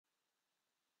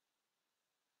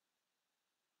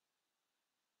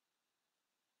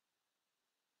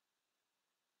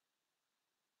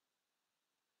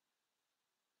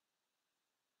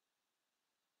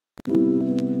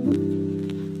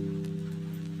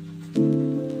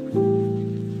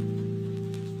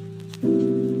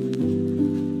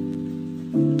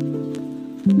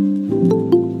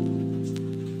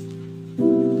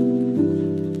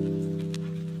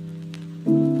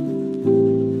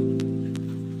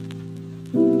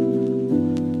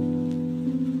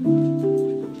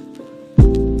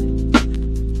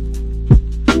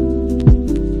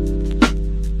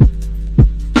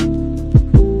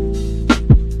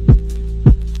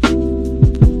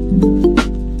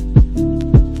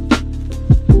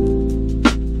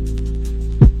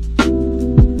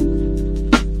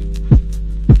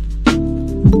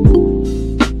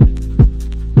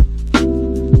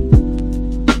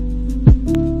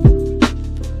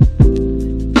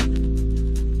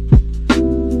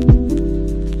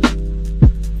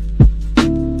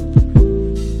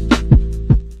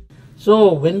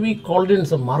So when we called in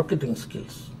some marketing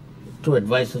skills to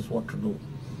advise us what to do,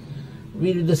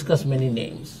 we discussed many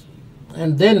names.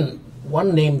 And then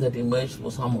one name that emerged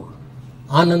was Amul,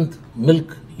 Anand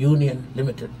Milk Union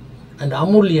Limited. And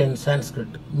Amulya in Sanskrit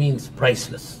means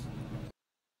priceless.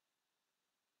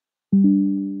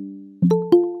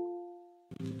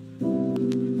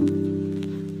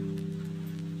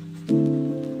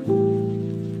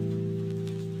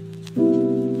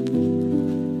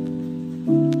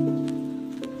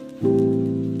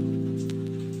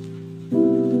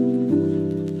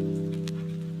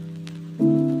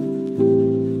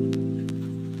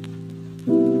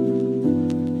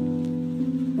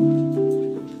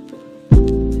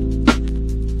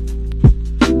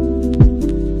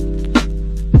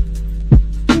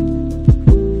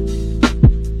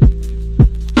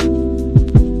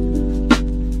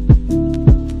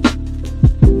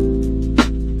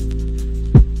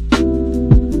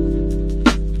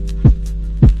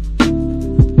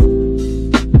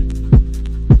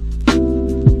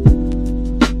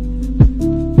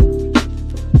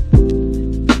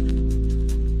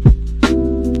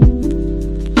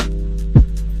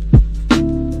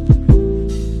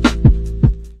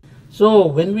 So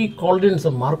when we called in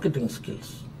some marketing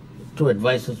skills to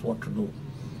advise us what to do,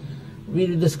 we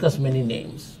discussed many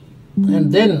names.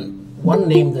 And then one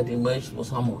name that emerged was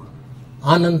Amul,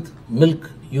 Anand Milk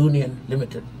Union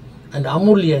Limited. And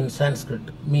Amulya in Sanskrit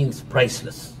means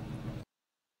priceless.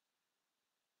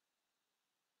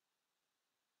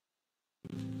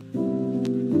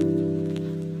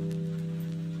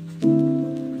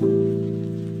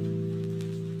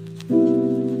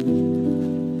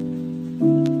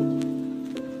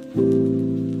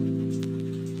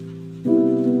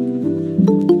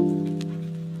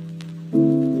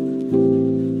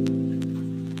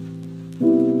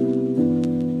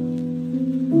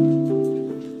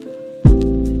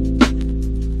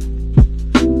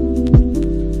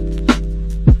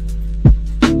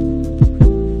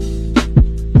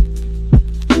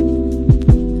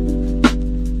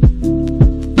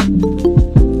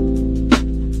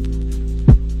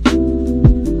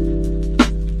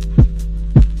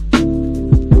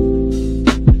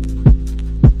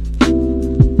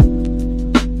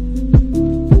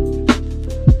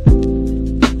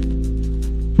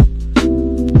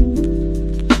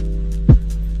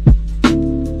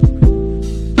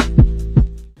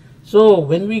 So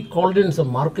when we called in some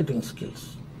marketing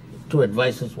skills to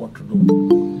advise us what to do,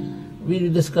 we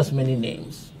discussed many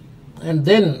names. And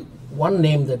then one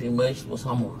name that emerged was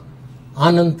Amul,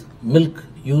 Anand Milk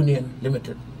Union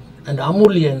Limited. And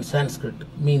Amulya in Sanskrit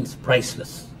means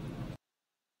priceless.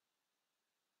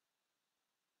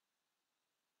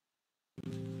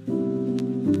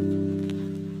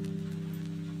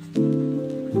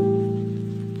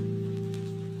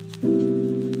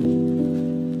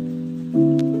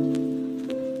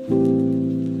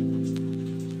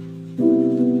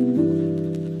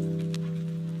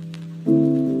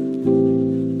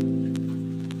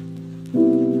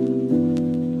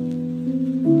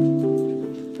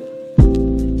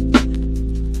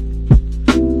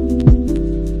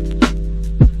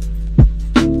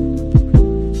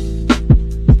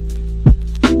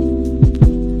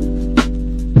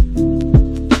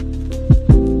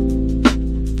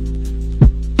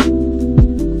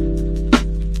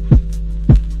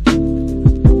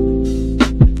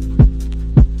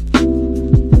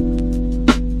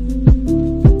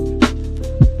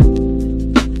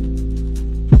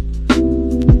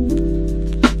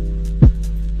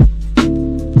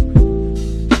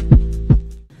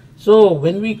 So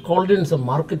when we called in some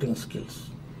marketing skills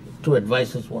to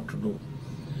advise us what to do,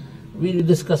 we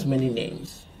discussed many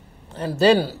names. And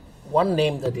then one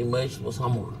name that emerged was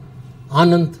Amul,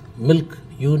 Anand Milk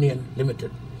Union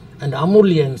Limited. And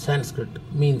Amulya in Sanskrit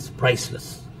means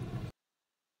priceless.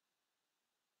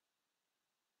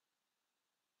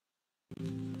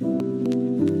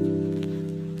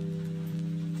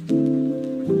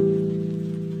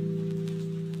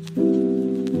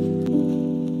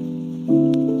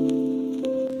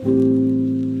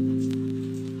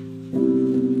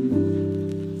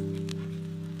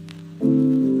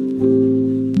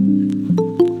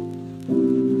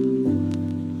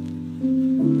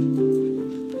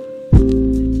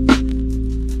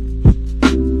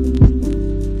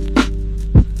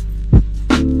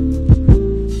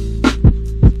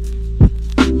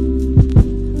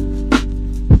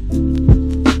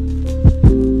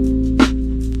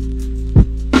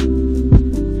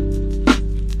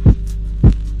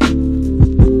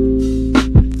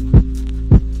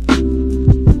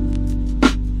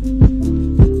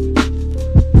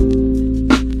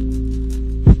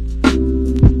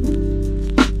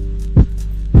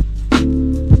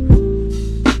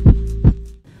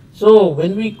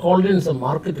 called in some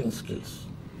marketing skills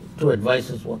to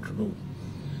advise us what to do.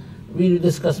 We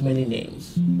discussed many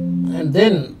names. And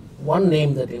then one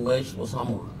name that emerged was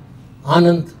Amul.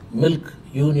 Anand Milk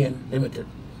Union Limited.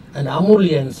 And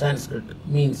Amulya in Sanskrit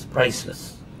means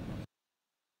priceless.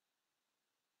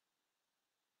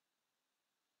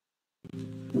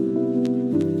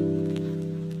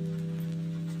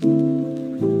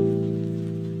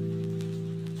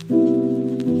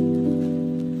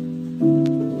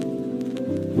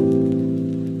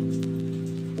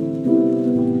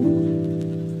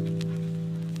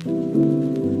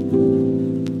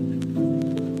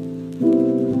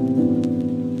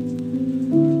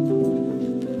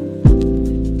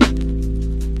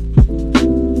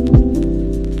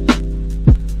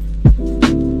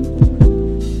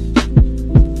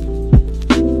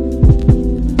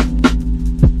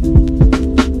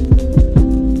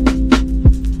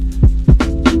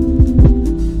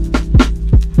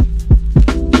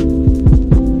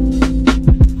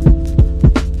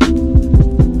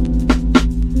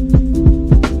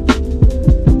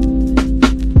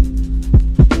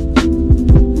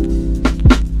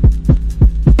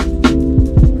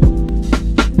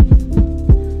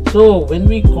 So when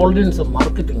we called in some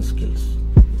marketing skills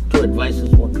to advise us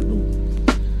what to do,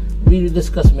 we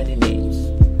discussed many names.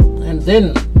 And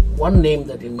then one name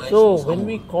that emerged was when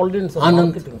we called in some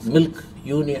marketing Milk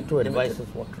Union to advise us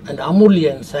what to do. And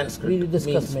Amulya in Sanskrit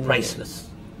means priceless.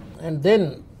 And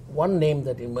then one name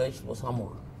that emerged was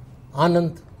Amul.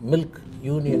 Anand Milk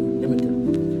Union Limited.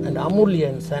 And Amulya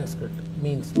in Sanskrit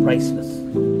means priceless.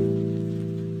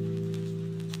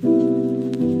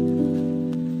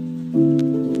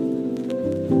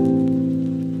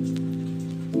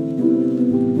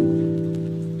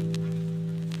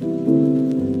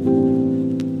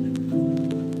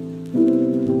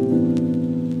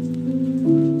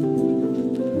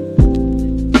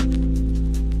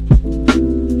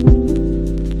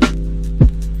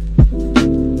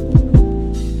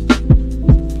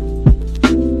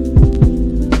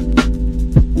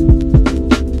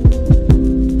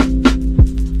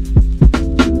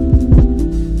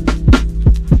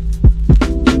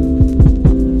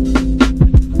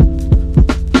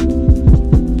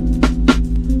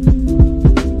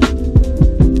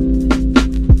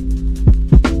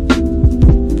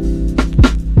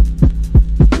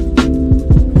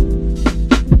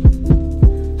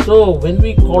 So when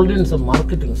we called in some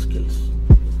marketing skills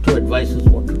to advise us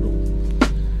what to do,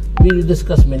 we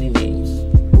discussed many names.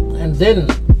 And then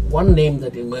one name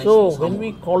that emerged was when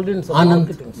we called in some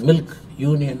marketing Milk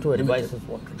Union to advise us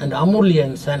what to do. And Amulya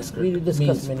in Sanskrit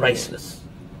means priceless.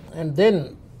 And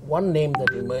then one name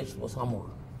that emerged was Amul.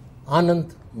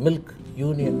 Anand Milk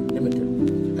Union Limited.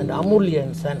 And Amulya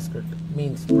in Sanskrit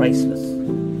means priceless.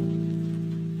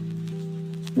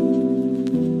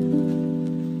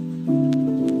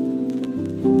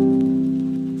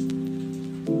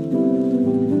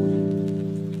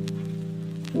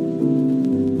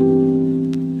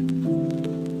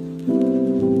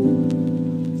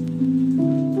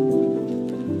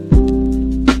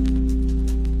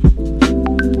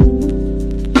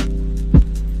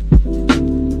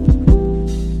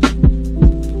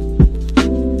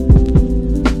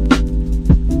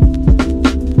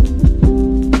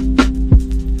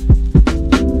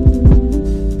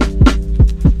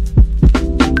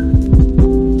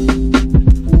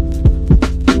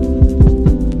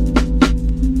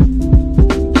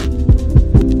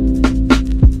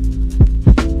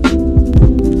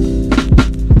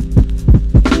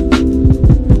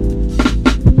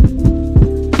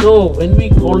 So when we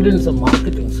called in some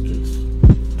marketing skills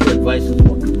to advise us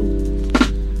what to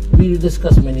do, we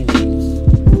discussed many names.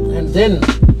 And then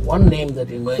one name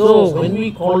that emerged was when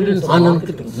we called in some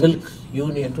marketing Milk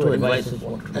Union to advise us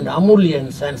what to do. And Amulya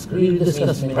in Sanskrit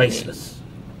means priceless.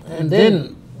 And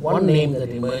then one name that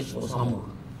emerged was Amul.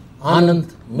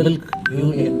 Anand Milk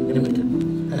Union Limited.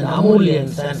 And Amulya in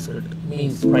Sanskrit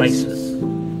means priceless.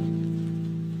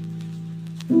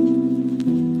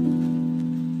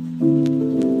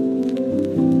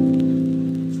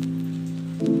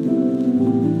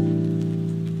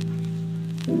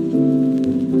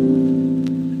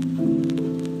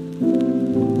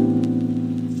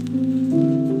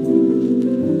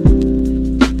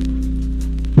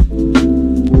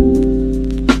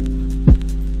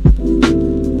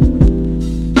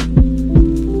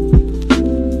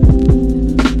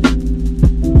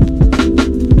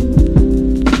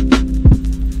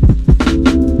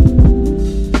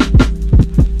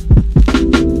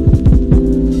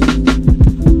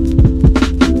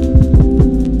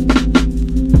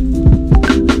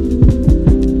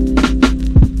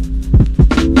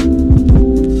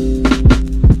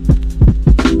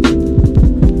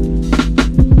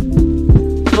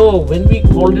 So when we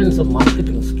called in some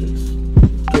marketing skills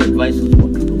to advise us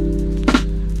what to do,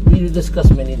 we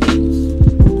discussed many names.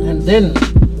 And then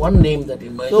one name that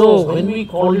emerged. So when we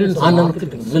called in some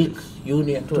marketing milk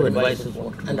union to advise us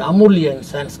what to do, and Amulya in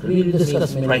Sanskrit, we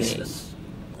discussed many names.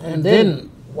 And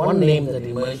then one name that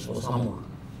emerged was Amul.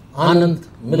 Anand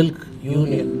Milk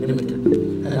Union Limited.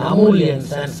 And Amulya in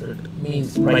Sanskrit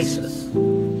means priceless.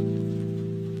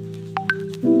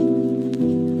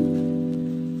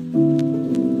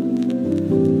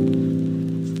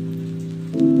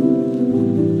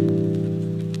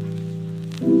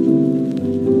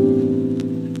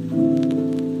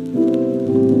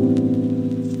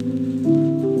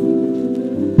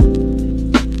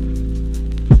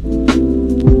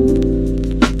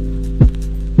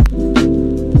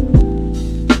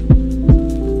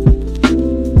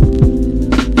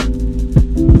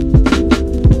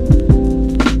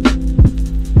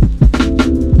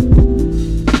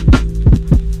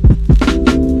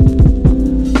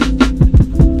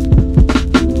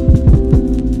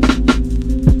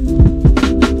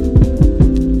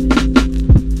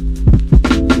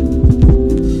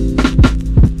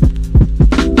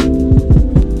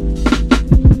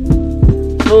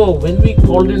 So when we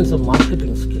called in some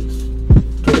marketing skills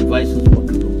to advise us what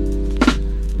to do,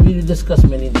 we discussed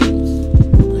many names.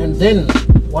 And then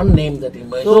one name that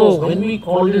emerged. So when we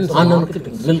called in some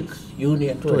marketing milk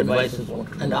union to advise us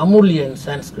what to do, and Amulya in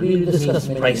Sanskrit, we discussed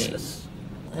many priceless.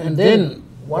 And then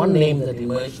one name that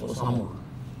emerged was Amul.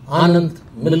 Anand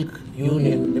Milk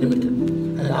Union Limited.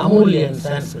 And Amulya in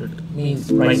Sanskrit means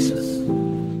priceless.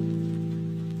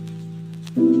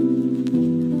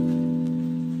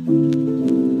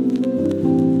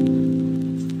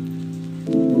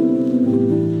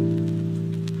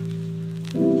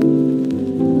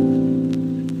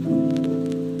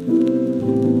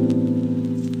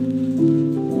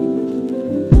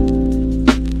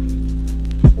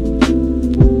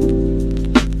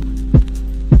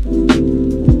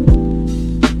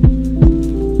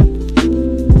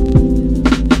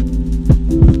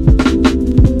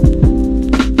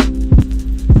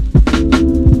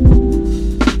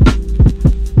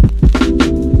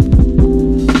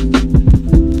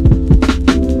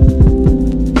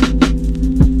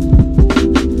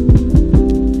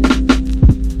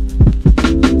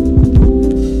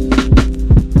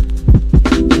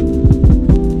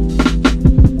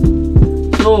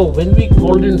 So when we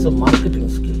called in some marketing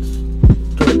skills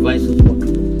to advise us what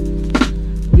to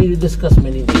do, we discussed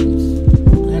many names.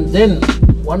 And then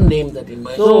one name that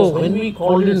emerged. So when we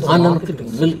called in some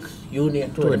marketing milk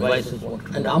union to advise us what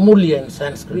to do, and Amulya in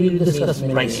Sanskrit, we discussed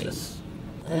many priceless.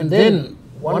 And then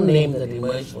one name that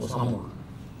emerged was Amul.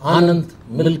 Anand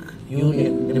Milk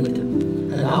Union Limited.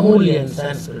 And Amulya in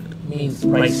Sanskrit means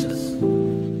priceless.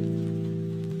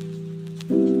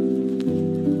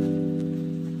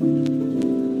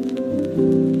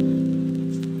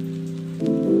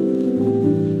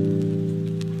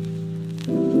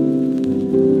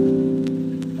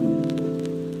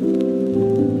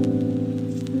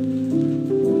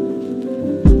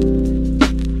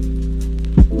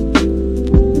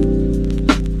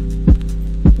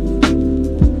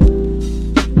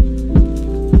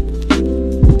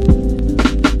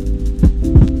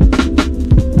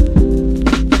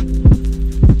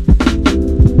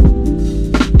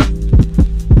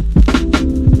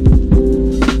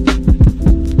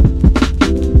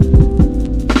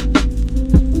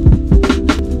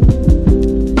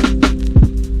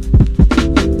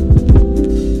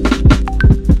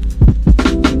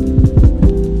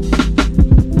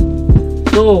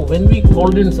 So when we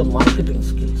called in some marketing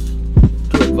skills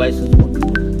to advise us what to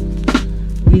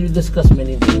do, we discussed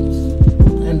many names.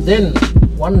 And then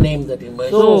one name that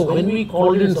emerged. So when we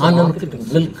called in some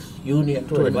marketing milk union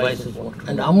to advise us what to do,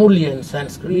 and Amulya in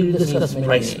Sanskrit, we discussed many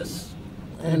priceless.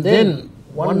 And then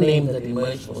one name that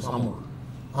emerged was Amul.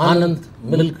 Anand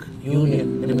Milk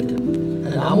Union Limited.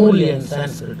 And Amulya in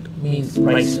Sanskrit means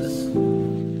priceless.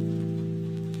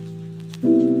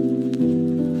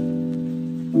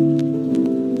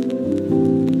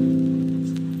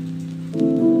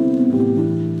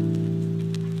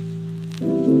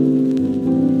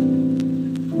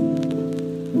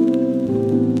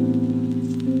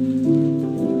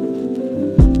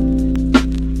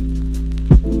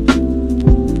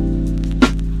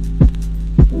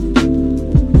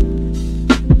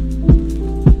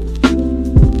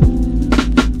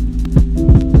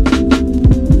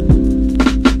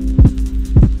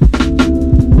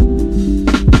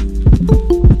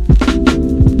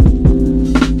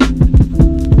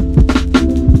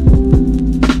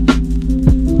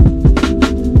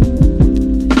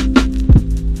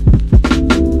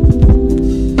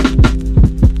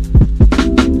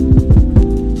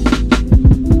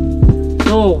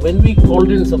 when we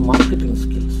called in some marketing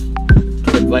skills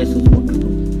to advise us what to do,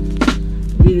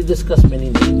 we discussed many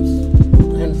names.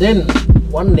 And then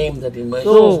one name that emerged.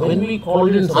 So when we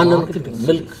called in some marketing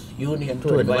milk union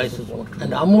to advise us what to do,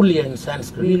 and Amulya in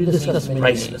Sanskrit, we discussed many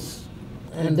priceless.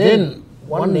 And then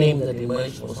one name that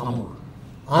emerged was Amul.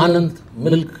 Anand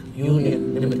Milk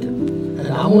Union Limited. And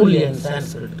Amulya in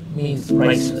Sanskrit means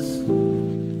priceless.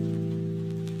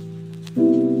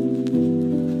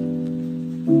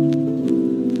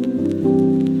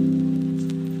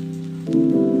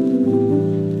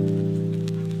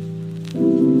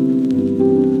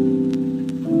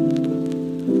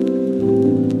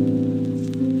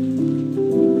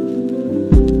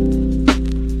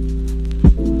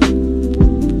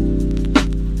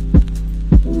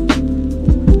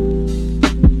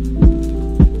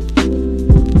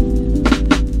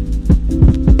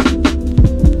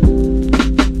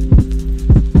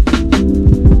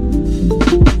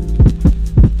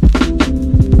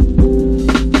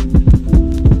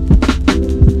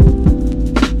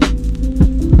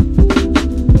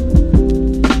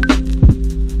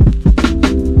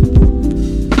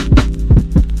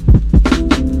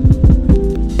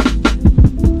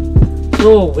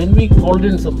 So when we called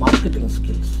in some marketing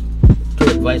skills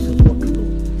to advise us what to do,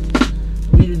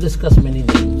 we discussed many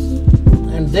names.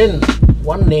 And then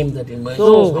one name that emerged.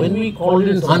 So when we called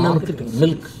in some marketing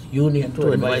milk union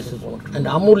to advise us what to do, and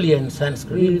Amulya in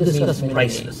Sanskrit, we discussed many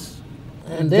priceless.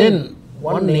 And then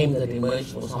one name that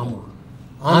emerged was Amul.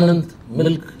 Anand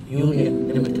Milk Union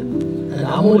Limited. And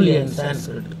Amulya in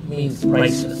Sanskrit means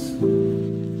priceless.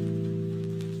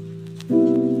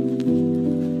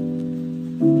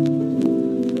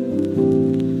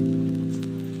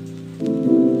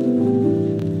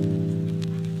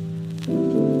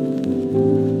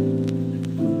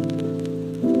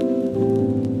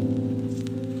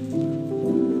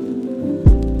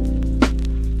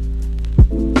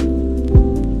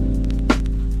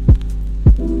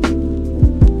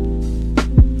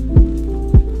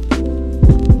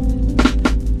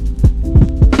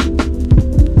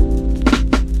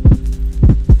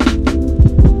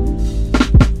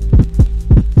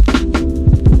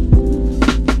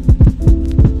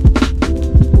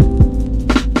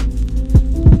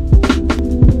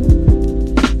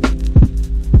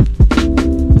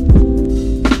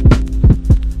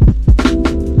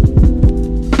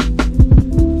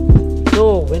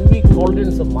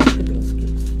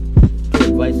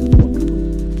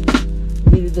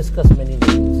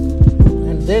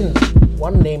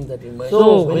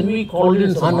 So when we called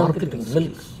in some marketing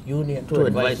milk union to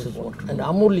advise us what to do, and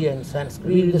Amulya in Sanskrit,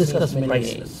 we discussed many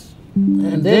names.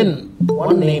 And then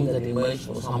one name that emerged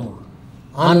was Amul.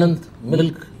 Anand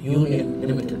Milk Union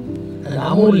Limited. And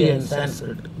Amulya in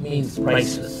Sanskrit means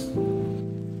priceless.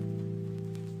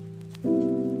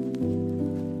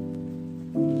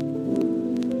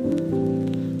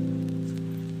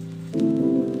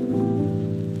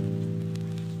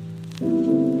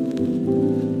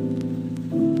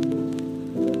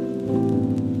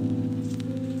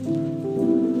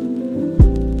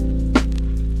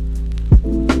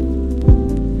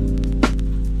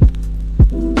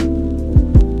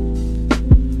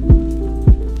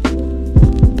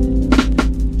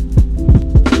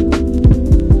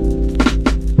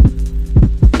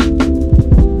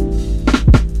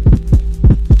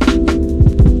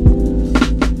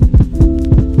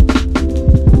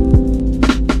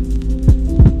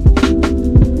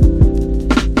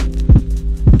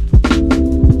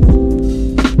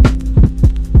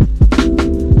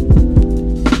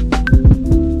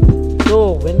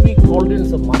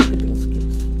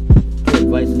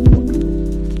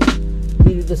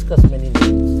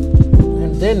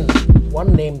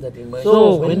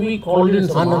 So when we called in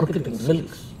some marketing milk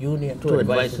union to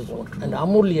advise us what to do, and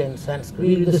Amulya in Sanskrit,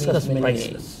 we discussed many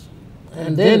names.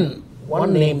 And then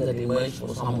one name that emerged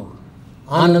was Amul.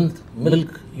 Anand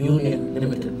Milk Union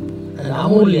Limited. And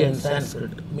Amulya in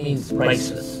Sanskrit means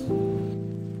priceless.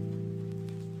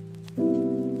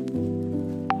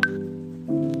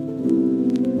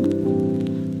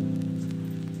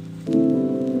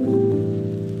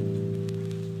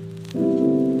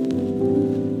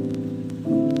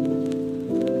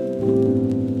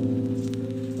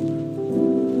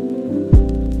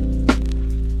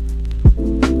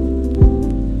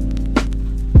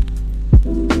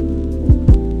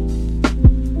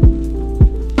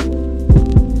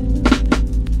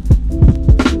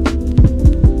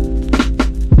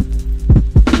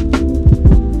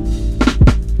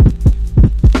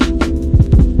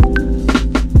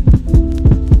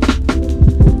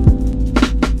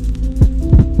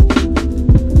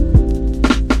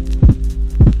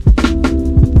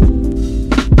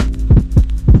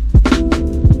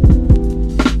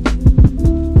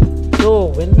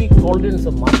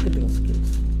 some marketing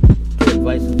skills to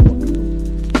advise us what to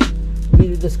do.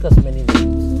 We discussed many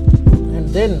names, and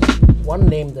then one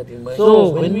name that emerged. So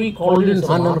when we called in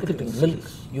some marketing milk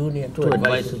union to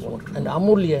advise us what to do, and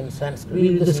Amulya in Sanskrit,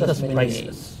 we discussed many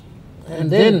names,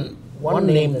 and then one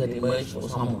name that emerged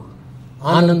was Amul.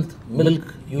 Anand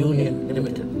Milk Union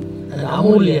Limited, and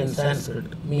Amulya in Sanskrit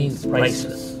means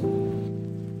priceless.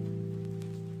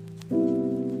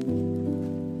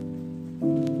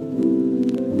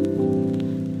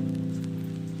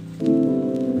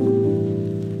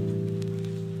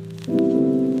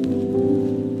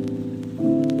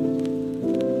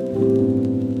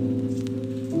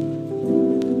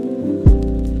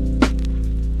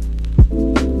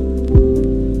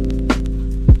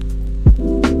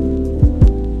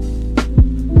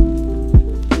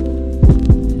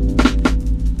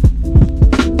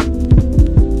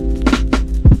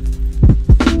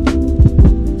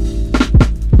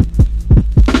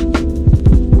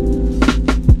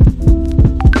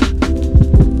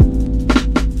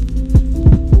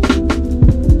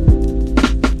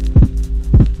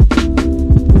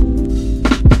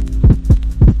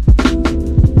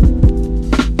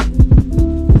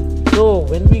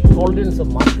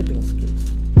 Some marketing skills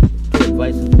to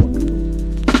advise us what to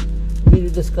do. We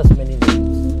discussed many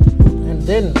names, and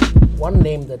then one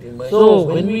name that emerged. So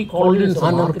when we called in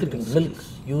some marketing milk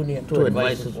union to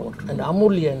advise us what to do, and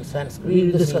Amulya in Sanskrit,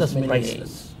 we discussed many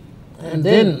names, and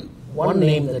then one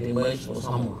name that emerged was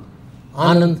Amul.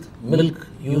 Anand Milk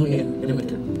Union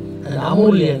Limited, and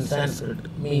Amulya in Sanskrit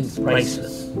means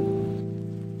priceless.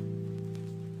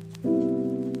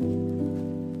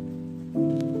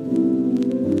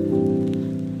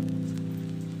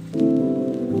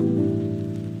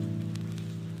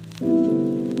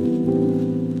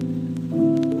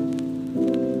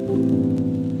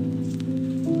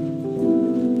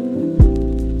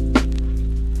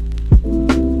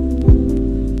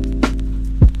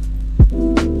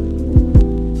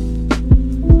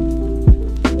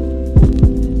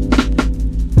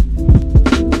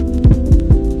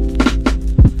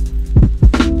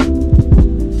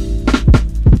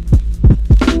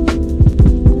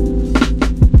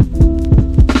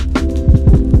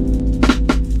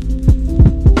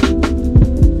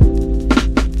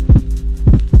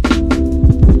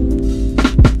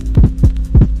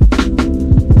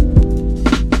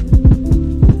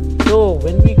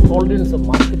 Some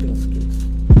marketing skills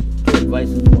to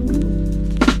advise us what to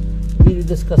do. We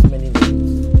discussed many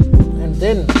names, and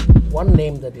then one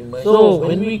name that emerged. So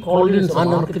when we called in some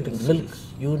marketing milk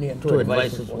union to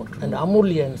advise us what to do, and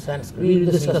Amulya in Sanskrit, we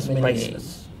discussed many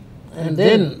names, and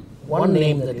then one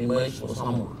name that emerged was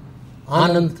Amul.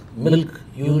 Anand Milk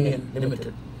Union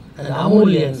Limited, and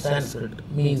Amulya in Sanskrit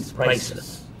means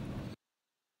priceless.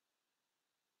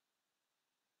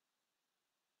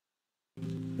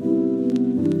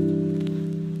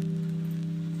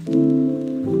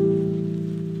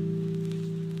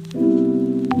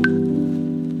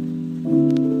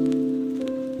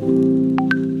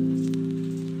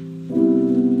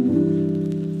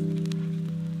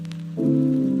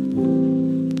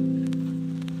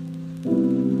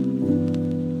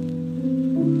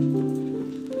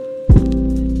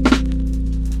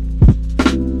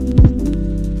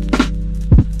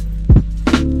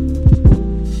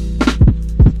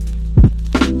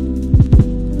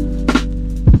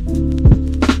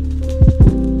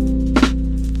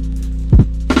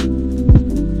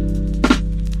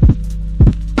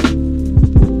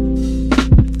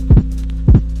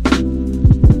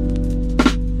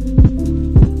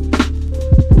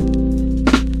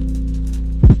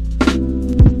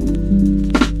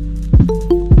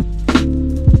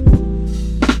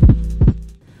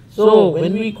 So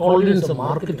when we called in some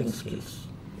marketing skills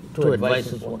to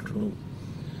advise us what to do,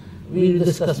 we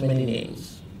discussed many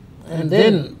names, and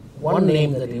then one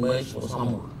name that emerged was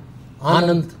Amul.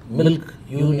 Anand Milk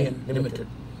Union Limited,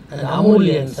 and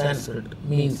Amulya in Sanskrit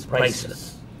means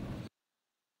priceless.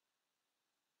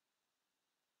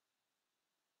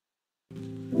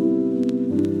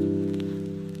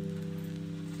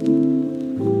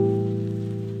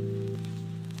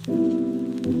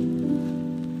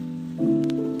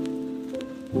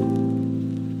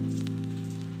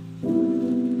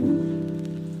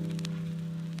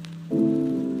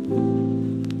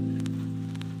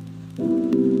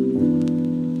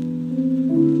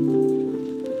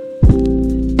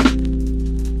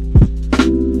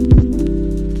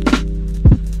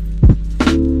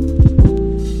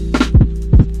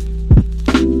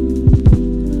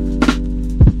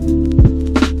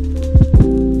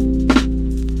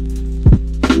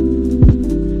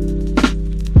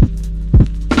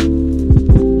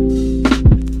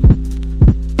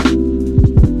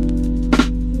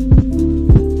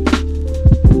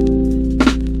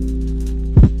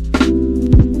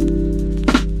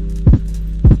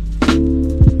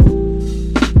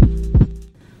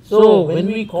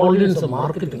 when we called in some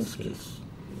marketing skills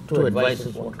to advise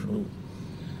us what to do,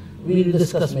 we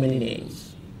discussed many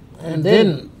names. And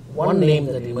then one name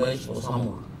that emerged was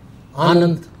Amul,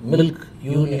 Anand Milk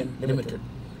Union Limited.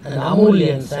 And Amulya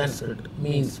in Sanskrit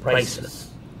means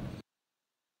priceless.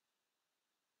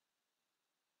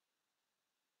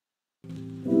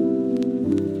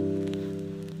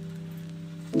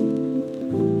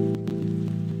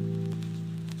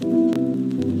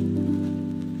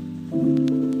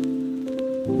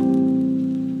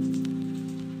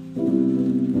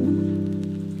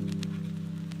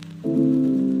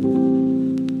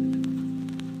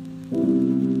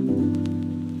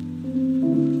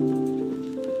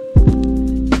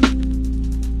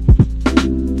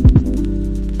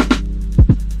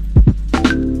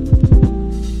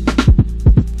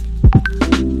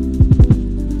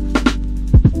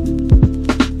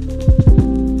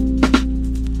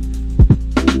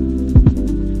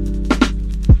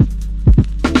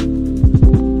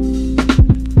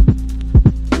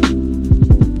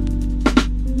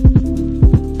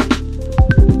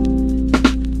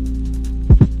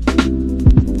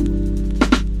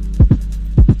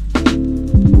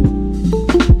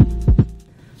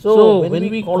 So when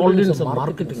we called in some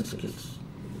marketing skills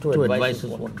to advise us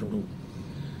what to do,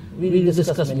 we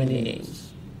discussed many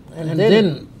names. And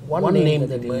then one name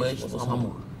that emerged was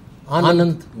Amul,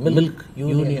 Anand Milk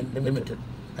Union Limited.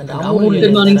 And Amul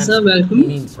Good morning, sir. Welcome.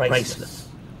 Means priceless.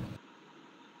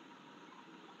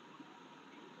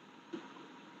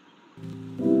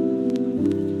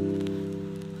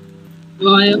 Am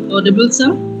I audible,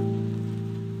 sir?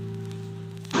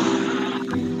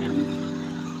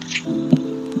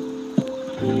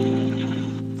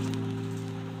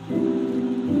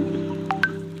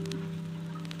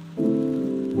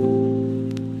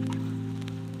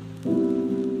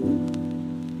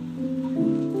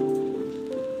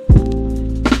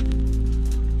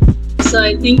 So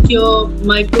I think your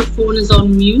microphone is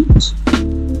on mute.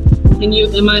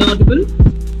 Am I audible?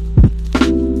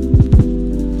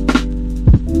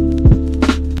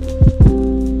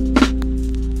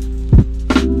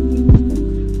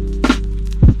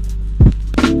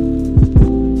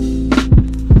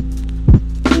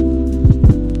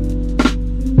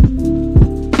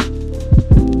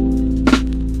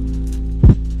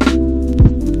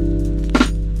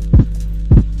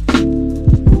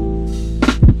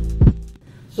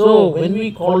 So when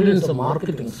we called in some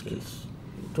marketing skills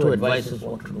to advise us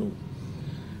what to do,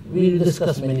 we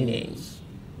discussed many names.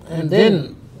 And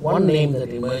then one name that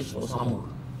emerged was Amul,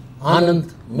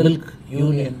 Anand Milk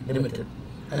Union Limited.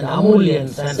 And Amulya in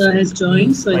Sanskrit Sir has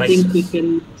joined, so I think we priceless.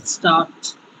 can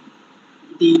start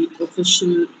the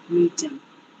official meeting.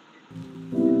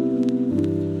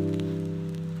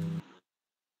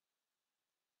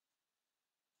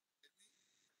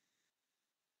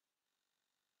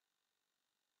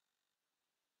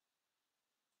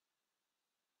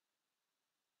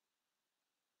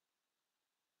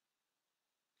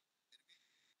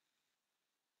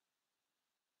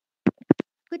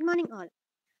 Good morning, all.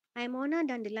 I am honored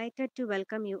and delighted to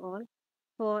welcome you all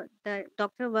for the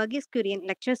Dr.Verghese Kurien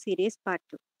lecture series part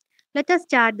 2. Let us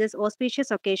start this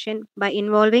auspicious occasion by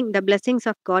involving the blessings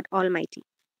of God Almighty.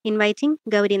 Inviting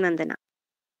Gauri Nandana.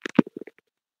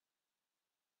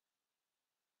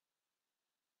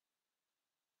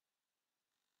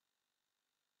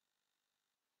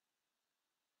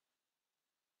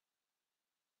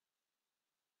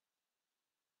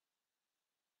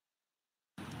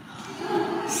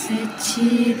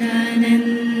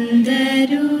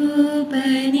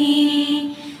 सच्चिदानन्दरूपने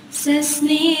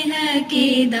सस्नेहकेदारमे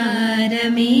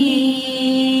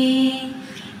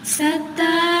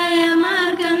सत्ताय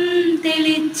मार्गं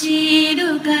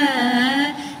तेलिच्चिडुग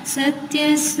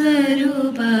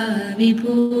सत्यस्वरूपा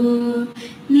विभो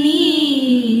नी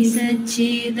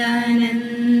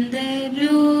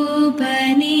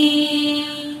सच्चिदानन्दरूपने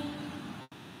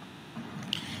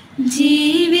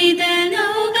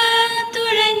ജീവിതനൗക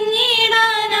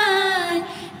തുഴഞ്ഞിടാനായി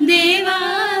ദേവാവരമരുളൂ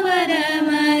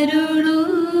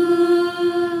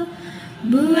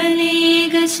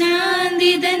ഭുവനേക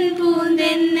ശാന്തിതൻ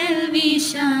പൂന്തെന്നൽ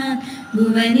വീശാൻ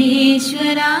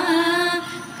ഭുവനേശ്വര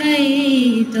കൈ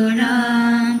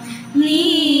തൊഴാൻ നീ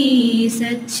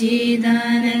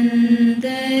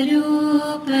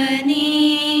സച്ചിദാനന്ദരൂപനേ.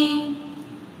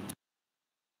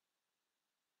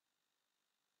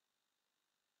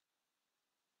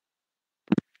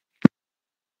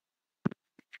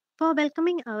 For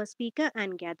welcoming our speaker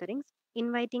and gatherings,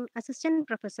 inviting Assistant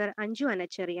Professor Anju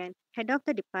Anacharian, Head of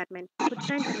the Department, Food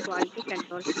Science and Quality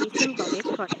Control, DCM College,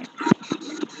 Kottayam.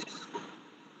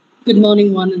 Good morning,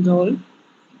 one and all.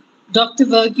 Dr.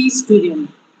 Verghese Kurien,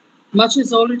 Much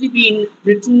has already been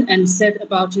written and said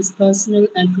about his personal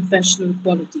and professional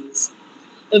qualities.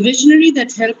 A visionary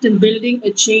that helped in building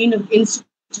a chain of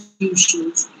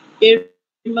institutions,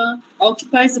 IRMA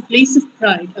occupies a place of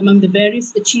pride among the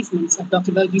various achievements of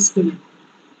Dr. Verghese Kurien.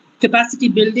 Capacity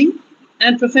building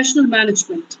and professional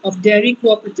management of dairy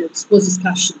cooperatives was his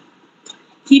passion.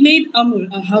 He made Amul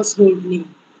a household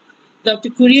name. Dr.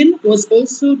 Kurien was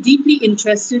also deeply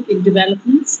interested in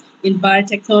developments in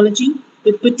biotechnology,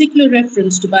 with particular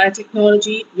reference to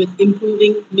biotechnology with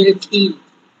improving milk yield.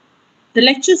 The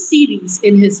lecture series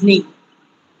in his name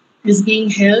is being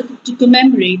held to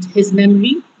commemorate his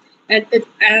memory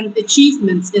and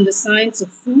achievements in the science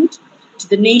of food to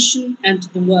the nation and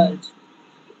to the world.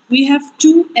 We have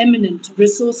two eminent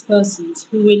resource persons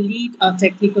who will lead our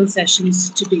technical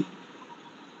sessions today.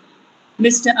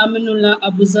 Mr. Amanullah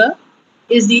Abuzar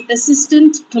is the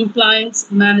Assistant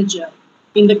Compliance Manager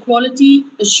in the Quality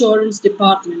Assurance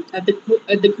Department at the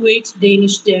Kuwait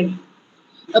Danish Dairy.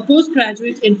 A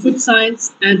postgraduate in food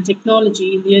science and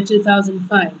technology in the year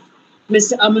 2005,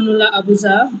 Mr. Amanullah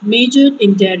Abuzar majored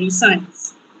in dairy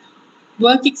science.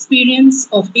 Work experience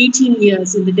of 18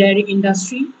 years in the dairy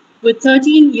industry, with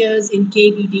 13 years in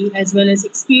KBD, as well as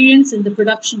experience in the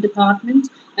production department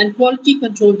and quality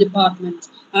control department,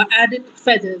 are added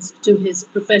feathers to his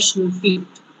professional field.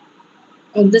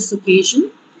 On this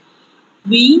occasion,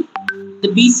 we, the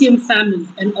BCM family,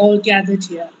 and all gathered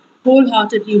here,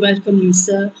 wholeheartedly welcome you,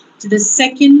 sir, to the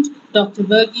second Dr.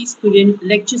 Verghese Kurien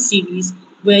lecture series,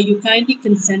 where you kindly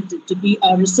consented to be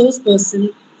our resource person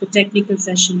for technical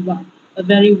session 1. A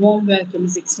very warm welcome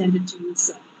is extended to you,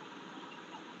 sir.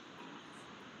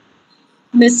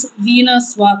 Ms. Veena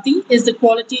Swathy is the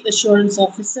Quality Assurance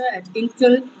Officer at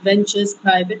Inkal Ventures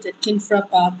Private at KINFRA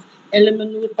Park,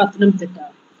 Elamannoor, Pathanamthitta.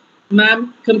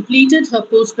 Ma'am completed her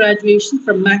post-graduation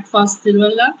from MacFast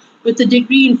Thiruvalla with a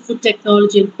degree in food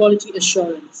technology and quality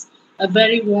assurance. A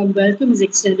very warm welcome is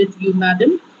extended to you,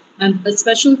 madam, and a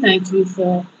special thank you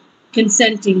for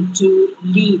consenting to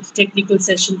lead technical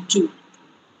session 2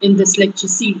 in this lecture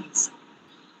series.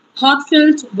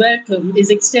 Heartfelt welcome is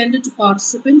extended to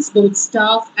participants, both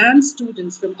staff and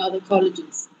students from other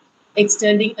colleges,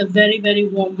 extending a very, very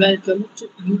warm welcome to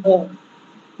you all.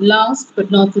 Last but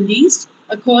not the least,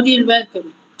 a cordial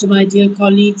welcome to my dear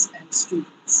colleagues and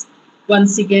students.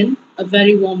 Once again, a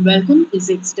very warm welcome is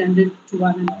extended to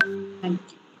one and all. Thank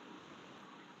you.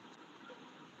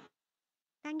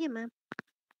 Thank you, ma'am.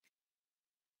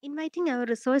 Inviting our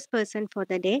resource person for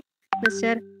the day,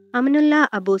 Mr. Amanullah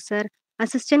Abuzar,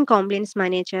 Assistant Compliance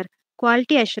Manager,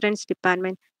 Quality Assurance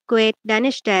Department, Kuwait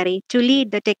Danish Dairy, to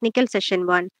lead the technical session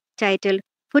 1 titled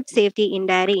Food Safety in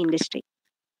Dairy Industry.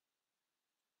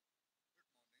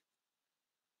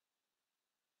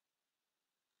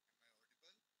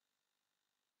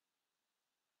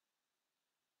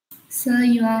 Sir,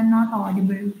 you are not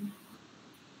audible.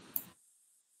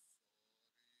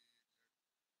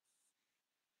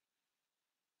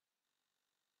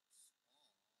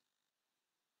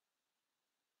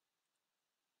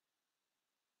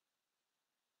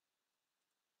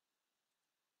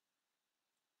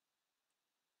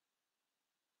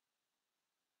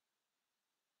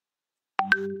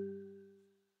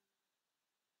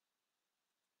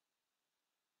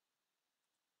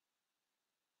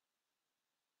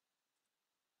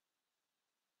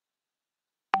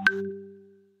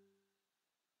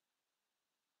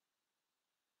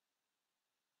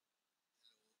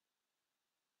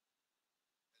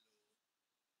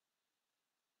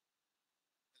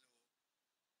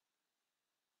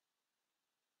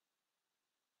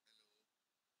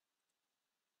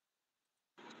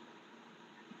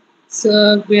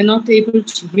 Sir, we are not able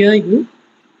to hear you.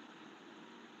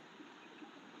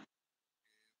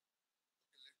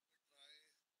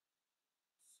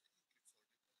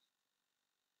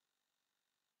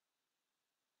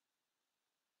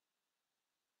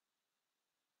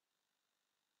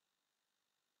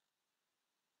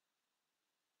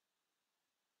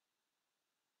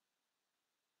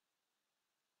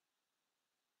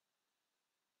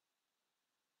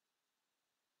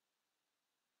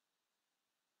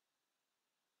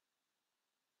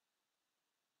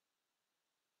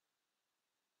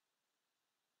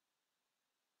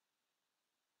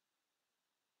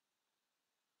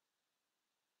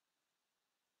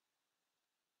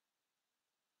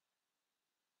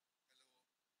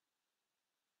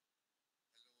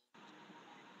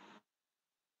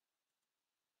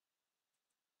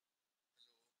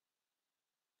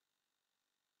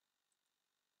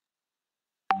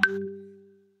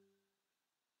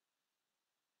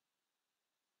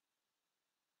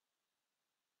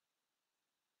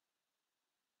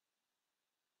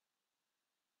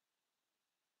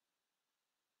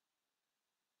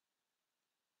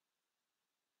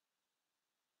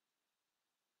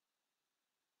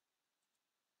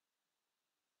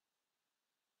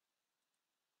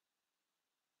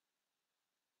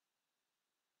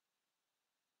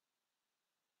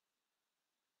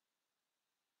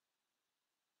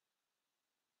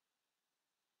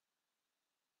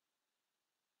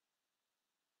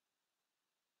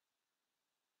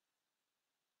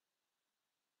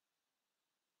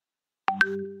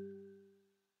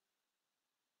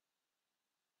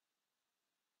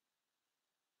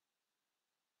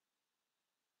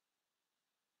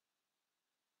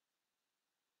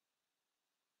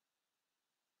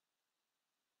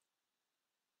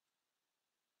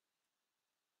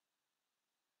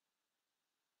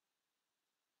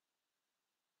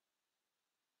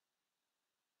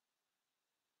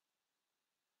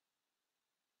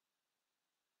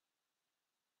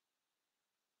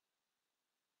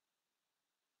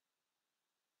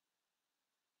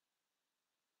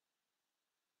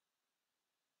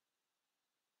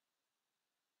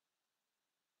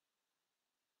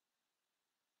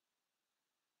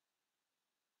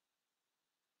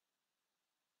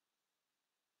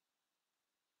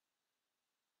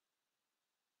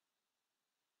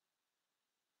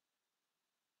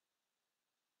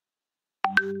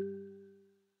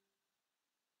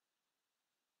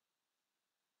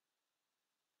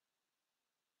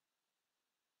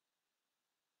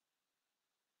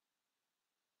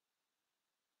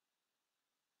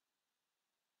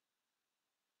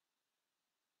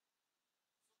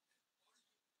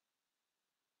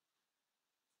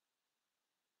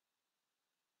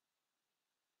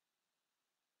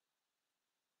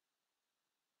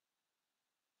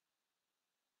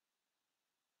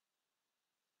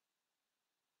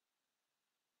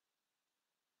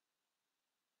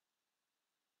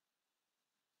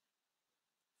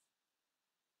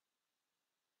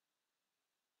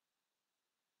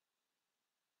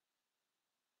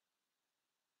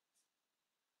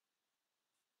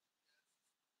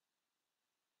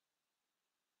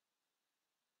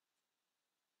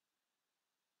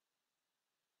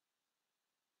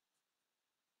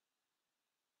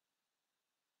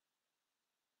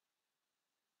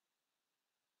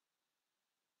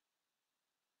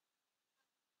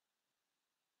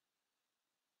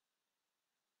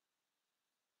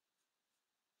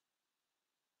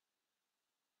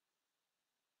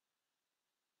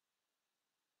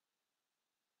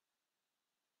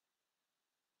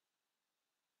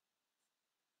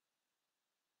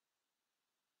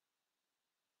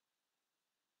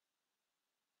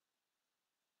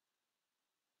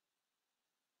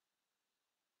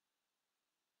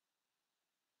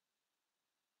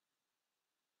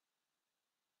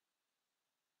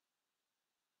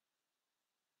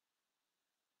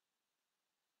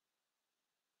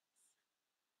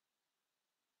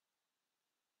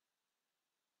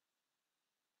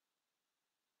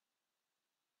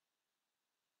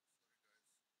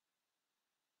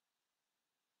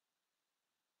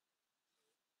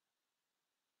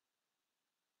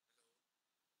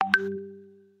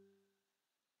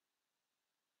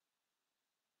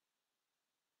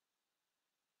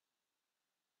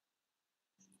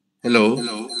 Hello.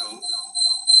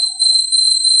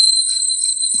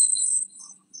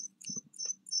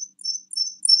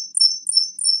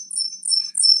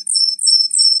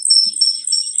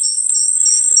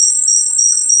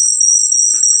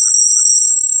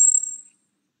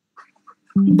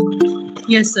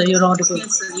 Yes, sir, you're audible.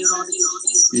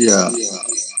 Yeah.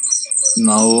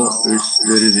 Now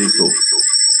there is echo.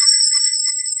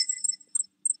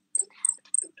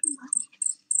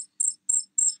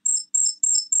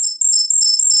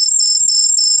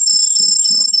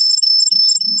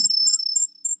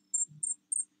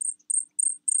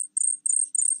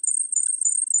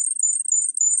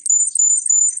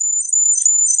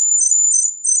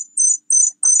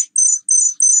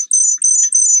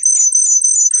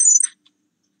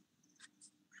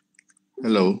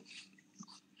 Hello.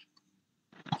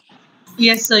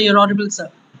 Yes, sir, you're audible, sir.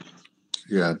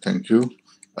 Yeah, thank you.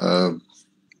 I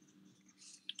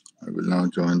will now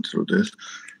join through this.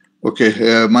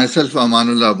 Okay, myself,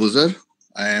 Amanullah Abuzar.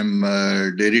 I am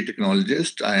a dairy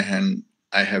technologist.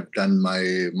 I have done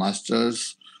my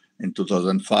master's in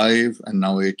 2005 and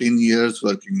now 18 years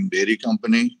working in dairy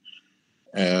company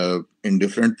in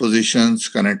different positions.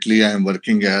 Currently, I am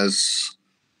working as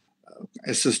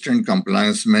assistant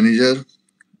compliance manager,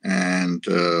 and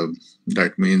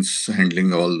that means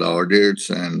handling all the audits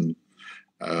and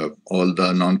all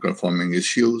the non-conforming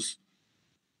issues.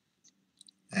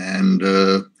 And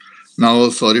now,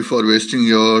 sorry for wasting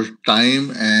your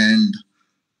time, and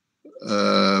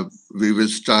we will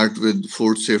start with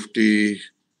food safety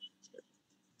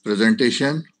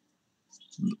presentation.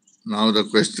 Now the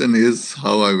question is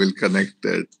how I will connect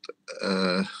that.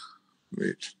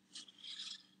 Wait.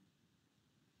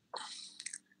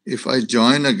 If I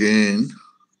join again,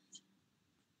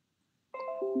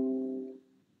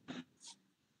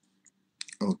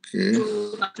 okay.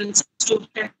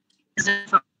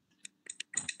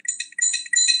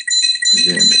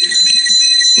 Again,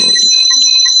 sorry.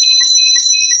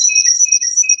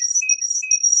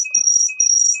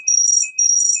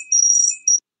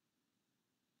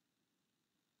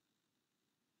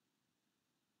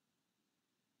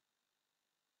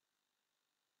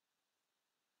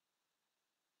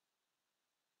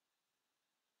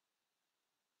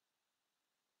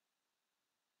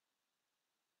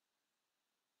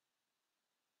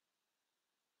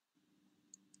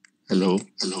 Hello.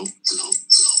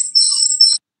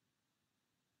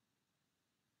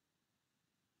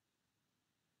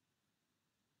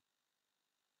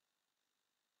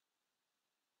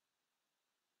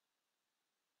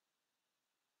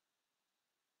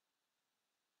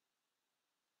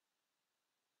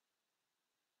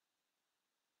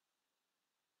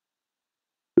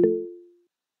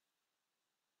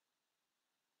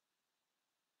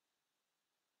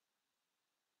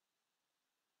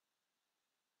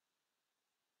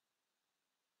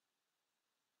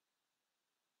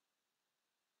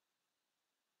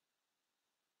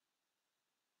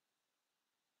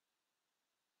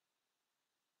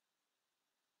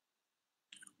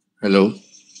 Hello?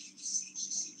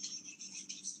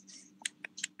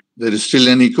 There is still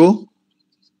an echo?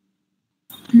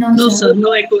 No, No, sir. sir,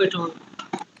 no echo at all.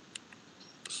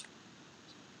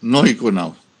 No echo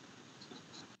now.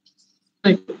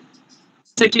 Echo.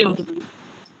 Strictly audible.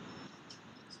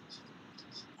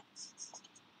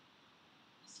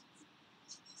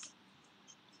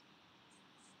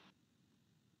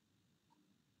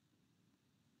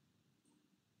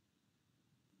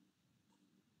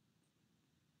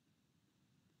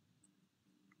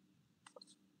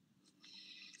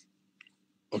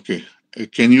 Okay.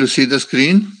 Can you see the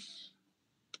screen?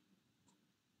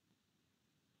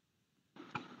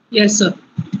 Yes, sir.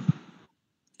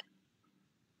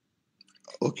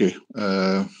 Okay.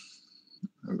 I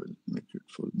will make it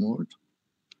full mode.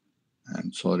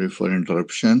 And sorry for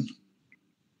interruption.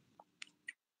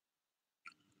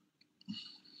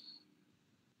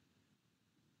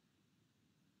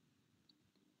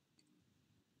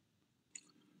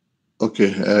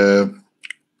 Okay.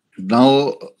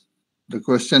 Now the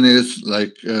question is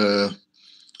like,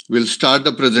 we'll start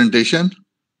the presentation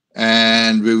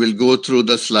and we will go through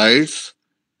the slides.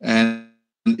 And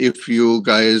if you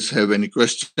guys have any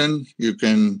question, you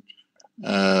can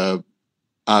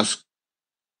ask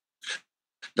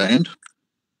the end.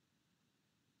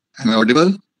 Am I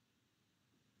audible?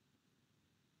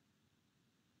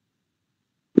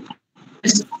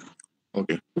 Yes,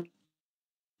 Okay.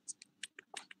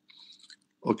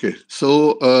 Okay.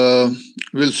 So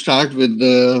we'll start with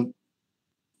the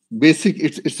basic.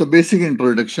 It's a basic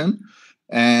introduction,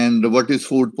 and what is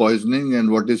food poisoning,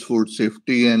 and what is food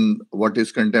safety, and what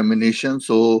is contamination.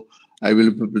 So I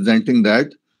will be presenting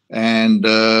that. And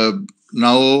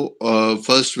now,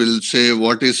 first we'll say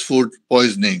what is food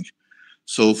poisoning.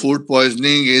 So food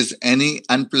poisoning is any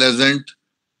unpleasant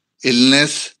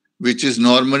illness which is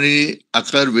normally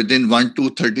occur within 1 to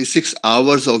 36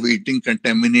 hours of eating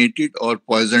contaminated or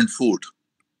poisoned food.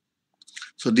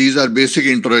 So these are basic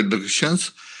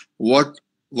introductions. What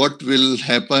will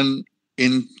happen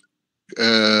in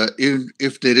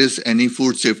if there is any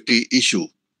food safety issue?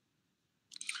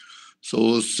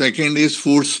 So second is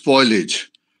food spoilage.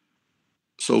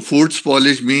 So food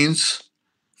spoilage means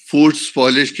food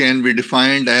spoilage can be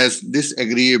defined as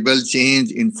disagreeable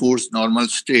change in food's normal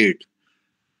state,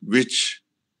 which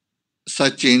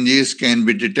such changes can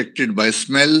be detected by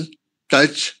smell,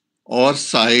 touch, or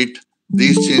sight.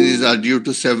 These changes are due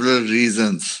to several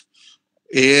reasons: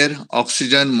 air,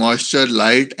 oxygen, moisture,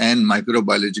 light, and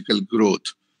microbiological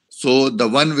growth. So, the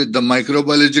one with the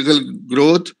microbiological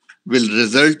growth will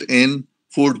result in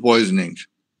food poisoning.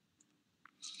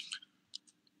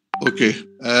 Okay.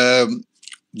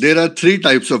 There are three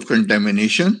types of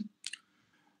contamination.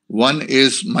 One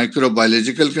is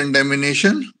microbiological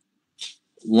contamination,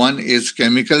 one is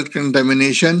chemical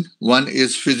contamination, one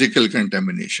is physical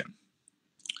contamination.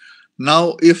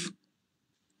 Now, if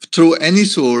through any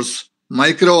source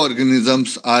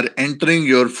microorganisms are entering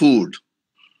your food,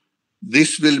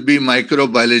 this will be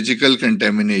microbiological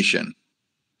contamination.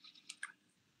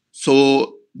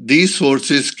 So, these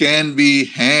sources can be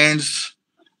hands,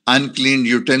 uncleaned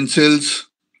utensils,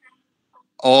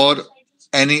 or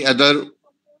any other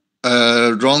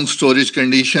wrong storage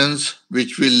conditions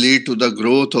which will lead to the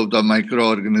growth of the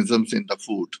microorganisms in the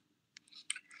food.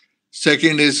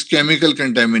 Second is chemical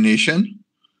contamination.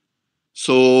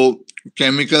 So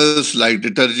chemicals like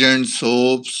detergents,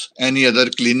 soaps, any other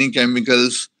cleaning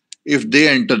chemicals, if they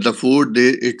enter the food,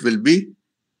 it will be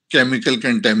chemical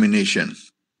contamination.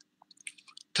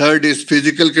 Third is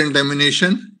physical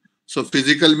contamination. So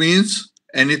physical means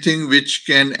anything which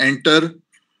can enter,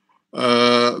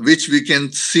 which we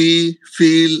can see,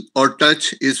 feel, or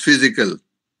touch is physical.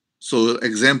 So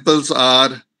examples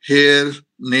are hair,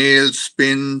 nails,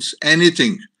 pins,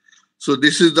 anything. So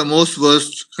this is the most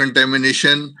worst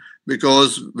contamination,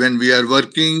 because when we are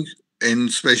working, and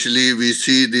especially we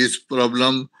see this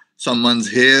problem,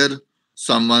 someone's hair,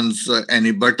 someone's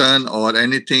any button or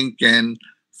anything can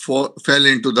fell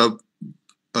into the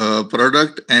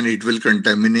product and it will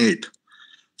contaminate.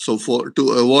 So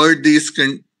to avoid this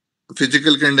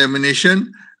physical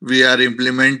contamination, we are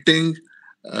implementing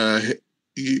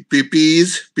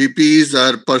PPEs. PPEs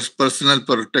are personal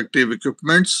protective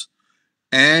equipments,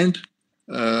 and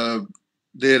uh,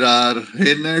 there are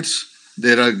hairnets,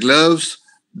 there are gloves,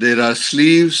 there are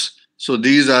sleeves. So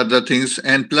these are the things,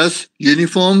 and plus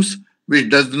uniforms which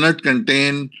does not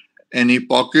contain any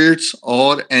pockets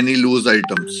or any loose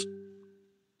items.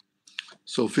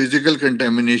 So physical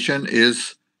contamination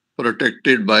is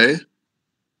protected by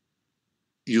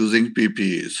using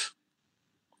PPEs.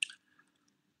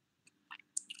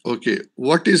 Okay,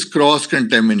 what is cross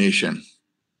contamination?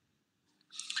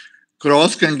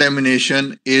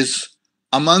 cross-contamination is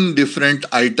among different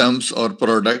items or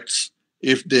products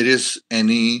if there is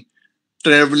any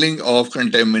traveling of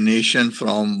contamination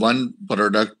from one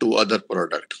product to other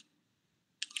product.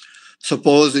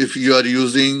 Suppose if you are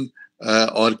using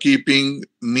or keeping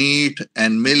meat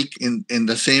and milk in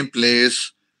the same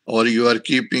place, or you are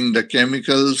keeping the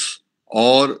chemicals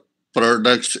or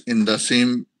products in the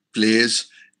same place,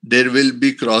 there will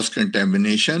be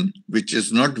cross-contamination, which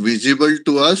is not visible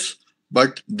to us,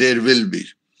 but there will be.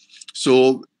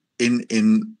 So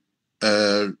in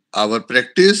our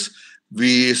practice,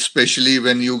 we, especially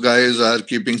when you guys are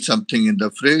keeping something in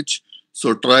the fridge,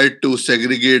 so try to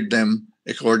segregate them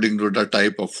according to the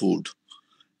type of food.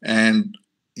 And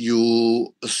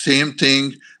you, same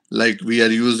thing, like we are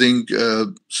using,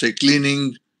 say,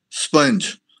 cleaning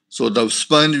sponge. So the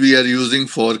sponge we are using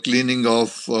for cleaning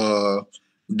of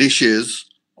dishes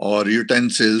or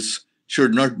utensils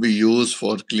should not be used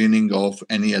for cleaning of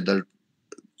any other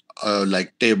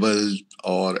like table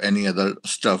or any other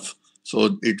stuff.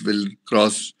 So it will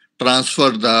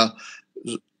transfer the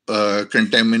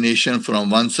contamination from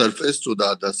one surface to the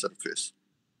other surface.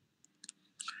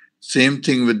 Same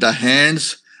thing with the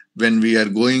hands. When we are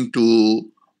going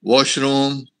to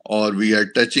washroom or we are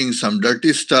touching some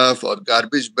dirty stuff or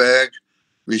garbage bag,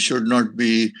 we should not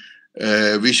be,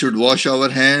 we should wash our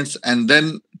hands and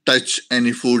then touch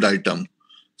any food item.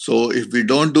 So if we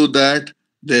don't do that,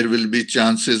 there will be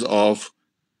chances of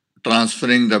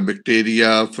transferring the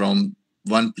bacteria from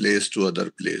one place to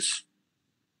other place.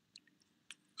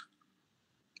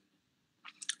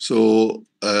 So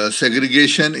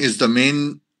segregation is the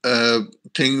main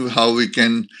thing how we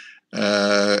can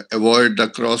avoid the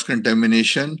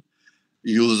cross-contamination.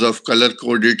 Use of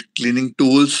color-coded cleaning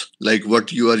tools like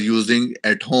what you are using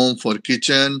at home for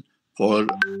kitchen, for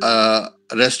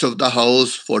rest of the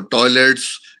house, for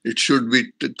toilets. It should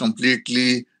be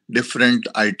completely different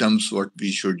items what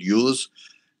we should use.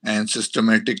 And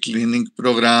systematic cleaning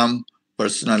program,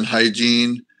 personal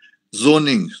hygiene,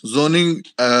 zoning. Zoning,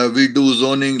 we do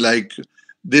zoning like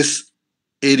this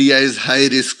area is high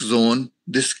risk zone,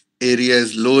 this area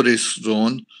is low risk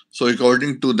zone. So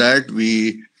according to that,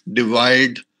 we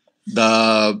divide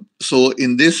the, so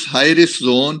in this high risk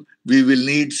zone, we will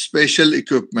need special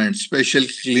equipment, special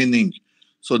cleaning.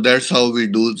 So that's how we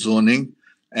do zoning,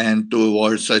 and to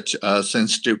avoid such a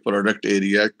sensitive product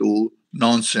area to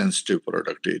non-sensitive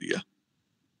product area.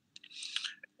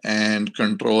 And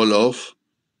control of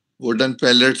wooden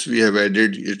pellets we have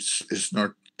added, it's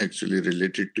not actually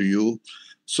related to you.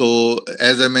 So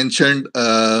as I mentioned,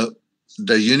 the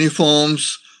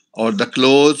uniforms or the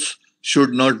clothes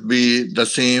should not be the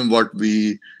same what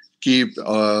we keep.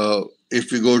 If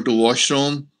we go to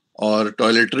washroom or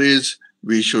toiletries,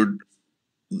 we should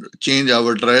change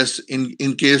our dress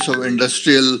in case of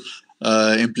industrial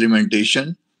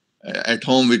implementation. At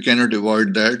home, we cannot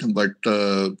avoid that, but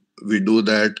we do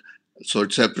that. So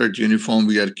it's separate uniform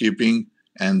we are keeping,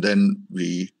 and then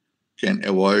we can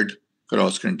avoid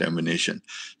cross-contamination.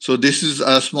 So this is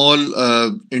a small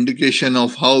indication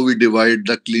of how we divide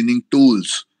the cleaning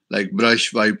tools like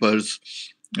brush, wipers,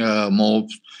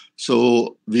 mops.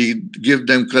 So we give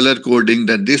them color coding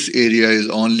that this area is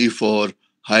only for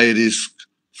high risk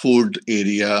food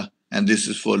area, and this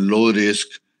is for low risk,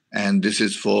 and this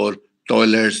is for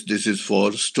toilets, this is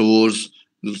for stores.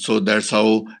 So that's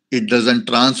how it doesn't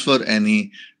transfer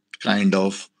any kind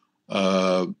of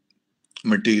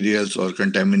materials or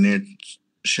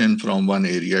contamination from one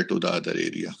area to the other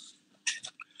area.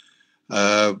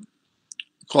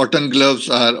 Cotton gloves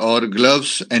are, or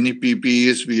gloves, any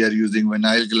PPEs, we are using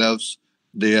vinyl gloves.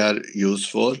 They are used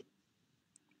for,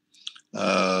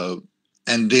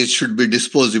 and they should be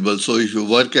disposable. So if you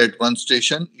work at one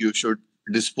station, you should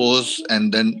dispose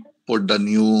and then put the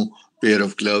new pair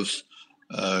of gloves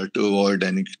to avoid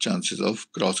any chances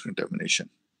of cross-contamination.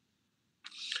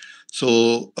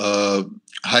 So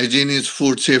hygiene is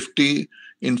food safety.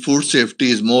 In food safety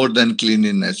is more than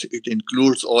cleanliness. It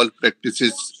includes all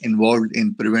practices involved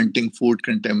in preventing food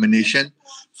contamination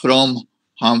from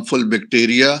harmful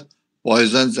bacteria,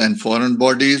 poisons, and foreign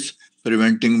bodies,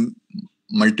 preventing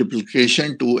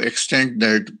multiplication to extent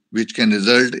that which can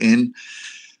result in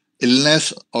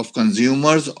illness of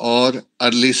consumers or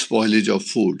early spoilage of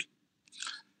food.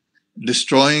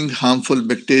 Destroying harmful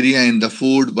bacteria in the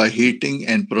food by heating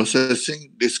and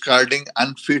processing, discarding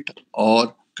unfit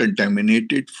or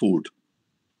contaminated food.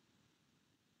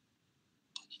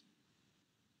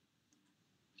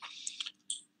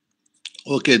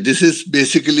 Okay, this is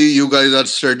basically, you guys are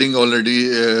studying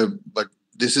already, but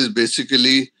this is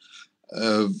basically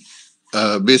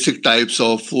basic types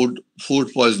of food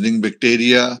poisoning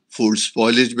bacteria, food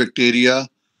spoilage bacteria,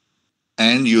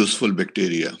 and useful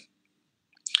bacteria.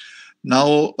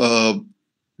 Now,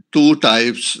 two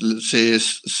types, say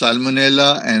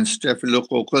Salmonella and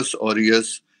Staphylococcus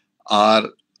aureus, are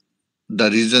the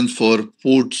reasons for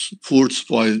food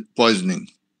poisoning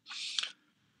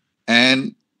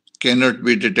and cannot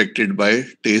be detected by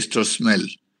taste or smell.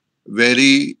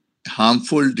 Very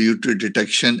harmful due to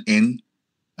detection in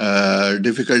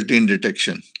difficulty in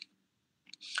detection.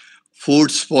 Food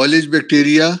spoilage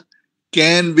bacteria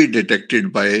can be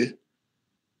detected by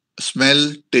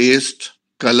smell, taste,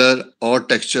 color, or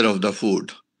texture of the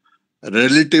food.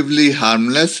 Relatively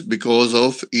harmless because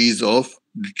of ease of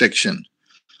detection.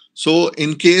 So,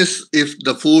 in case if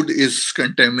the food is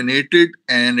contaminated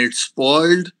and it's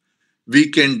spoiled, we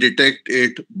can detect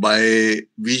it by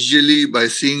visually, by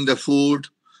seeing the food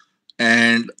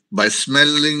and by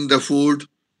smelling the food.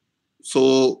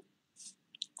 So,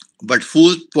 but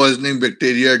food poisoning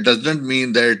bacteria doesn't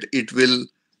mean that it will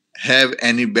have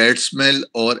any bad smell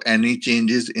or any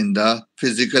changes in the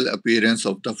physical appearance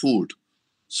of the food.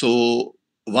 So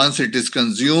once it is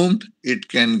consumed, it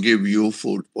can give you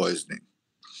food poisoning.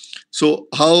 So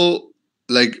how,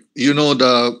 like,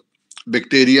 the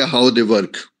bacteria, how they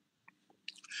work?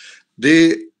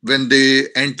 When they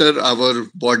enter our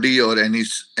body or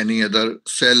any other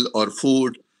cell or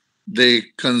food, they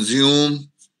consume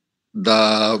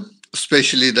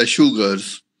especially the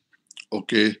sugars,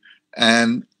 okay,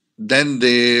 and then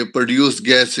they produce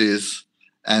gases,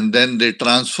 and then they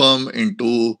transform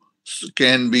into,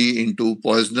 can be into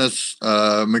poisonous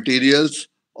materials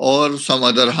or some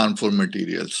other harmful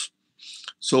materials.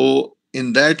 So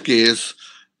in that case,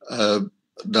 uh,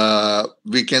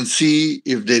 we can see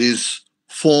if there is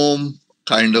foam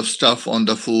kind of stuff on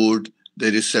the food,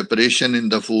 there is separation in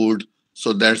the food.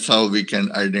 So that's how we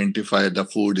can identify the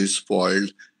food is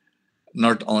spoiled,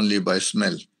 not only by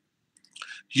smell.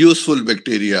 Useful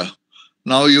bacteria.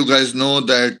 Now you guys know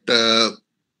that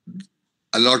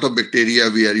a lot of bacteria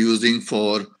we are using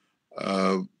for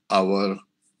our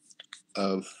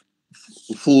uh,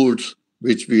 foods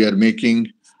which we are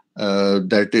making.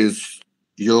 That is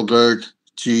yogurt,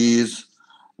 cheese.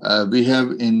 We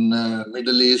have in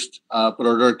Middle East a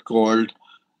product called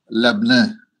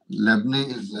labne. Labne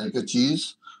is like a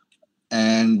cheese,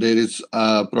 and there is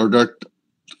a product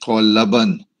called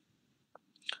laban.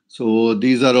 So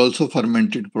these are also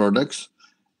fermented products,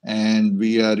 and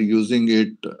we are using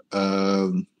it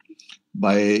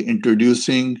by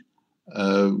introducing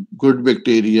good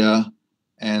bacteria,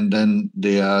 and then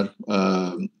they are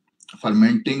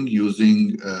fermenting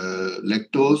using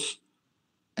lactose,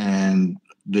 and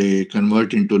they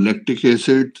convert into lactic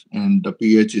acid, and the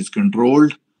pH is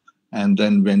controlled. And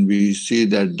then when we see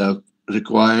that the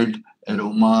required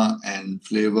aroma and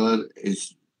flavor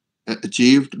is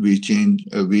achieved,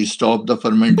 we stop the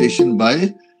fermentation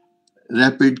by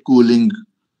rapid cooling.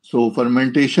 So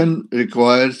fermentation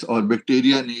requires, or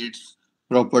bacteria needs,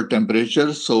 proper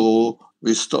temperature. So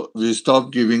we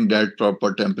stop giving that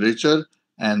proper temperature,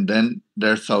 and then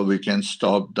that's how we can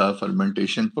stop the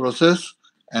fermentation process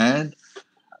and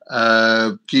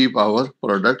keep our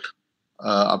product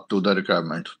up to the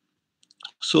requirement.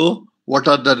 So what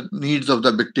are the needs of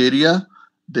the bacteria?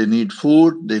 They need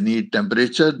food, they need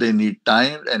temperature, they need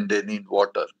time, and they need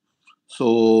water.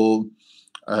 So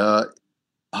uh,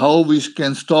 how we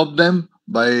can stop them?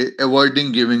 By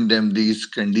avoiding giving them these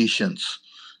conditions.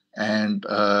 And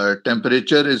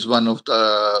temperature is one of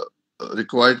the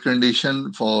required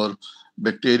condition for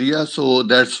bacteria. So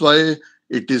that's why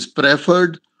it is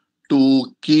preferred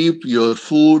to keep your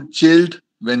food chilled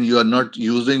when you are not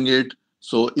using it.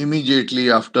 So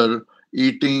immediately after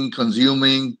eating,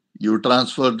 consuming, you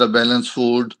transfer the balanced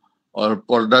food or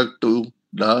product to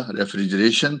the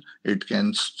refrigeration. It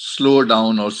can slow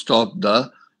down or stop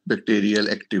the bacterial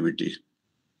activity.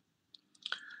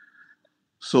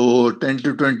 So 10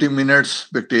 to 20 minutes,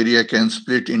 bacteria can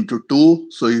split into two.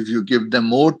 So if you give them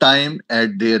more time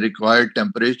at their required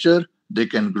temperature, they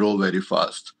can grow very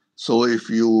fast. So if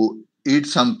you eat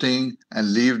something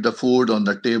and leave the food on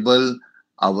the table,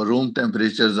 our room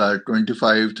temperatures are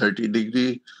 25, 30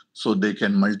 degree. So they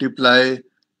can multiply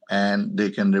and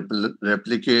they can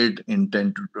replicate in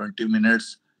 10 to 20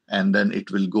 minutes. And then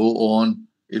it will go on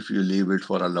if you leave it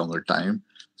for a longer time.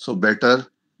 So better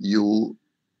you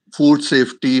food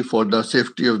safety, for the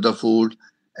safety of the food,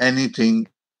 anything,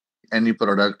 any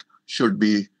product should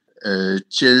be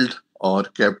chilled or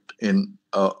kept in,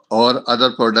 or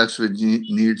other products which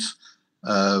needs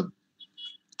uh,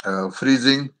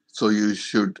 freezing. So you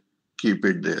should keep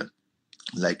it there,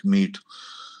 like meat.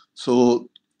 So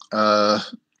uh,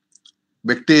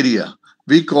 bacteria,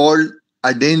 we call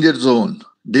a danger zone.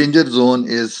 Danger zone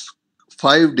is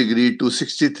 5 degree to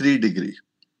 63 degree.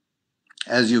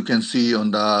 As you can see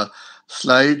on the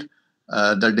slide,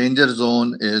 the danger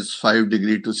zone is 5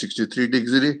 degree to 63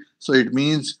 degree. So it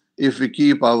means if we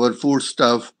keep our food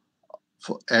stuff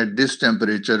at this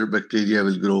temperature, bacteria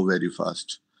will grow very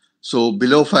fast. So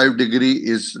below 5 degree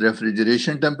is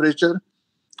refrigeration temperature,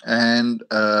 and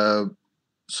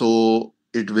so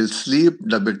it will sleep.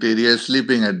 The bacteria is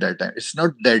sleeping at that time. It's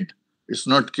not dead, it's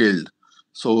not killed,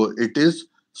 so it is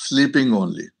sleeping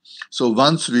only. So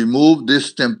once we move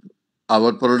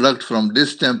our product from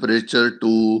this temperature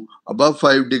to above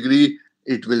 5 degree,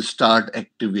 it will start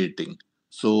activating.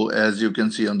 So as you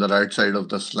can see on the right side of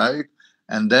the slide,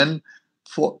 and then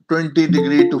 20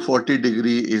 degree to 40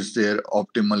 degree is their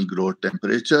optimal growth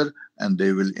temperature, and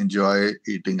they will enjoy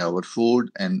eating our food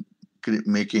and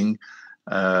making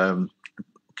um,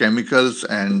 chemicals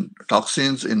and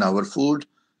toxins in our food,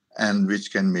 and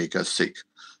which can make us sick.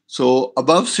 So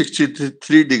above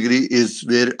 63 degree is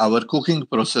where our cooking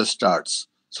process starts.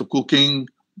 So cooking,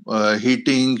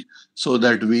 heating, so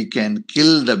that we can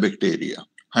kill the bacteria.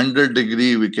 100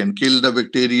 degree, we can kill the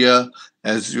bacteria.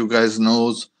 As you guys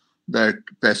knows, that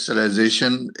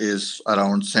pasteurization is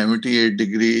around 78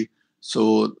 degree.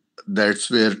 So that's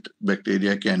where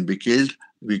bacteria can be killed.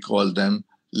 We call them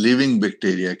living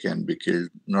bacteria can be killed,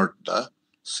 not the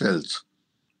cells.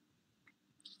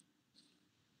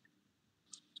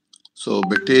 So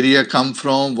bacteria come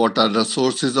from, what are the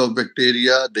sources of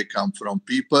bacteria? They come from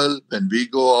people. When we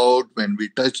go out, when we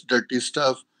touch dirty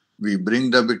stuff, we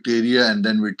bring the bacteria, and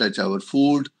then we touch our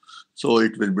food. So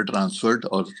it will be transferred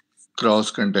or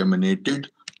cross-contaminated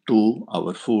to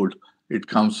our food. It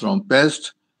comes from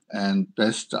pests, and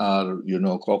pests are,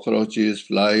 cockroaches,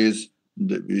 flies,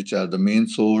 which are the main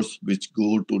source, which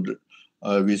go to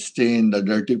we stay in the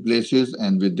dirty places,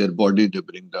 and with their body, they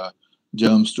bring the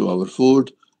germs to our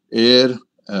food. Air,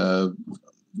 uh,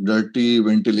 dirty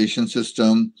ventilation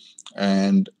system,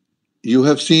 and you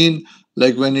have seen,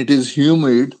 like when it is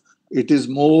humid, it is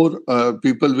more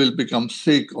people will become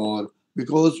sick, or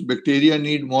because bacteria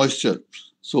need moisture.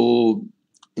 So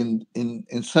in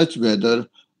such weather,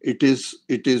 it is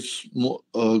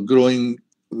growing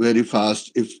very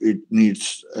fast. If it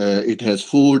needs, it has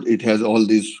food, it has all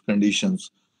these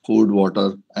conditions: food,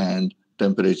 water, and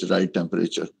temperature, right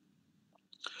temperature.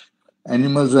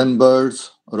 Animals and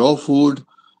birds, raw food.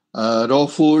 Raw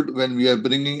food, when we are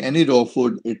bringing any raw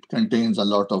food, it contains a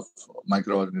lot of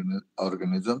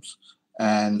microorganisms.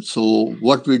 And so,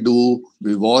 what we do,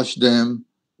 we wash them,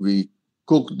 we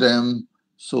cook them.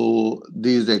 So,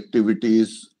 these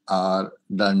activities are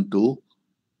done to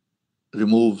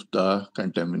remove the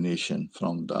contamination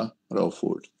from the raw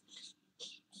food.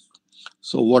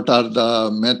 So, what are the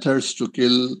methods to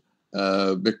kill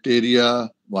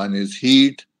bacteria? One is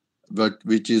heat, but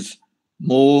which is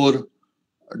more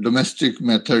domestic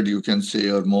method, you can say,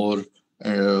 or more.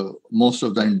 Most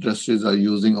of the industries are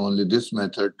using only this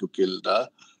method to kill the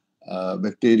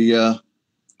bacteria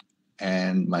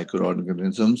and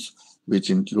microorganisms, which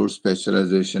includes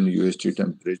pasteurization,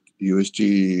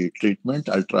 UHT treatment,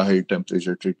 ultra high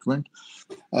temperature treatment,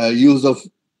 use of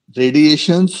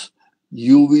radiations,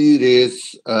 UV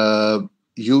rays.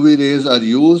 UV rays are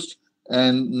used,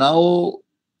 and now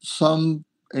some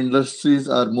industries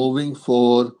are moving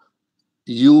for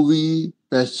UV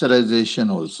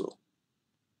pasteurization also.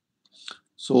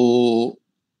 So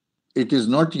it is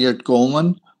not yet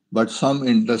common, but some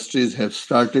industries have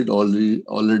started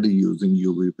already using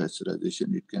UV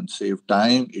pasteurization. It can save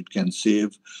time, it can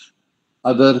save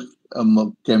other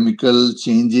chemical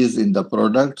changes in the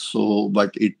product. So,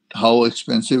 but how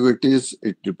expensive it is,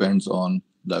 it depends on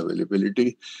the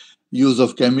availability. Use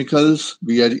of chemicals.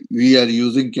 We are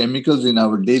using chemicals in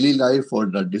our daily life for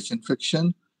the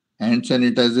disinfection, hand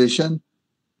sanitization.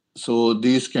 So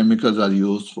these chemicals are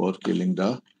used for killing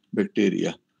the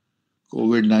bacteria.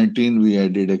 COVID-19 we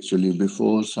did actually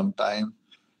before some time.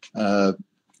 Uh,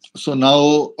 so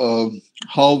now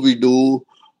how we do,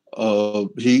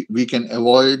 we can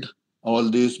avoid all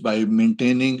this by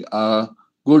maintaining a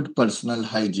good personal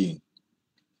hygiene.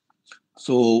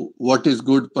 So what is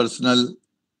good personal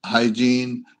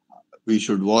hygiene? We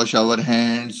should wash our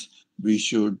hands. We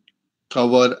should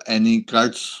cover any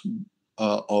cuts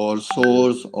or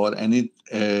sores or any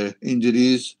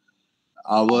injuries.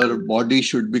 Our body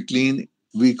should be clean.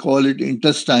 We call it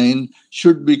intestine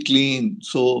should be clean,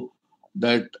 so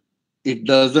that it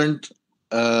doesn't.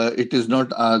 It is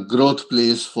not a growth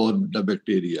place for the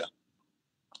bacteria.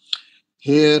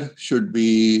 Hair should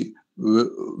be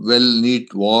well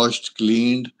neat, washed,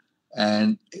 cleaned,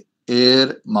 and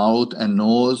ear, mouth, and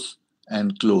nose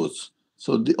and clothes.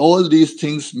 So all these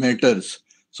things matters.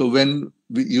 So when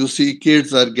you see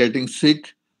kids are getting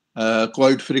sick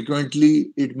quite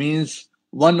frequently, it means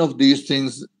one of these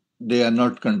things they are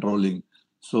not controlling.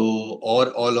 So, or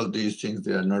all of these things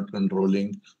they are not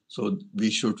controlling. So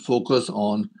we should focus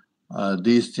on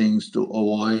these things to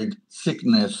avoid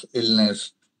sickness,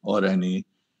 illness, or any.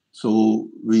 So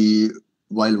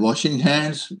while washing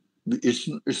hands,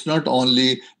 it's not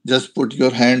only just put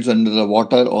your hands under the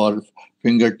water or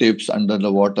fingertips under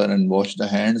the water and wash the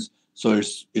hands. So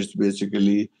it's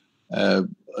basically uh,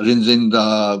 rinsing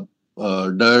the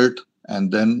dirt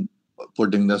and then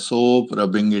putting the soap,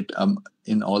 rubbing it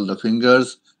in all the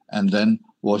fingers, and then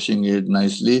washing it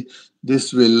nicely.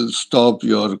 This will stop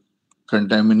your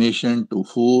contamination to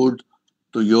food,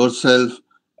 to yourself,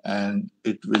 and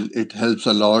it helps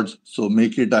a lot. So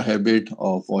make it a habit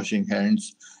of washing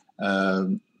hands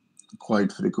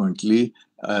quite frequently,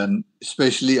 and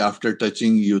especially after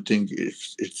touching, you think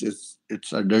it's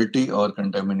a dirty or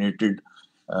contaminated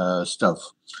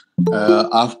stuff.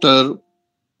 After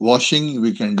washing,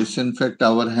 we can disinfect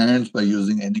our hands by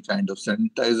using any kind of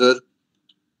sanitizer.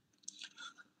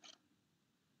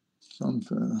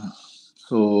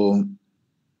 So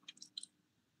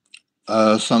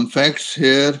some facts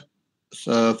here.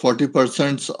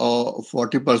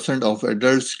 40% of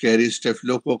adults carry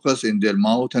staphylococcus in their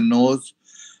mouth and nose.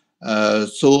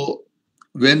 So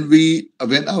when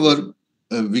our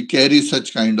we carry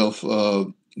such kind of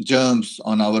germs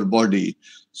on our body,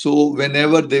 so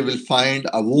whenever they will find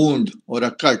a wound or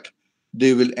a cut,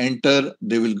 they will enter,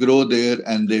 they will grow there,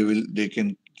 and they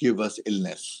can give us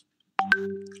illness.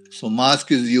 So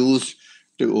mask is used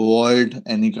to avoid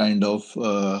any kind of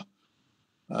uh,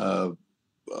 uh,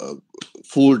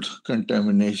 food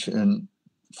contamination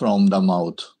from the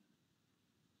mouth.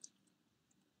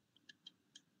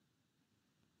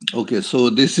 Okay, so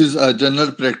this is a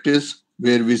general practice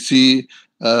where we see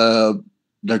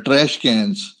the trash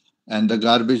cans and the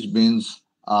garbage bins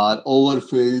are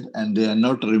overfilled and they are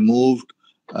not removed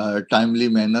timely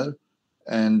manner.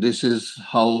 And this is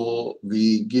how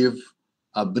we give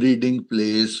a breeding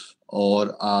place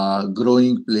or a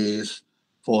growing place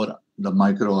for the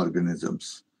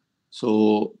microorganisms.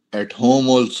 So at home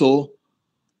also,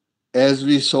 as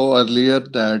we saw earlier,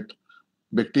 that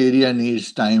bacteria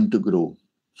needs time to grow,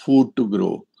 food to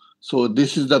grow. So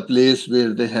this is the place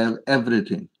where they have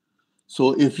everything.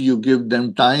 So if you give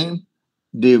them time,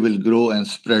 they will grow and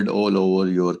spread all over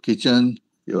your kitchen,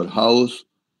 your house,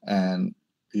 and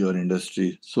your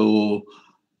industry. So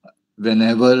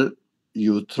whenever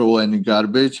you throw any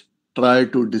garbage, try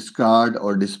to discard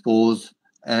or dispose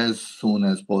as soon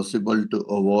as possible to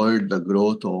avoid the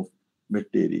growth of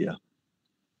bacteria.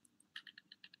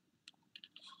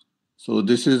 So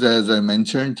this is, as I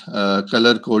mentioned,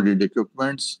 color-coded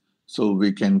equipments. So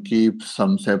we can keep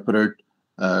some separate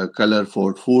color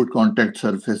for food contact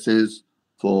surfaces,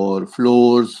 for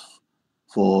floors,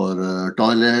 for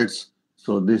toilets.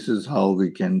 So this is how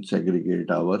we can segregate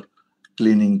our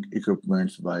cleaning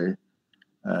equipments by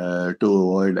to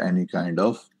avoid any kind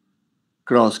of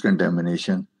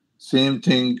cross-contamination. Same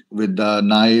thing with the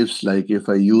knives. Like if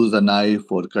I use a knife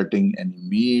for cutting any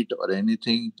meat or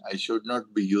anything, I should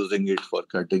not be using it for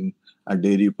cutting a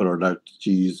dairy product,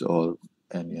 cheese, or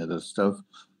any other stuff.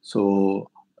 So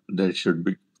there should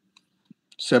be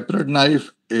separate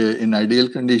knife in ideal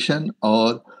condition,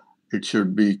 or it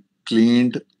should be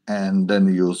cleaned and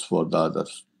then used for the other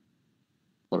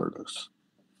products.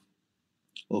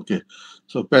 Okay,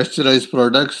 so pasteurized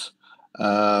products.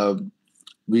 Uh,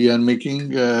 we are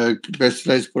making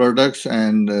pasteurized products,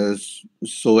 and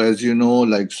so as you know,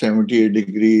 like 78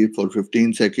 degree for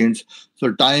 15 seconds.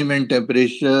 So time and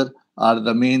temperature are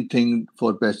the main thing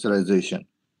for pasteurization.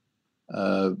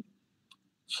 Uh,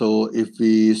 so if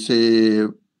we say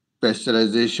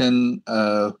pasteurization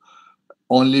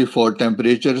only for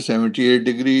temperature 78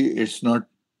 degree, it's not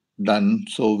done.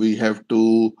 So we have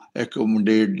to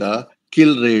accommodate the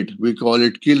kill rate. We call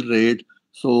it kill rate.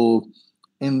 So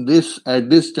in this, at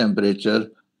this temperature,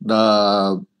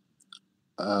 the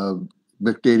uh,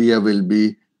 bacteria will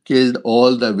be killed.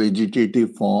 All the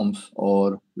vegetative forms,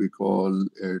 or we call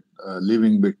it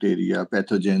living bacteria,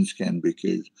 pathogens can be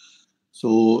killed.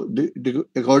 So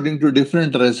according to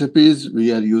different recipes,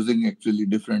 we are using actually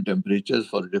different temperatures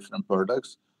for different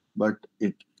products, but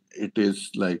it is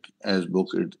like as book,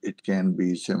 it can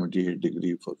be 78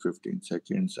 degree for 15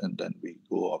 seconds, and then we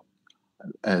go up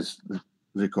as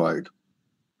required.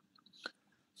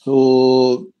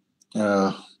 So,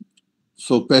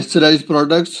 so pasteurized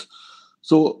products.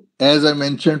 So As I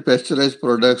mentioned, pasteurized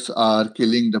products are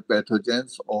killing the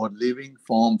pathogens or living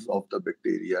forms of the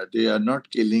bacteria. They are not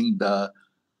killing the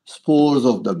spores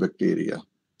of the bacteria,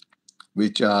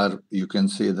 which are, you can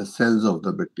say, the cells of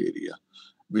the bacteria,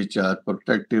 which are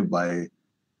protected by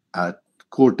a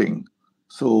coating.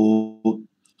 So,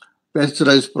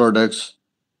 pasteurized products,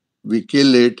 we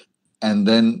kill it and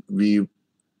then we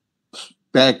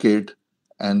pack it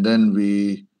and then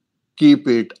we keep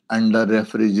it under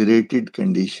refrigerated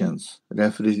conditions.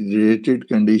 Refrigerated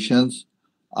conditions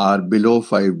are below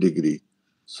 5 degree.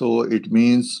 So it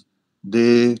means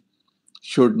they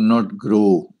should not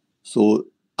grow. So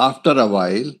after a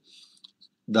while,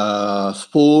 the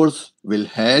spores will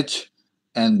hatch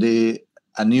and a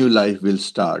new life will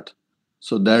start.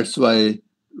 So that's why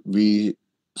we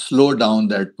slow down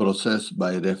that process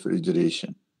by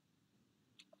refrigeration.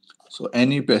 So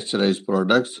any pasteurized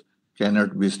products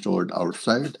cannot be stored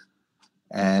outside,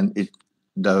 and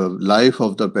the life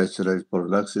of the pasteurized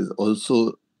products is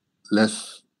also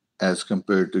less as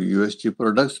compared to USG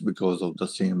products because of the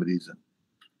same reason.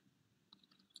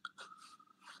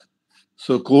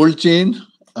 So cold chain,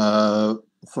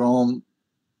 from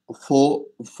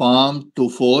farm to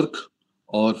fork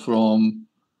or from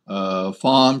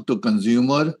farm to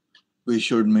consumer, we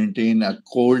should maintain a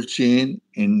cold chain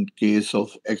in case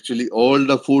of actually all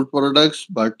the food products,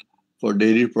 but for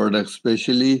dairy products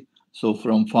especially. So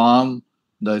from farm,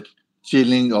 the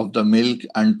chilling of the milk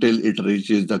until it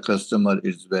reaches the customer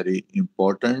is very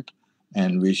important,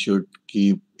 and we should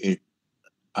keep it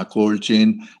a cold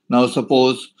chain. Now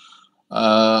suppose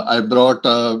I brought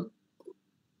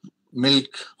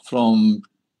milk from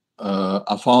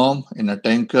a farm in a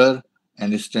tanker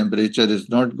and its temperature is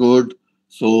not good,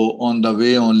 so on the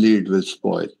way only it will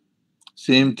spoil.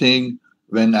 Same thing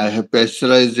when I have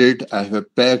pasteurized it, I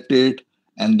have packed it,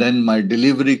 and then my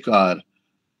delivery car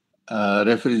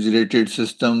refrigerated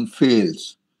system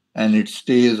fails and it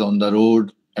stays on the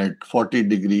road at 40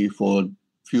 degree for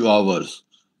few hours.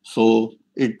 So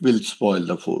it will spoil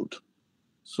the food.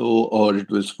 So, or it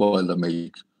will spoil the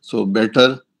milk. So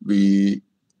better we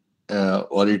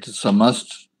or it is a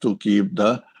must to keep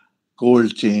the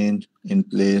cold chain in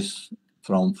place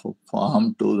from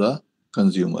farm to the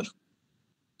consumer.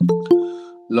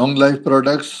 Long life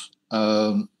products,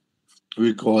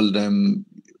 we call them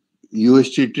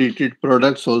USG treated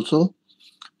products also.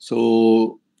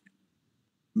 So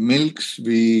milks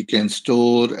we can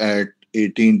store at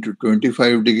 18 to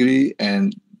 25 degree,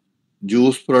 and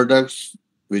juice products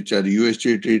which are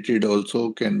USG treated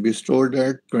also can be stored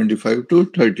at 25 to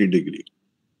 30 degree.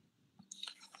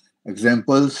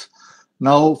 Examples.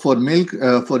 Now for milk,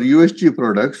 for USG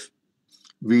products,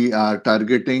 we are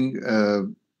targeting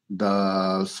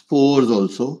the spores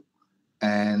also,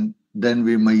 and then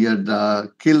we measure the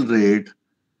kill rate,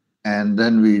 and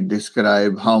then we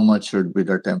describe how much should be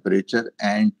the temperature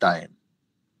and time.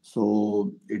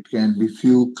 So it can be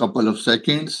few couple of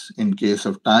seconds in case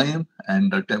of time,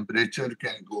 and the temperature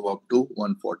can go up to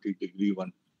 140 degree,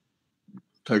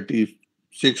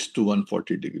 136 to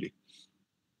 140 degree.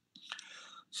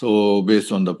 So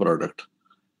based on the product.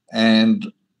 And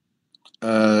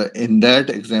in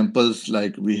that examples,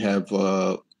 like we have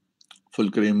full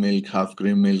cream milk, half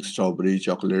cream milk, strawberry,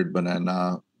 chocolate,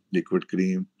 banana, liquid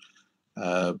cream.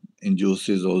 In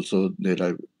juices also, there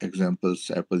are examples,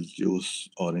 apple juice,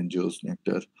 orange juice,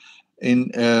 nectar.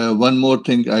 In one more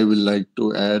thing I will like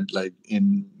to add, like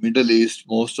in Middle East,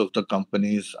 most of the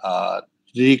companies are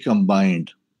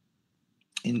recombined.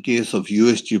 In case of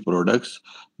USG products,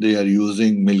 they are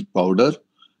using milk powder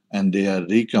and they are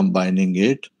recombining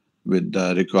it with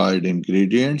the required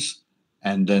ingredients,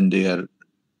 and then they are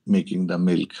making the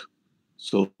milk.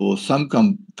 So some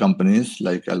companies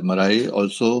like Almarai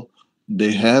also,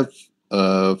 they have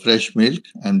fresh milk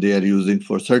and they are using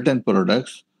for certain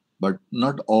products, but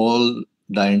not all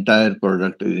the entire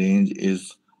product range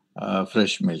is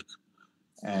fresh milk.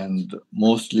 And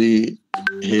mostly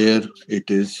here it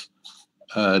is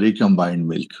recombined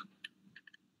milk.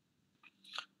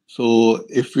 So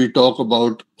if we talk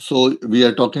about, so we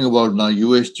are talking about now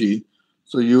USG.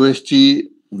 So USG,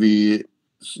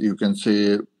 you can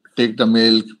say, take the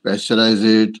milk, pasteurize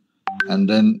it, and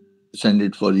then send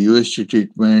it for USG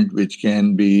treatment, which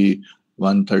can be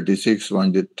 136,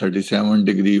 137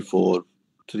 degree for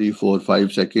 3, 4,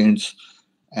 5 seconds.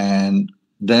 And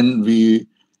then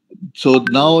so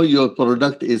now your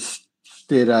product is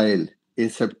sterile,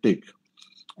 aseptic,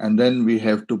 and then we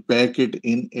have to pack it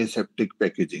in aseptic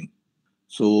packaging.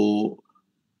 So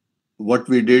what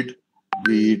we did,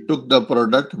 we took the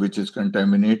product which is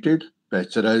contaminated,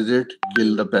 pasteurize it,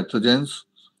 kill the pathogens,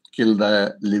 kill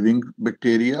the living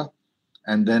bacteria,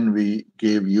 and then we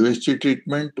gave USG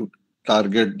treatment to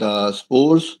target the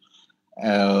spores,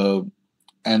 uh,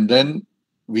 and then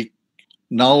we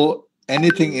now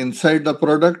anything inside the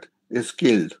product is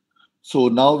killed. So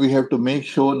now we have to make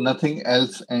sure nothing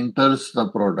else enters the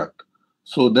product.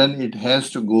 So then it has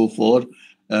to go for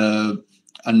uh,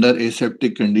 under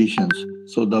aseptic conditions.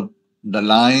 So the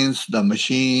lines, the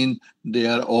machine, they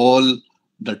are all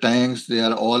the tanks. They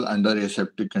are all under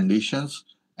aseptic conditions,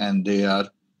 and they are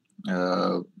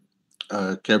uh,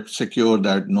 kept secure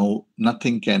that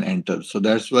nothing can enter. So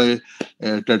that's why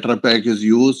Tetra Pak is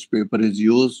used, paper is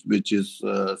used, which is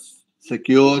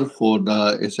secure for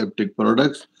the aseptic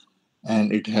products,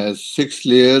 and it has 6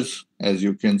 layers, as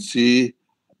you can see.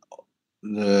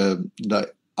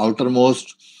 The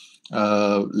outermost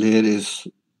layer is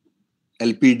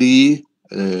LPD,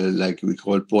 like we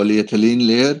call polyethylene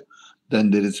layer.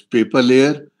 Then there is paper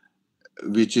layer,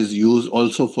 which is used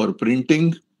also for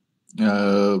printing.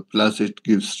 Plus, it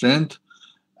gives strength.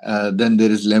 Then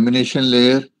there is lamination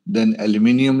layer, then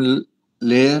aluminium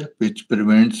layer, which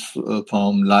prevents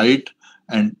from light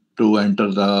and to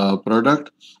enter the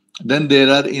product. Then there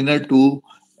are inner two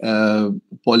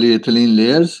polyethylene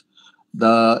layers.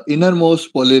 The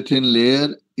innermost polyethylene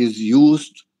layer is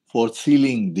used for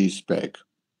sealing this pack.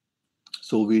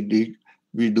 So we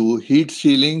do heat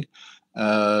sealing,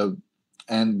 uh,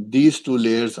 and these two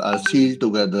layers are sealed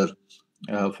together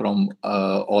from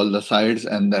all the sides,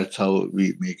 and that's how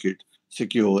we make it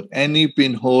secure. Any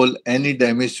pinhole, any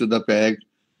damage to the pack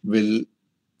will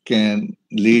can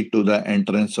lead to the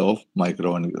entrance of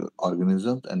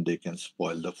microorganisms, and they can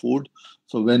spoil the food.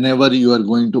 So whenever you are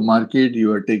going to market,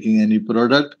 you are taking any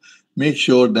product, make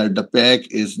sure that the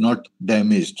pack is not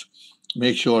damaged.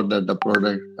 Make sure that the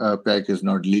product pack is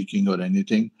not leaking or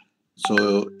anything.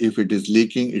 So if it is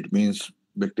leaking, it means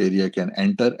bacteria can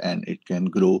enter and it can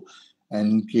grow.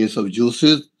 And in case of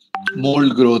juices,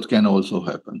 mold growth can also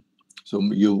happen. So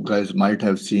you guys might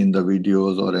have seen the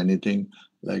videos or anything,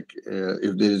 like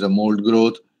if there is a mold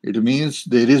growth, it means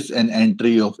there is an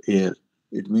entry of air.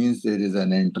 It means there is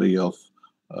an entry of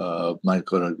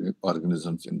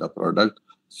microorganisms in the product.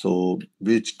 So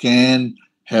which can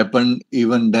happen,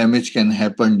 even damage can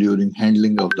happen during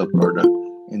handling of the product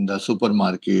in the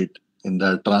supermarket, in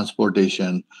the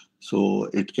transportation. So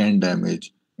it can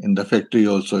damage. In the factory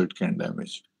also it can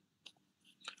damage.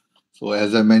 So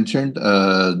as I mentioned,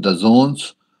 the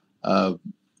zones, uh,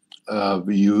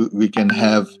 we can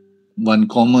have one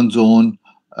common zone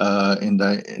in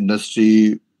the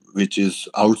industry, which is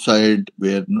outside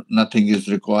where nothing is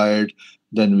required.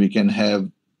 Then we can have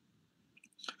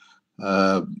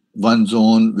one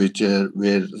zone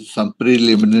where some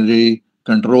preliminary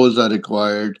controls are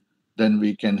required. Then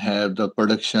we can have the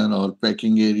production or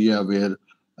packing area where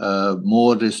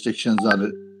more restrictions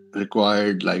are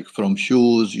required, like from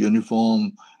shoes,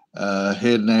 uniform,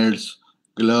 hair nets,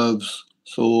 gloves.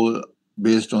 So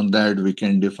based on that, we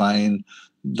can define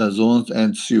the zones.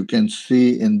 And so you can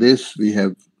see in this, we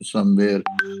have somewhere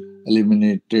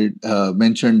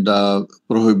mentioned the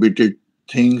prohibited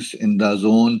things in the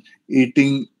zone.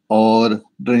 Eating or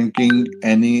drinking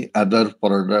any other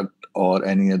product or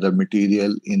any other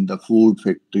material in the food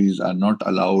factories are not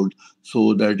allowed,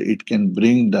 so that it can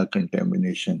bring the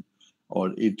contamination,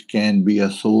 or it can be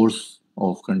a source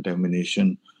of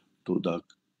contamination to the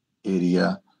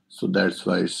area. So that's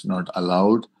why it's not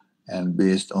allowed, and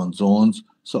based on zones.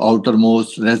 So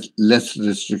outermost, less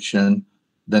restriction,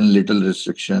 then little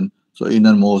restriction. So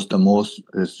innermost, the most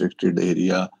restricted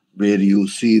area, where you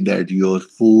see that your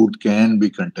food can be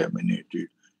contaminated.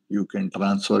 You can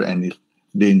transfer any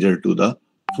danger to the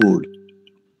food.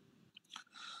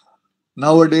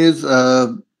 Nowadays,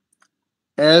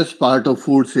 as part of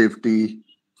food safety,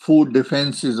 food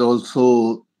defense is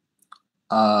also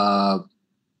a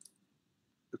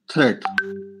threat.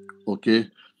 Okay,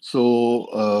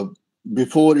 so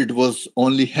before it was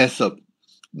only HACCP.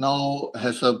 Now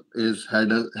HACCP is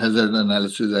hazard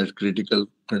analysis at critical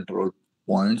control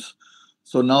points.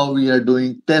 So now we are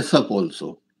doing TESUP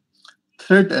also,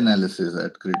 threat analysis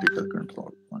at critical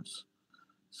control points.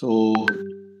 So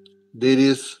there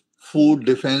is food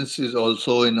defense is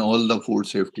also in all the food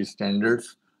safety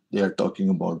standards. They are talking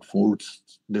about food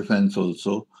defense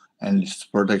also, and it's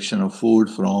protection of food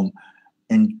from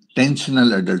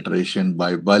intentional adulteration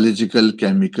by biological,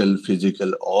 chemical,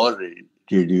 physical, or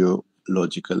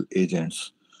radiological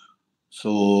agents.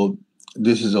 So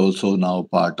this is also now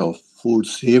part of food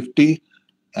safety,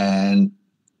 and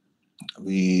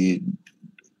we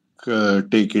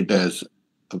take it as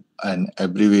an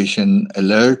abbreviation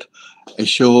alert.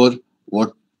 Assure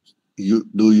what you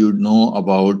know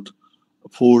about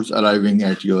foods arriving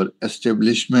at your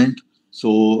establishment.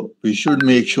 So we should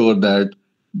make sure that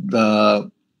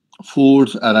the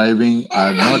foods arriving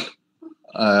are not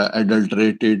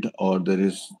adulterated, or there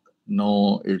is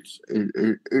no,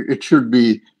 it should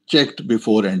be checked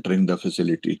before entering the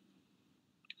facility.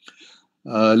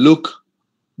 Look,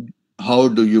 how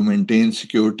do you maintain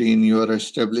security in your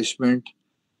establishment?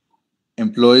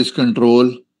 Employees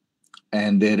control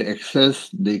and their access.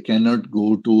 They cannot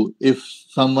go to, if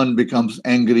someone becomes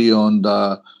angry on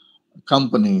the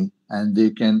company, and they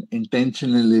can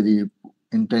intentionally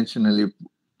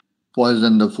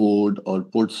poison the food or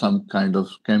put some kind of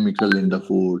chemical in the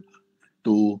food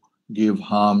to give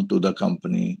harm to the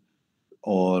company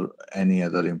or any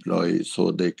other employee,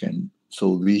 so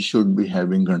we should be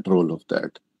having control of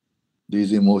that.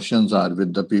 These emotions are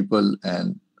with the people,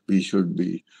 and we should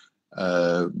be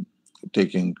uh,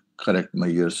 taking correct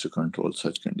measures to control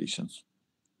such conditions.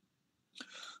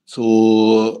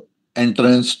 So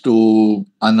entrance to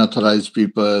unauthorized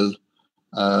people,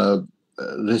 uh,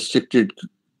 restricted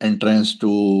entrance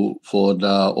to for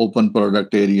the open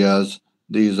product areas.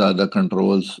 These are the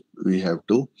controls we have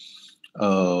to.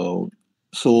 Uh,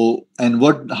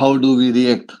 how do we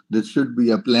react? There should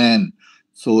be a plan.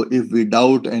 So if we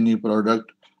doubt any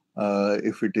product,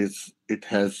 if it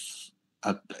has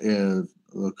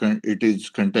it is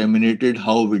contaminated,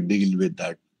 how we deal with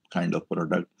that kind of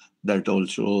product, that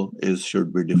also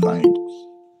should be defined.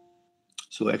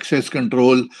 So access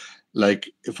control, like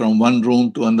from one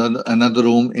room to another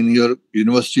room in your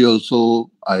university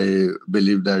also, I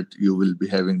believe that you will be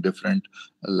having different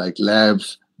like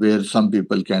labs where some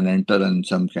people can enter and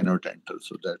some cannot enter.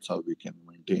 So that's how we can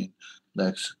maintain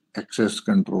the access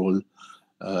control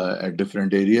at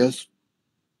different areas.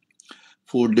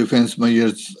 Food defense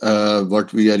measures,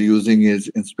 what we are using is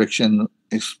inspection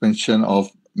of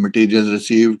materials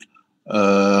received,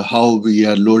 how we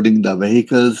are loading the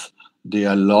vehicles. They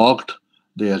are locked,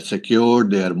 they are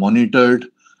secured, they are monitored,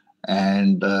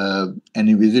 and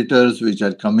any visitors which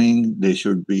are coming, they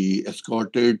should be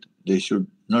escorted. They should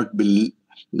not be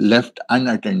left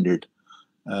unattended.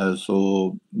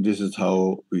 So this is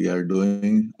how we are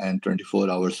doing, and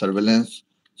 24-hour surveillance,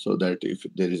 so that if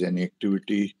there is any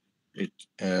activity, it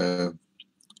uh,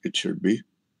 it should be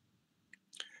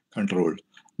controlled.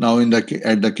 Now,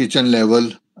 at the kitchen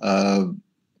level,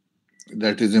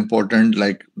 that is important.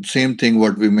 Like same thing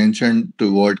what we mentioned, to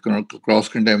avoid cross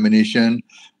contamination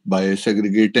by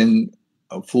segregating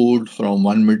food from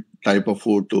one type of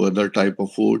food to other type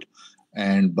of food,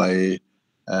 and by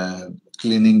uh,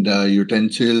 cleaning the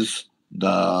utensils,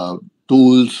 the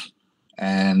tools,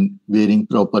 and wearing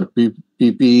proper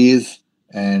PPEs.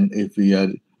 And if we are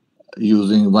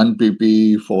using one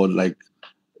PPE for, like,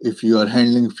 if you are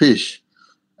handling fish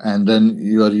and then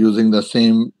you are using the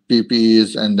same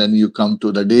PPEs, and then you come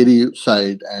to the dairy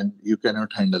side and you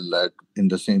cannot handle that in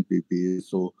the same PPE.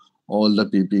 So all the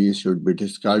PPEs should be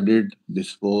discarded,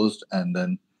 disposed, and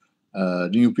then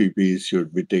new PPEs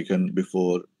should be taken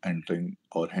before entering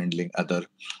or handling other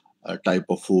type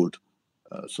of food.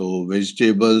 So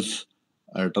vegetables,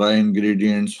 dry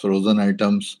ingredients, frozen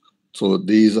items. So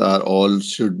these are all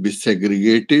should be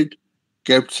segregated,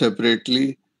 kept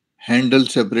separately, handled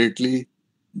separately,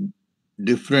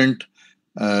 different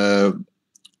uh,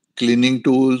 cleaning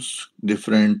tools,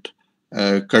 different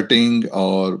cutting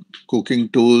or cooking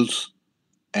tools,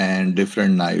 and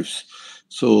different knives.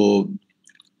 So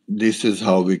this is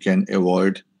how we can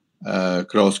avoid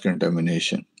cross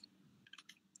contamination.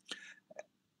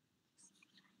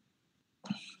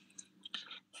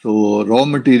 So raw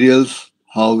materials,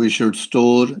 how we should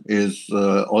store is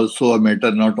also a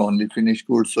matter, not only finished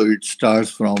goods. So it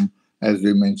starts from, as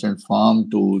we mentioned, farm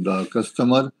to the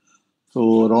customer.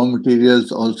 So raw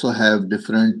materials also have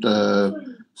different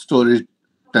storage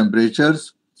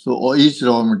temperatures. So each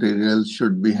raw material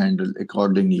should be handled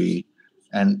accordingly.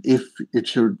 And if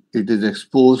it is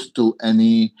exposed to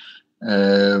any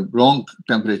wrong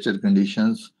temperature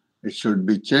conditions, it should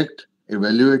be checked,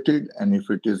 evaluated, and if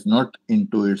it is not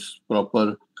into its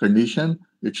proper condition,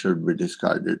 it should be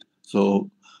discarded. So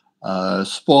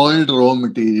spoiled raw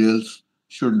materials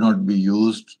should not be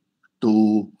used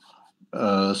to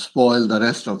spoil the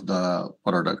rest of the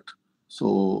product.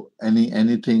 So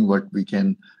anything what we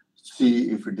can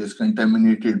see, if it is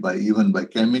contaminated by even by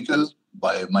chemical,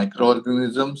 by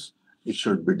microorganisms, it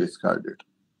should be discarded.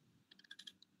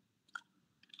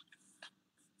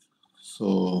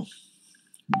 So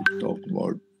we talked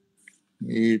about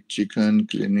meat, chicken,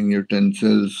 cleaning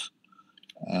utensils,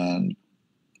 and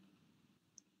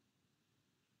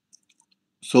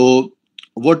so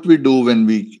what we do when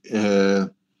we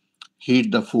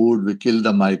heat the food, we kill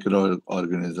the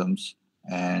microorganisms,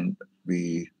 and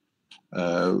we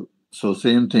So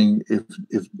same thing,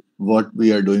 if what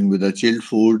we are doing with the chilled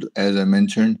food, as I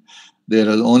mentioned, there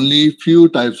are only few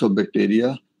types of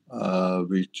bacteria,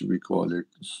 which we call it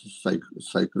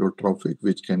psychotrophic,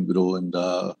 which can grow in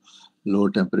the low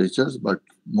temperatures, but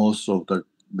most of the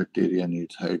bacteria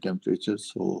needs high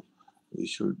temperatures. So we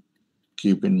should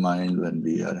keep in mind when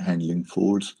we are handling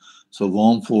foods. So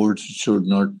warm foods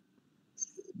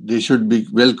they should be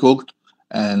well cooked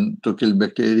and to kill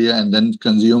bacteria and then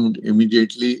consumed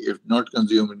immediately. If not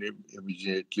consumed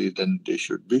immediately, then they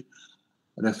should be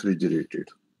refrigerated.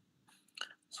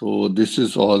 So this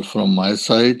is all from my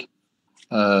side.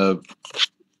 Uh,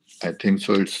 I think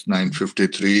so. It's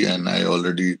 9:53, and I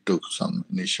already took some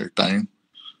initial time.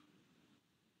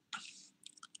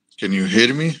 Can you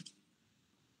hear me?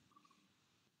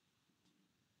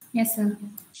 Yes, sir.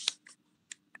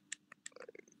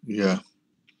 Yeah.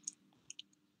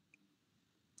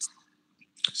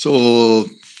 So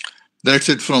that's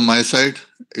it from my side.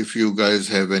 If you guys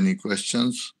have any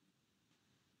questions.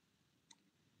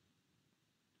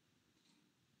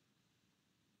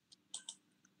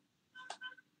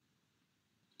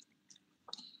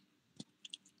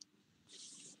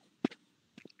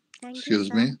 Thank you, Excuse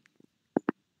sir. me.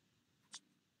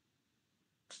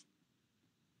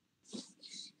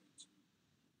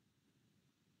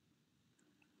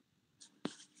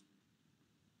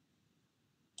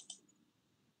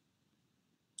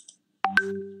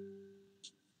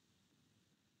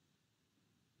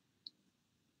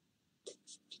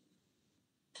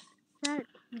 Sir,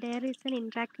 there is an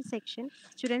interactive section.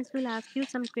 Students will ask you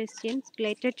some questions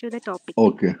related to the topic.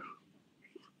 Okay.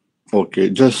 Okay.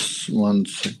 Just 1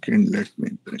 second. Let me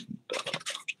bring the.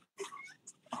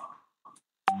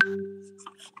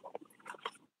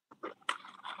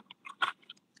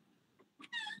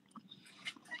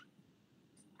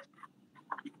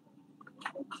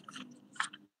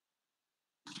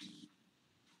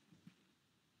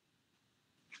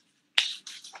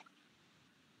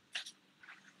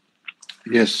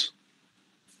 Yes.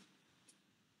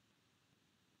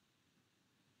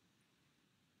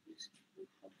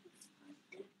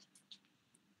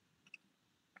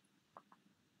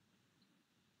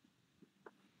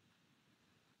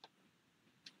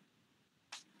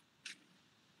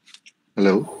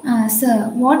 Hello. Sir,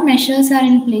 what measures are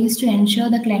in place to ensure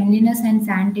the cleanliness and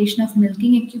sanitation of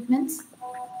milking equipments?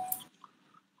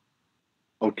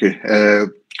 Okay.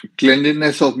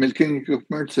 Cleanliness of milking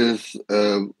equipment is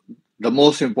the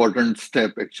most important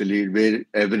step, actually, where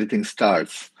everything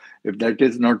starts. If that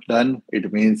is not done,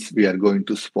 it means we are going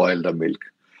to spoil the milk.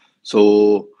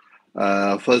 So,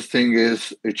 first thing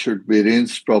is it should be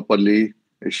rinsed properly.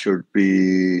 It should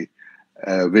be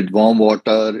with warm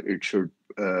water. It should.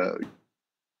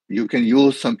 You can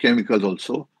use some chemicals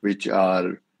also, which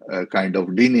are kind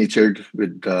of denatured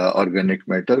with the organic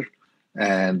matter,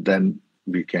 and then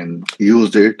we can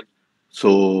use it.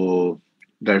 So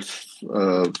that's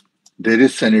there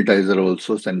is sanitizer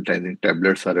also. Sanitizing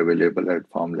tablets are available at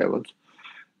farm levels,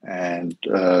 and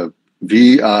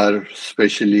we are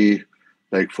specially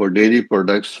like for dairy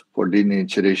products for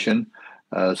denaturation.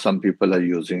 Some people are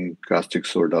using caustic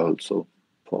soda also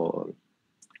for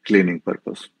cleaning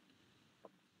purpose.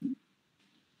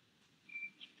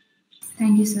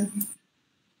 Thank you, sir.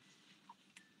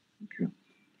 Okay.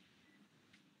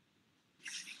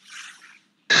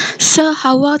 Sir,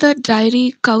 how are the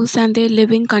dairy cows and their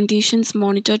living conditions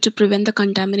monitored to prevent the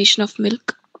contamination of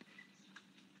milk?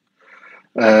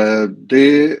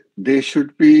 They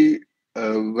should be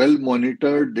well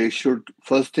monitored. They should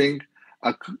first thing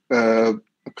a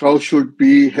cow should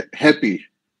be happy.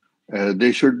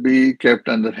 They should be kept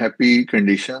under happy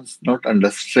conditions, not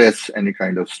under stress, any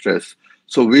kind of stress.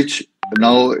 So, which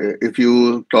now, if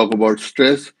you talk about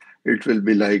stress, it will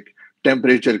be like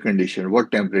temperature condition,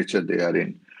 what temperature they are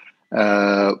in,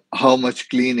 how much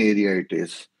clean area it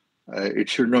is. It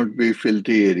should not be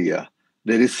filthy area.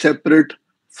 There is separate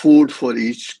food for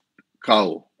each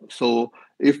cow. So,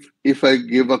 if I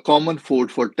give a common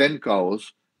food for 10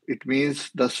 cows, it means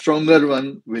the stronger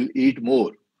one will eat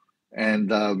more and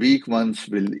the weak ones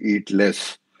will eat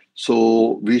less.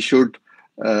 So we should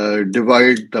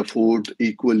divide the food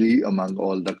equally among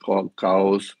all the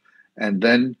cows. And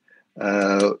then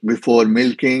before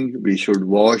milking, we should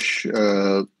wash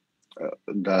the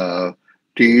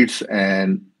teats,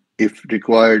 and if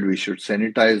required, we should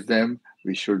sanitize them.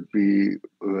 We should be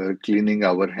cleaning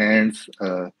our hands,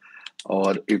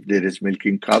 or if there is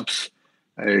milking cups,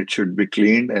 it should be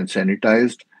cleaned and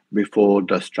sanitized before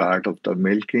the start of the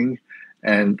milking.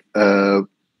 And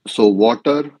so,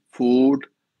 water, food,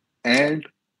 and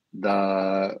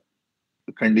the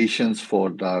conditions for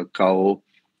the cow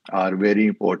are very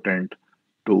important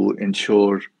to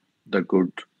ensure the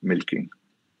good milking.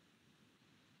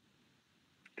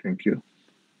 Thank you.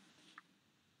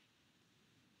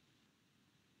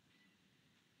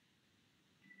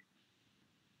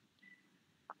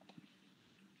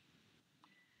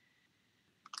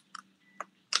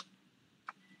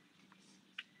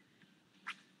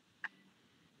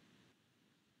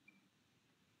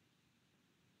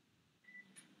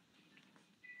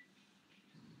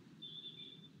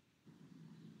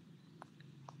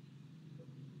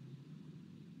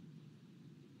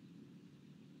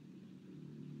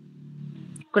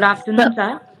 Good afternoon,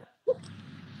 sir.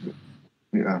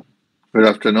 Yeah. Good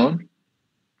afternoon.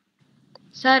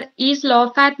 Sir, is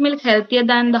low-fat milk healthier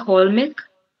than the whole milk?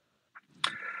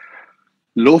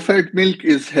 Low-fat milk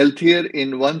is healthier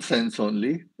in one sense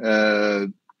only.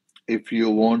 If you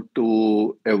want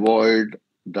to avoid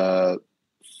the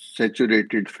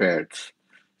saturated fats.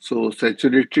 So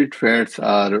saturated fats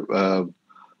are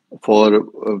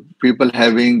for people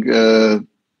having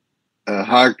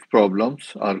heart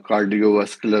problems or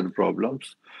cardiovascular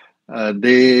problems.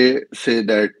 They say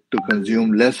that to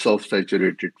consume less of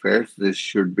saturated fats, they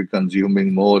should be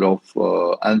consuming more of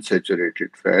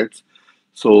unsaturated fats.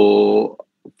 So,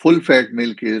 full fat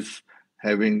milk is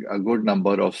having a good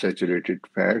number of saturated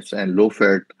fats, and low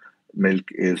fat milk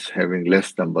is having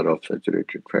less number of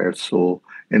saturated fats. So,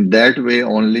 in that way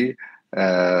only,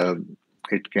 uh,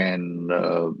 it can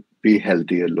be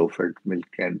healthier. Low fat milk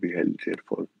can be healthier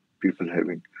for people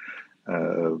having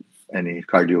uh, any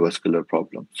cardiovascular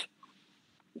problems.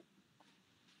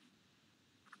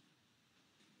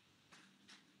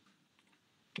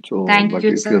 So, Thank but you,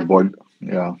 if your sir. body,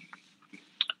 yeah.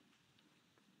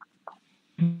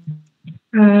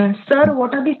 Sir,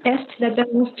 what are the tests that are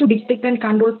used to detect and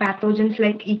control pathogens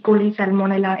like E. coli,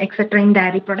 Salmonella, etc. in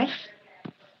dairy products?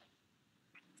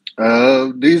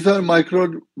 These are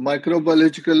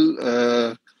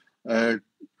microbiological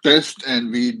tests,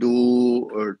 and we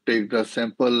do take the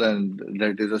sample, and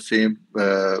that is the same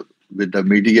with the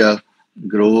media,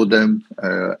 grow them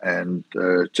and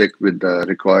check with the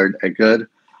required agar,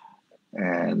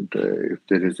 and if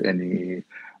there is any,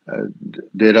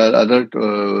 there are other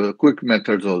quick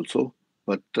methods also.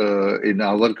 But in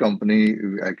our company,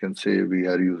 I can say we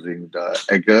are using the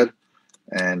agar,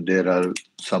 and there are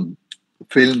some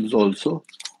films also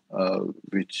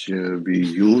which we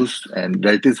use, and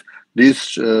that is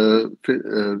these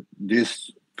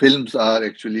films are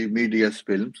actually media's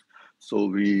films, so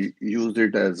we use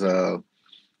it as a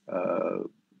uh,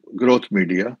 growth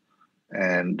media,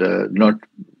 and not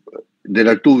there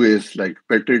are two ways, like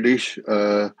petri dish,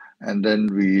 and then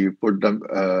we put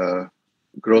the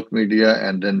growth media,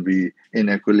 and then we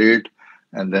inoculate,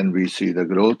 and then we see the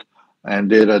growth.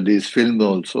 And there are these films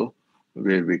also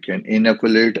where we can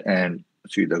inoculate and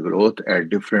see the growth at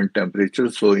different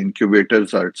temperatures. So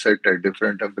incubators are set at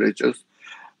different temperatures,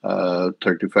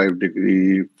 35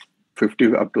 degree,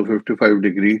 50 up to 55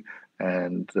 degree,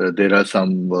 and there are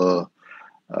some uh,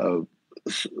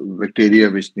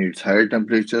 bacteria which needs higher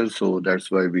temperature, so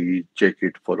that's why we check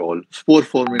it for all. Spore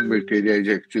forming bacteria is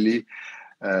actually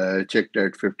checked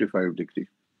at 55 degree.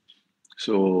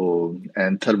 So,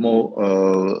 and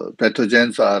thermo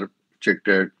pathogens are checked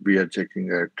at, we are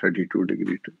checking at 32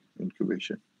 degree to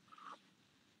incubation.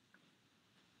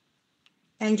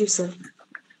 Thank you, sir.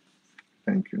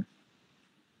 Thank you.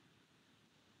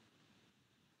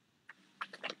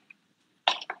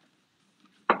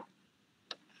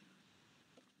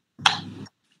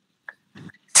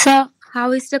 So,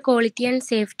 how is the quality and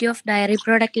safety of dairy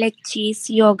product like cheese,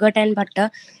 yogurt, and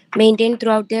butter maintained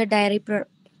throughout their dairy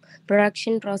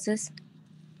production process?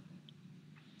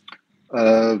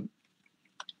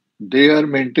 They are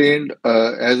maintained,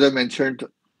 as I mentioned,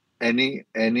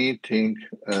 anything,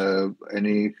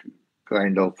 any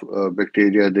kind of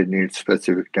bacteria, they need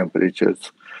specific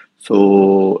temperatures.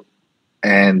 So,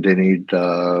 and they need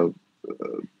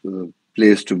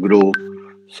place to grow.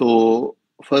 So,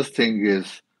 first thing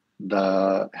is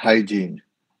the hygiene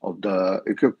of the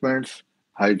equipments,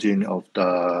 hygiene of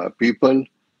the people,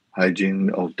 hygiene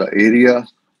of the area.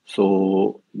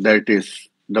 So, that is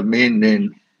the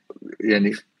main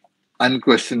yani,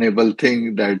 unquestionable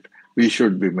thing that we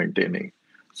should be maintaining.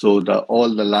 So,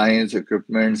 all the lines,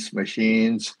 equipments,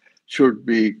 machines should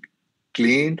be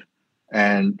cleaned,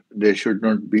 and there should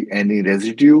not be any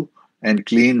residue, and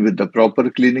clean with the proper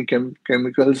cleaning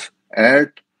chemicals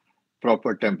at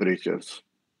proper temperatures,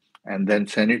 and then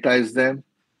sanitize them,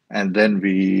 and then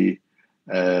we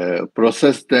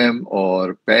process them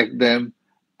or pack them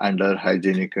under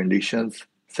hygienic conditions.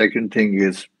 Second thing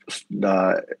is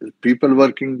the people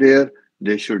working there,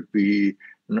 they should be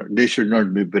they should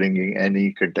not be bringing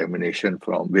any contamination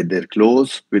from with their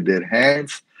clothes, with their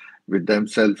hands, with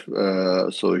themselves.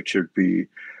 So it should be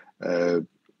uh,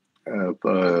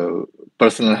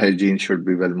 personal hygiene should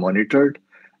be well monitored.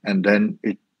 And then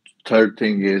third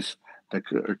thing is the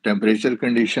temperature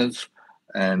conditions,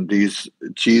 and these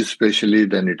cheese especially,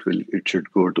 then it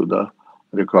should go to the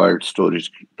required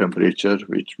storage temperature,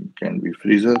 which can be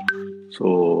freezer.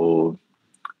 So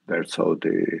that's how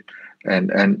they,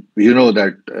 and you know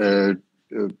that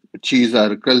cheese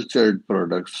are cultured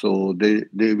products, so they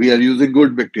we are using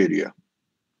good bacteria.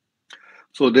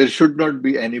 So there should not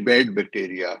be any bad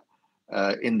bacteria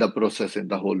in the process, in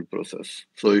the whole process.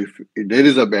 So if there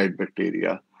is a bad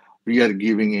bacteria, we are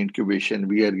giving incubation,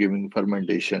 we are giving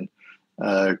fermentation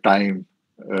time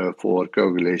for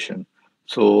coagulation.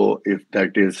 So if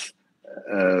that is,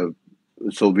 uh,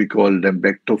 so we call them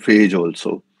bactophage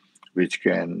also, which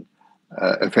can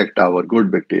affect our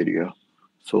good bacteria.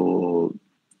 So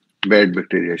bad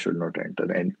bacteria should not enter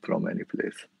from any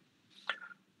place.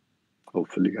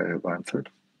 Hopefully, I have answered.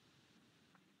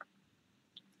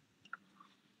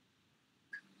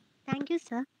 Thank you,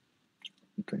 sir.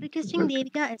 Thank you. Requesting Welcome.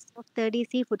 Devika S of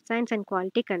 30C Food Science and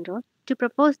Quality Control to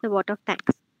propose the vote of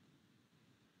thanks.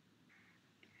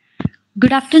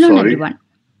 Good afternoon, Sorry. everyone.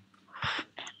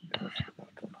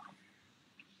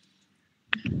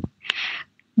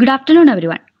 Good afternoon,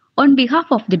 everyone. On behalf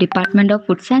of the Department of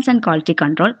Food Science and Quality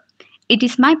Control, it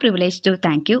is my privilege to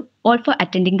thank you all for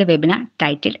attending the webinar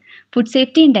titled Food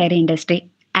Safety in Dairy Industry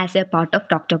as a part of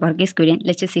Dr. Verghese Kurien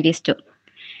Lecture Series 2.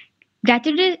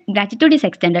 Gratitude is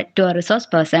extended to our resource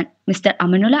person, Mr.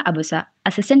 Amanullah Abuzar,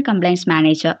 Assistant Compliance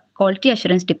Manager, Quality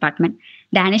Assurance Department,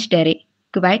 Danish Dairy,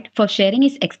 Kuwait, for sharing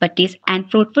his expertise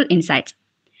and fruitful insights.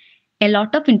 A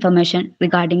lot of information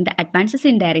regarding the advances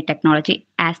in dairy technology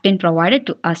has been provided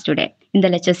to us today in the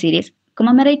lecture series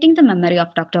commemorating the memory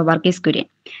of Dr. Verghese Kurien.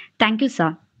 Thank you,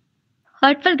 sir.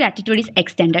 Heartfelt gratitude is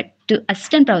extended to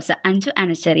Assistant Professor Anju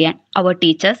Anacharian, our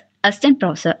teachers, Assistant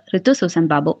Professor Ritu Susan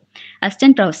Babu,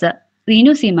 Assistant Professor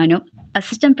Reenu C. Manu,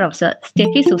 Assistant Professor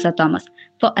Steffi Sousa Thomas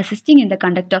for assisting in the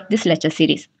conduct of this lecture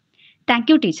series. Thank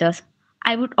you, teachers.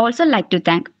 I would also like to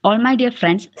thank all my dear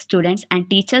friends, students, and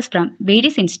teachers from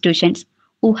various institutions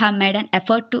who have made an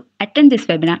effort to attend this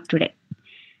webinar today.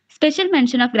 Special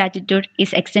mention of gratitude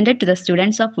is extended to the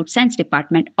students of Food Science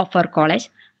Department of our college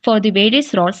for the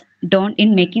various roles done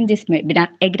in making this webinar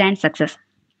a grand success.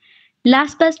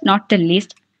 Last but not the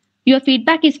least, your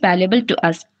feedback is valuable to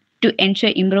us to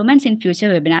ensure improvements in future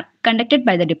webinars conducted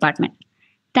by the department.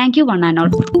 Thank you, one and all.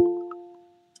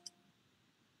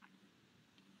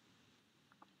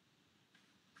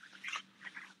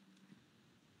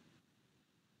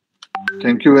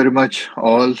 Thank you very much,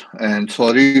 all, and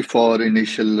sorry for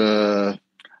initial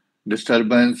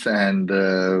disturbance and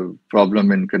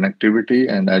problem in connectivity.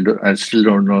 And I still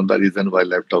don't know the reason why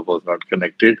laptop was not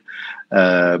connected.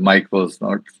 Mic was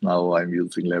not. Now I'm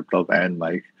using laptop and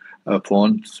mic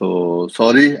phone. So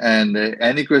sorry. And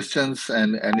any questions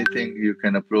and anything, you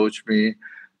can approach me.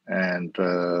 And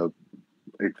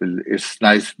it's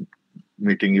nice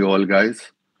meeting you all,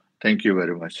 guys. Thank you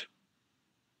very much.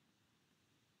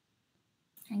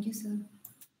 Thank you, sir.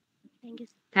 Thank you,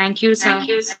 sir. Thank you, sir. Thank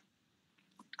you, sir.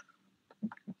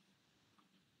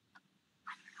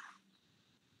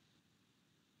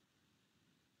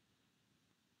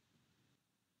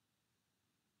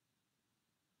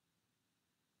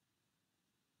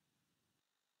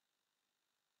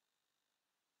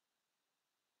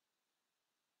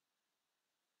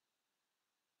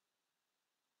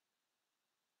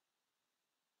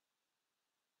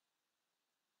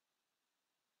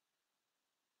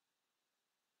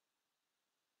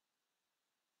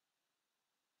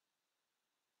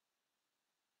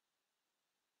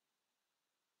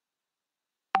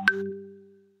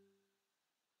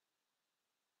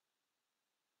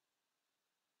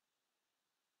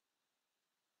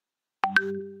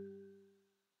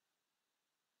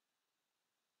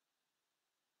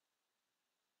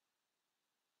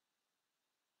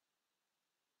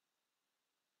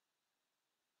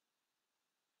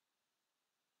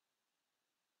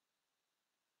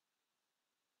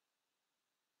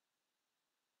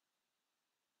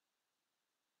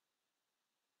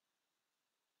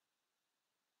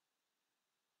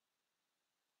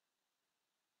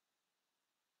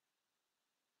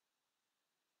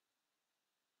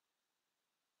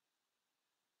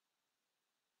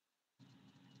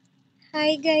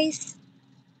 Hi guys.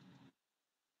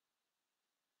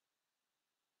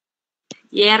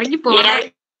 ഇറങ്ങി പോടാ.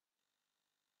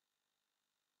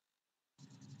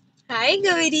 Hi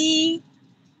Gauri.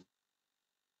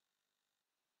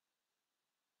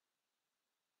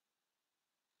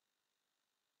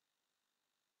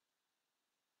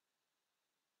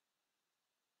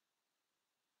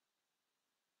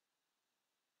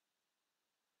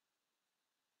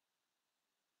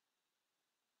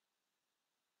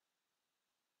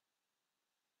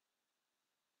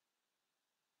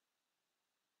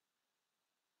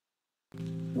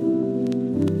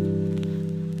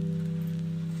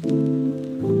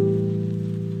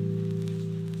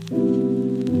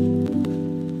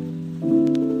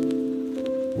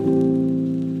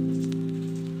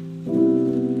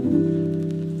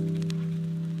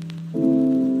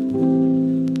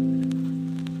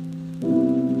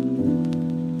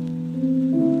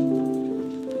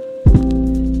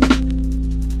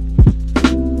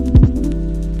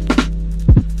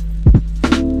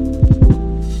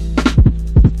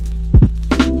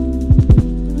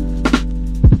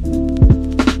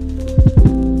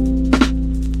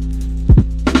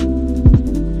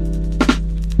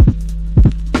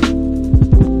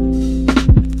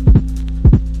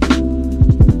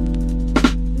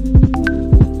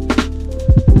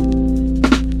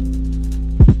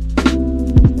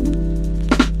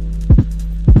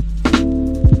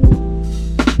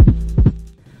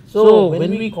 So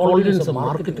when we called in some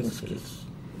marketing skills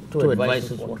to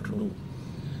advise us what to do,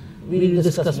 we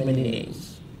discussed many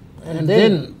names. And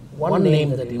then one name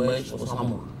that emerged was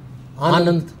Amul.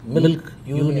 Anand Milk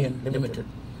Union Limited.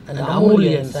 And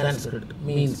Amulya in Sanskrit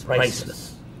means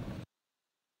priceless.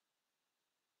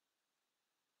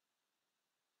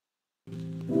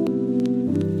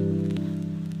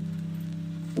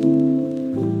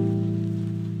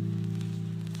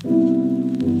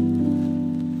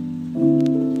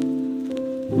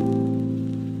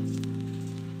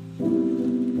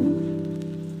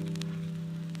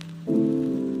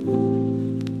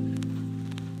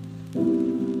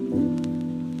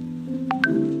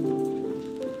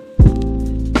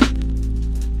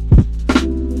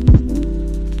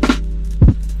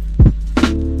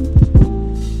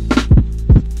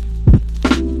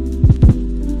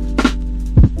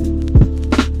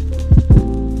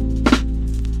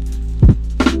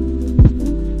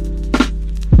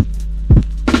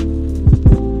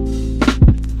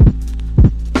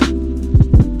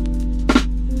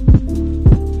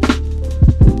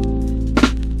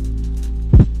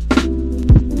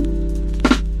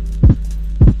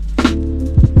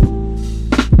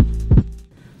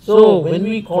 So when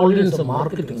we called in some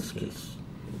marketing skills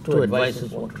to advise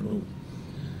us what to do,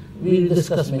 we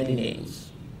discussed many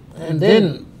names. And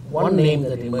then one name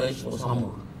that emerged was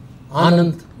Amul.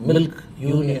 Anand Milk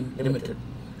Union Limited.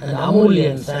 And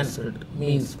Amulya in Sanskrit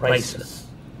means priceless.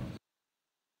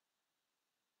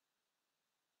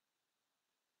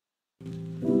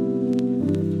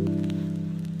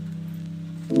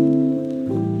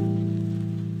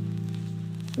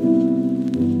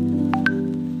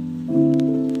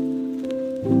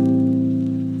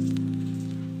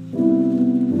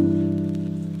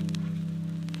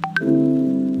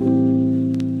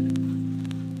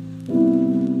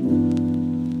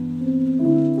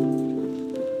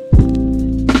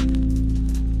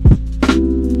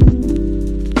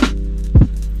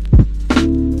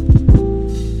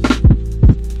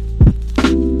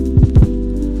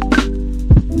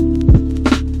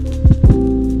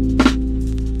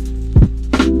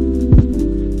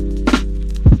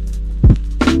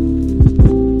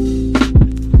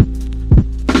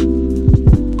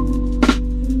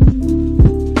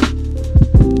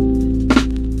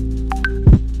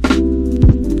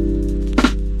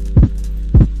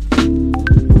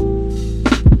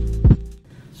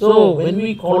 So when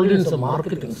we called in some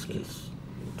marketing skills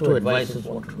to advise us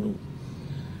what to do,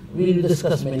 we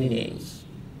discussed many names.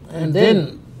 And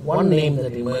then one name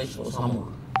that emerged was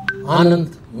Amul.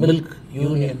 Anand Milk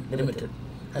Union Limited.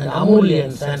 And Amulya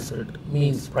in Sanskrit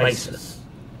means priceless.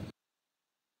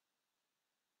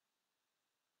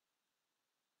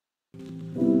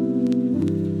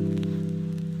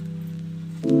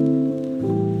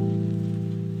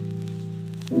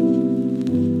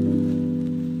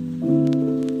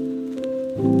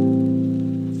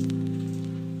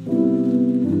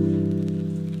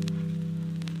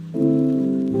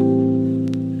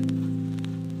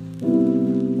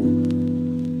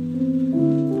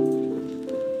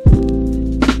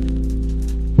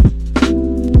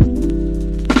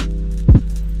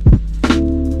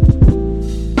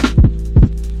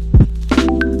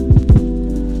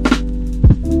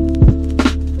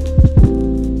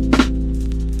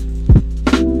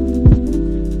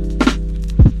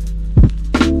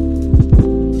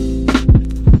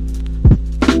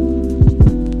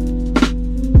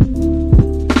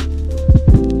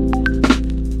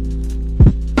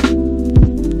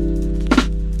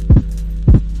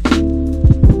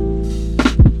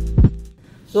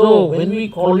 So when we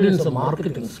called in some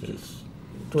marketing skills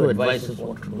to advise us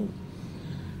what to do,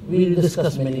 we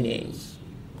discussed many names.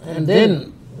 And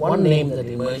then one name that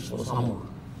emerged was Amul.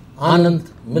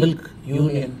 Anand Milk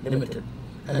Union Limited.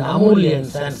 And Amulya in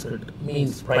Sanskrit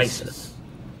means priceless.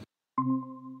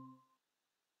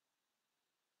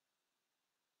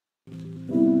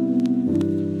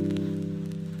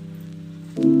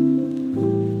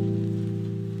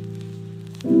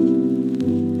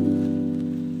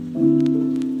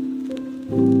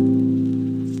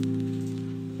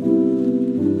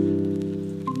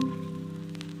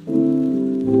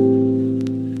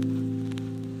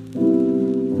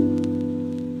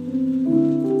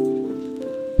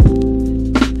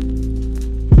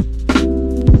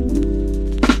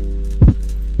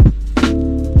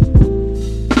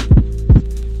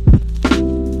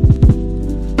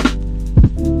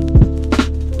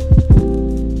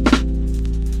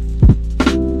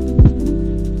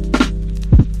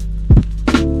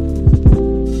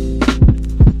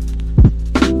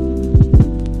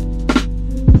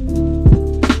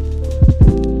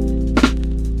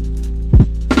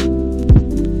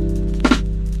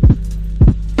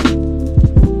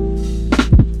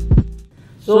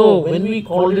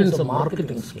 called in some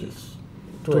marketing skills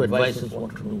to advise us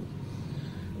what to do.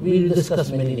 We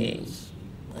discussed many names.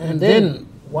 And then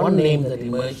one name that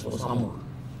emerged was Amul.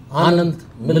 Anand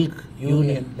Milk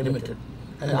Union Limited.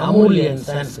 And Amulya in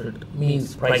Sanskrit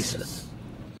means priceless.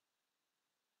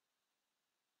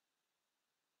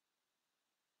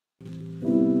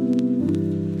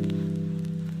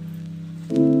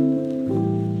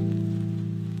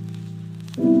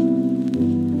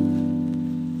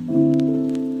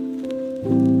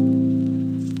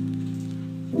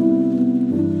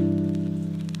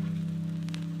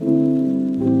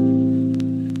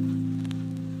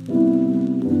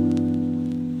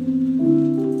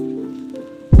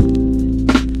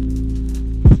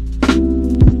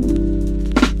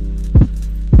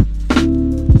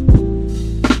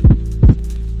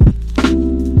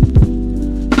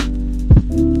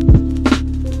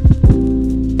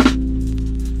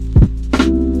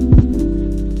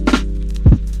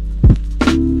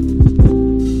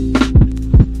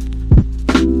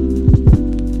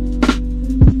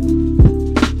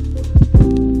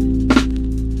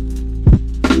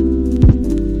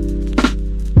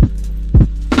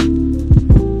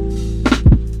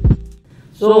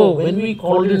 So when we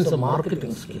called in some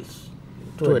marketing skills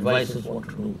to advise us what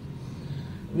to do,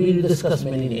 we discussed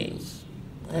many names.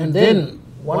 And then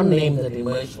one name that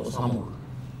emerged was Amul.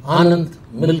 Anand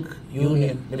Milk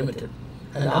Union Limited.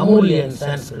 And Amulya in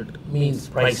Sanskrit means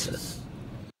priceless.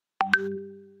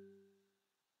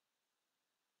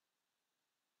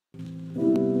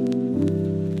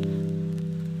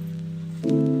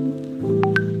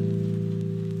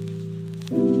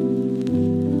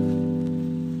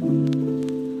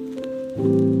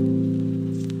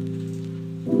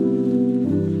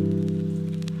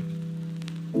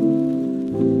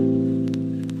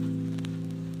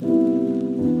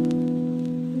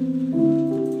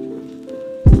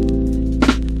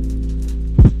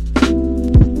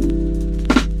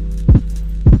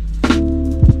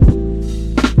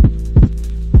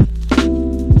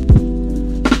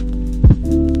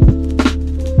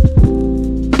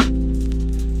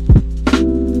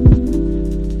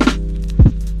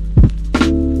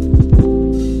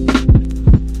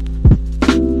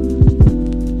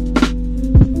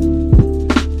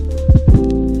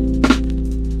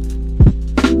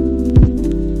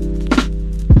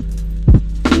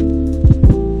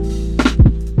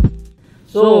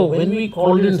 So when we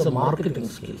called in some marketing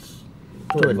skills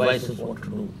to advise us what to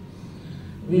do,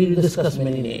 we discussed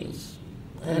many names.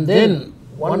 And then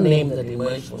one name that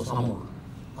emerged was Amul.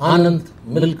 Anand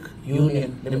Milk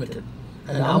Union Limited.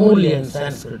 And Amulya in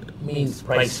Sanskrit means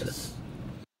priceless.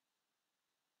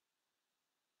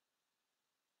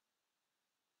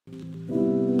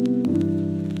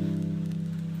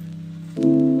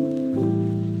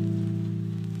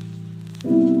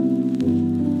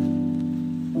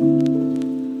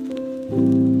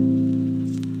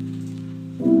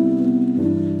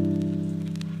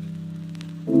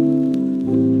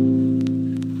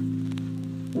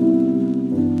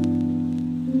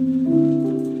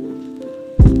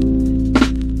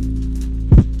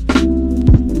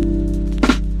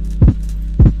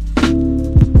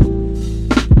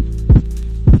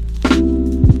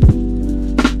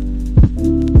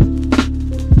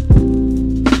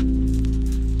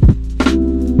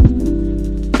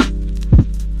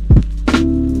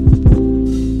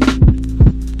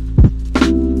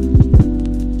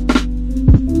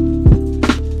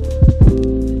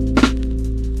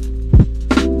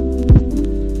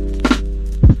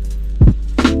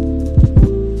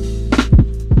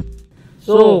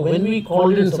 So when we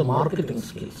called in some marketing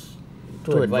skills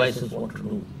to advise us what to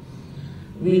do,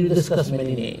 we discussed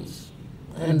many names.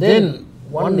 And then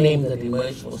one name that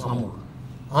emerged was Amul.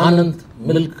 Anand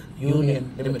Milk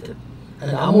Union Limited.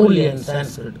 And Amulya in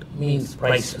Sanskrit means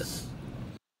priceless.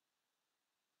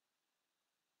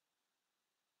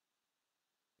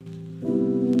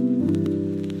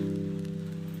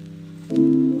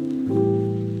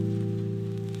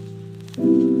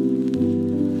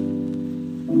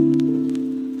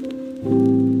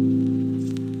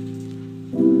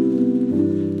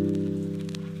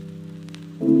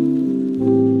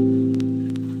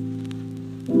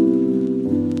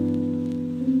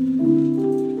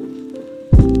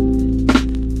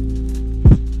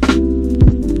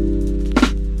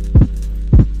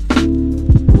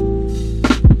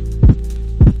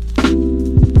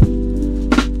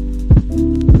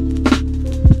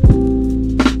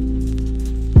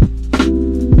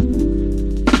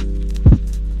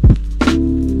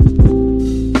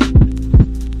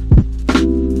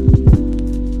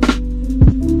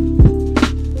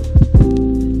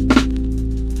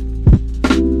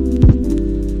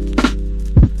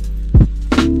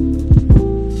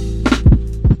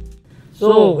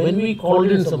 So when we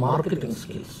called in some marketing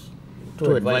skills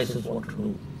to advise us what to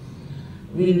do,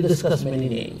 we discussed many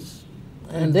names.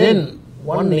 And then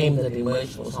one name that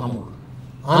emerged was Amul,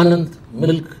 Anand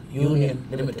Milk Union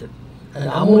Limited.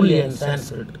 And Amulya in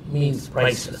Sanskrit means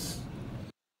priceless.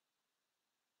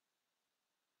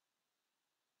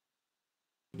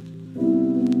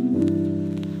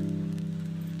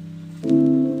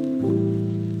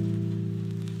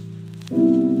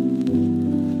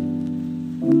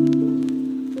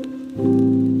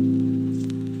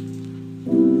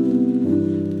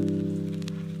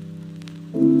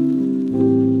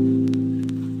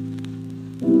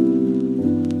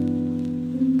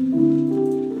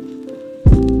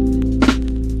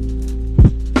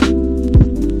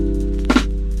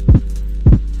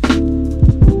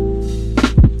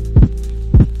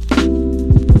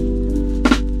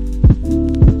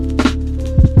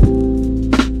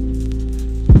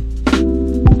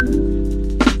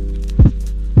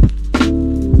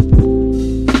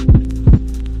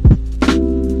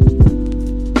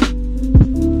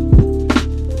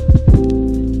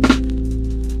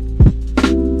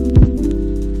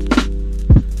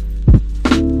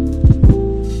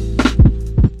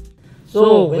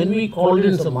 So when we called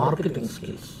in some marketing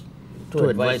skills to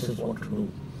advise us what to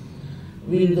do,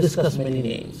 we discussed many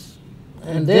names.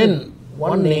 And then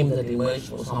one name that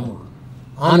emerged was Amul,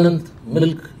 Anand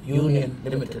Milk Union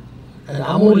Limited. And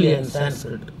Amulya in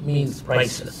Sanskrit means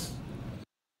priceless.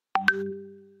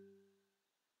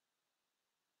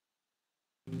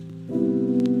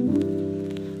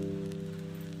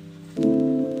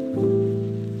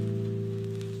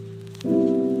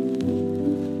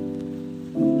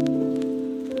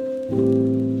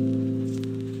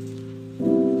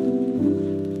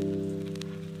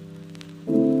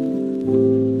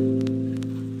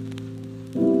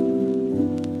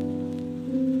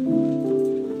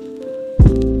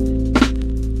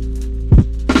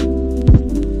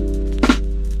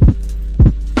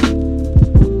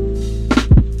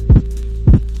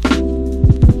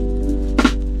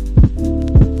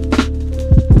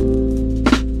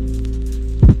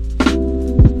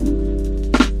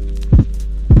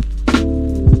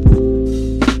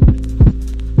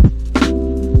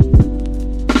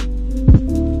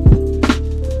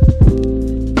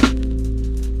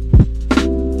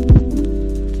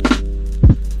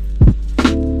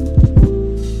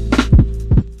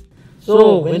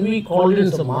 So when we called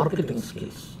in some marketing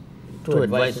skills to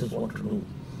advise us what to do,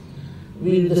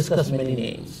 we discussed many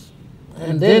names.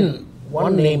 And then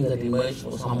one name that emerged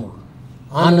was Amul,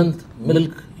 Anand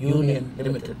Milk Union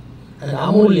Limited. And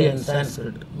Amulya in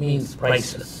Sanskrit means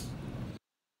priceless.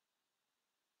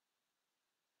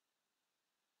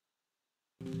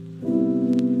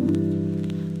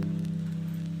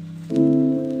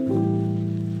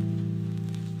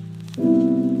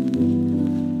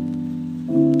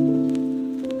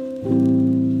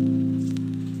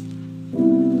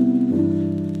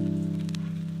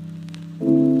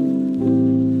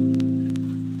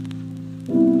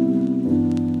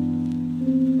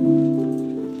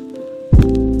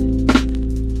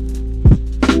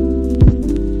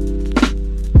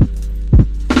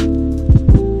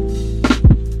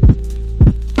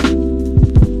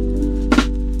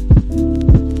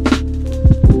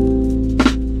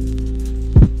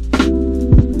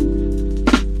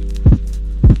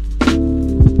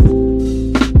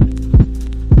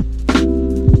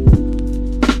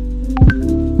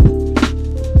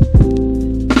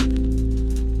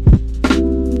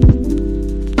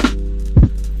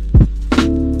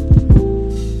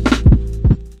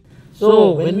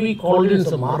 So when we called in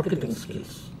some marketing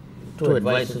skills to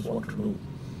advise us what to do,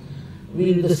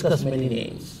 we discussed many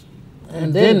names.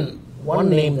 And then one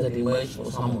name that emerged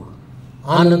was Amul,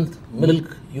 Anand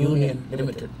Milk Union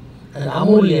Limited. And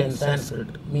Amulya in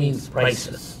Sanskrit means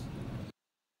priceless.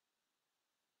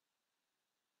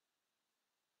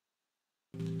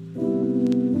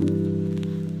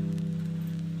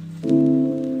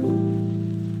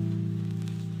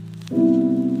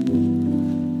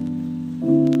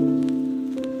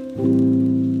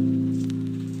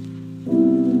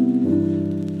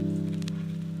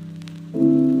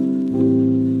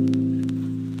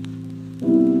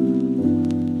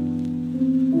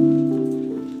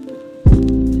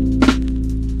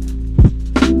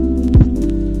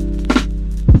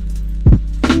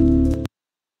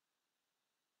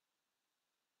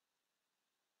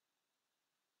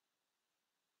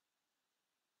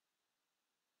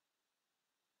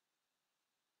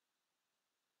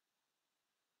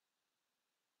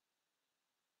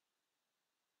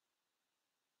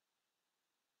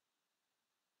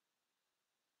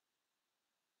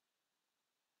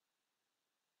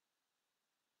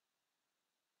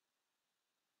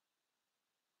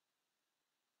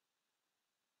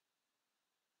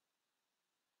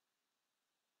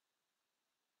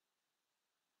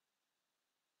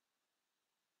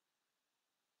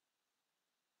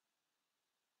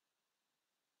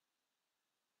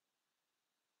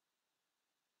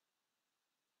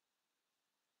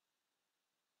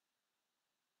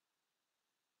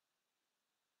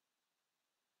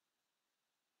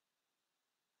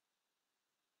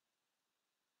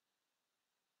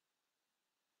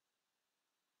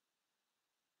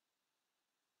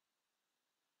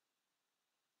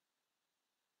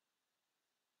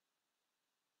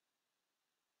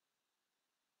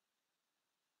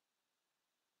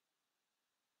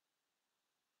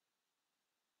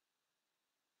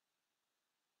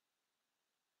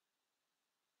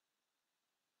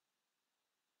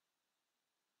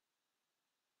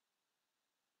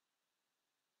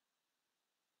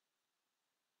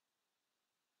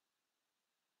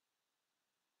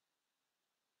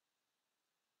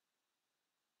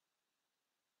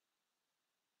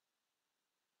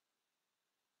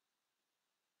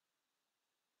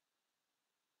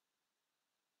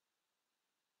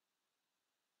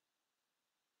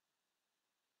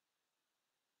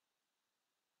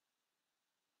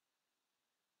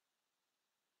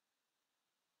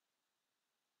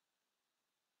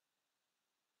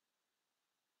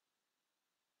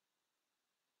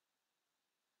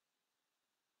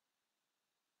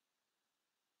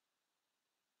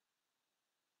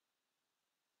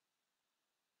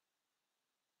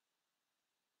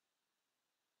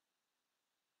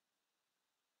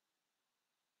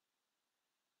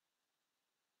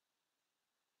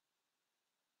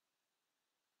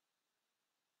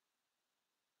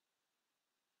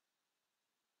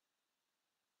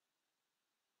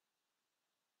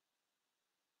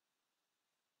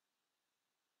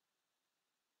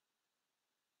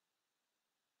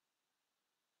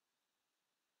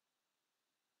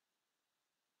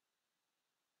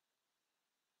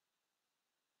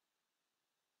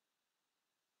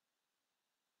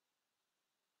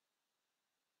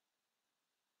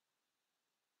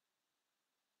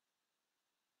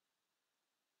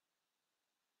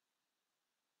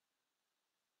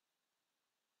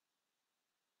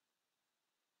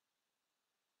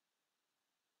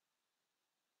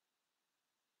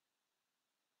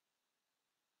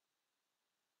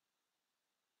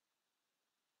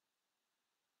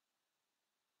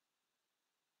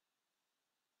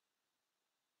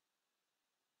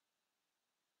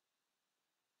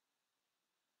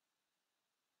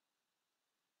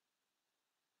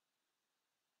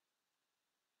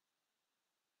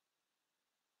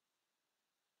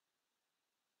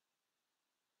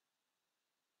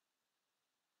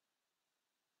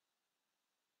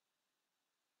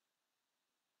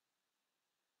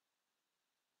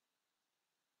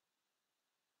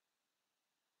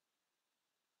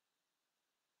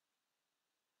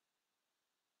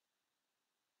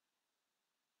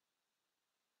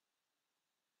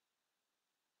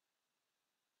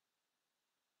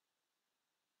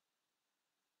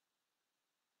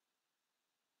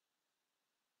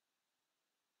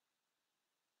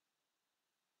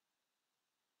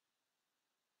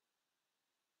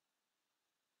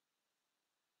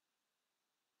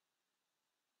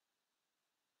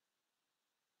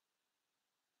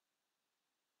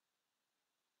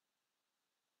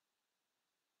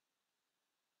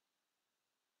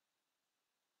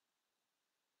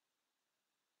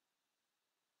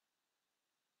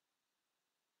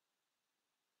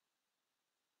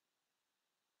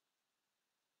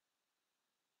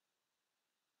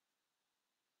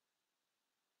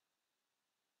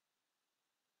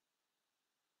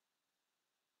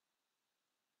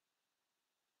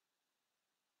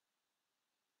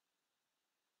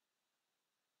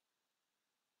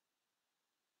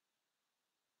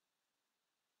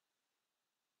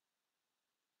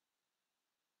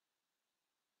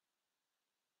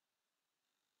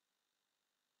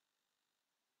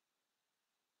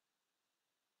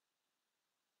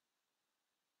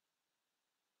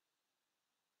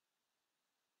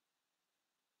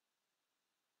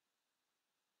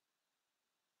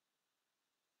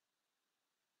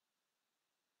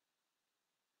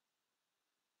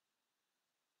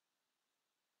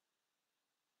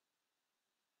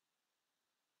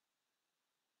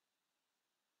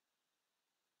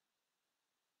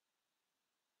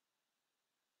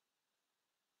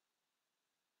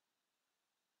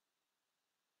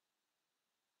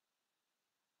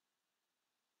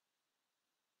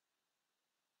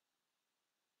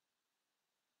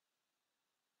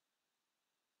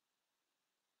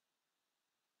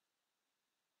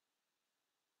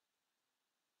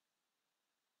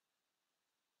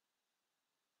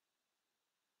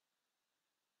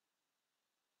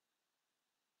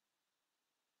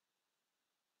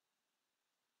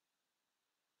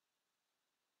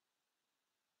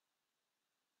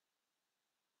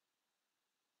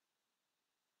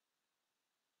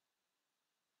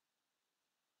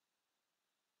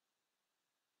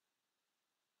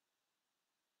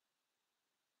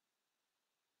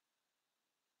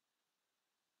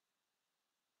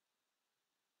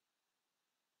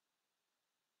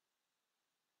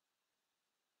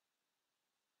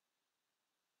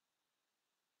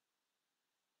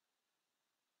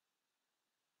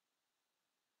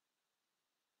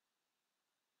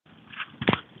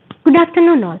 Good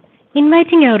afternoon, all.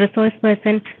 Inviting our resource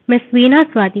person, Ms. Veena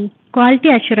Swathy, Quality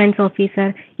Assurance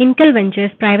Officer, Inkal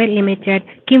Ventures Private Limited,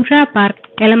 KINFRA Park,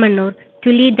 Elamannoor, to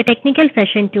lead the technical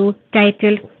session 2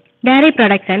 titled Dairy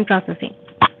Products and Processing.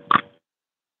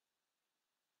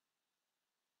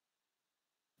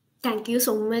 Thank you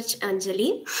so much,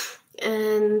 Anjali.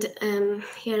 And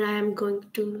here I am going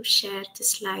to share the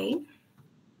slide.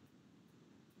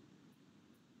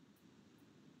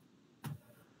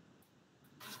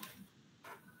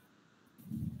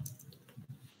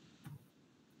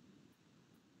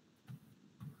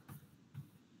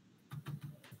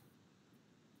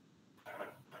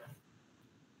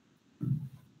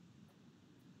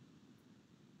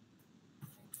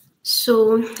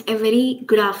 So, a very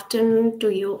good afternoon to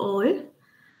you all.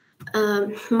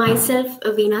 Myself,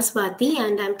 Veena Swathy,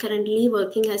 and I'm currently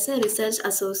working as a research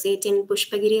associate in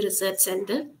Pushpagiri Research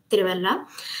Center, Thiruvalla.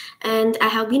 And I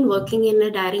have been working in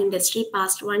the dairy industry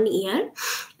past 1 year.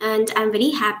 And I'm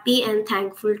very happy and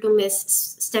thankful to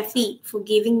Ms. Steffi for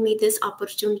giving me this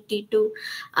opportunity to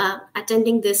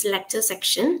attending this lecture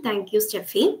section. Thank you,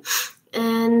 Steffi.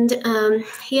 And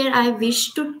here I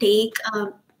wish to take...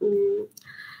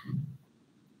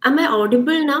 am I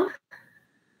audible now?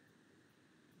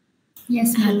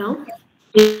 Yes, ma'am. Hello?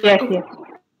 Yes, yes.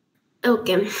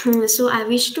 Okay, so I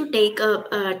wish to take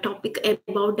a topic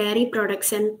about dairy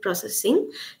products and processing.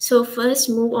 So first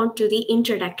move on to the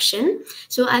introduction.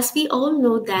 So as we all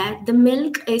know that the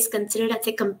milk is considered as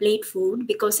a complete food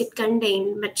because it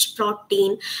contains much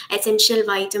protein, essential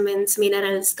vitamins,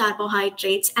 minerals,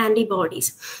 carbohydrates,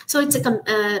 antibodies. So it's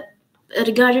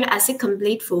regarded as a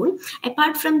complete food.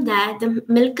 Apart from that, the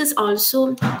milk is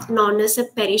also known as a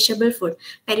perishable food.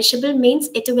 Perishable means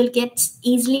it will get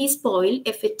easily spoiled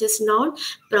if it is not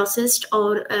processed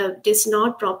or it is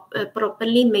not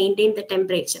properly maintained the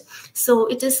temperature. So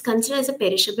it is considered as a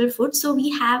perishable food. So we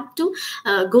have to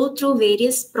go through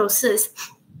various process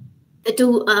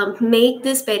to make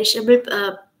this perishable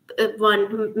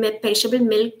perishable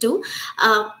milk to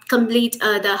complete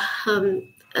the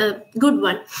good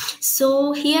one.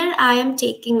 So here I am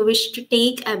wish to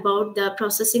take about the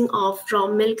processing of raw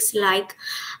milks like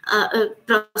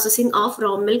processing of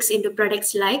raw milks into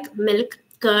products like milk,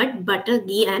 curd, butter,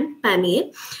 ghee, and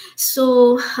paneer.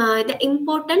 So the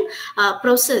important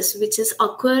process which is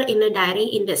occur in a dairy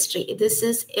industry. This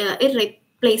is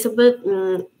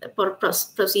irreplaceable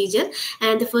procedure,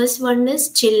 and the first one is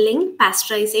chilling,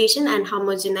 pasteurization, and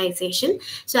homogenization.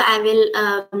 So I will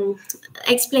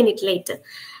explain it later.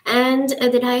 And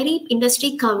the dairy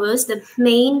industry covers the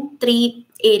main three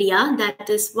area, that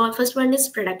is, first one is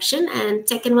production, and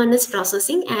second one is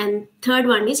processing, and third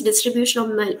one is distribution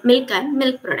of milk and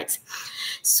milk products.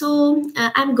 So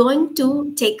I'm going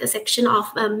to take a section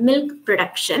of milk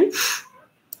production.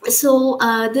 So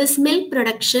this milk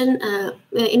production,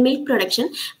 in milk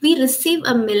production, we receive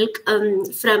a milk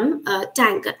from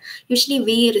tanker. Usually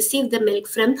we receive the milk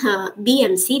from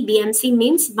BMC. BMC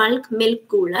means bulk milk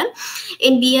cooler.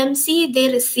 In BMC, they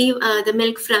receive the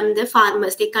milk from the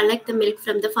farmers. They collect the milk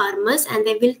from the farmers and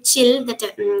they will chill the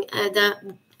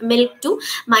milk to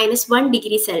 -1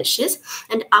 degree Celsius.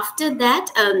 And after that,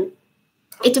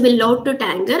 it will load to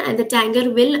tanker, and the tanker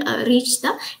will reach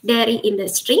the dairy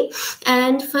industry.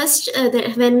 And first,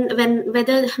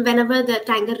 whenever the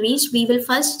tanker reach, we will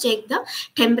first check the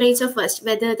temperature first,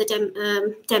 whether the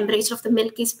temperature of the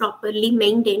milk is properly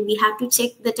maintained. We have to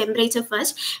check the temperature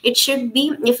first. It should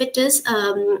be, if it is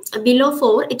below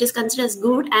 4, it is considered as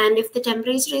good, and if the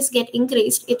temperature is get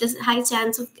increased, it is high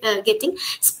chance of getting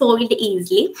spoiled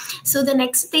easily. So the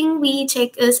next thing we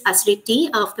check is acidity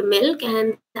of the milk,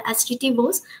 and the acidity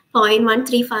was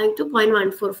 0.135 to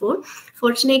 0.144.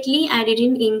 Fortunately, I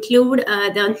didn't include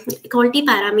the quality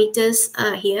parameters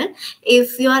here.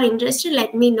 If you are interested,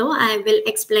 let me know. I will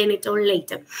explain it all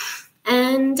later.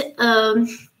 And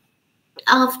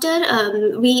after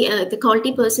the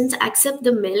quality persons accept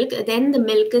the milk, then the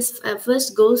milk is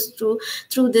first goes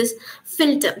through this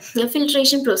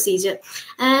filtration procedure.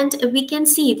 And we can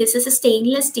see this is a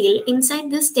stainless steel. Inside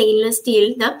this stainless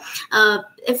steel, the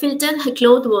filter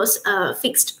cloth was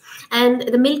fixed, and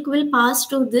the milk will pass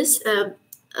to this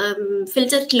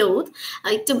filter cloth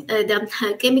to the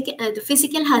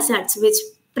physical hazards which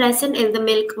present in the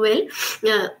milk will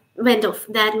went off.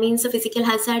 That means the physical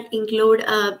hazard include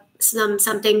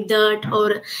something dirt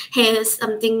or hair,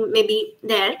 something maybe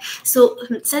there. So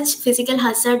such physical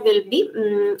hazard will be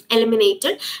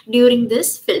eliminated during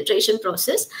this filtration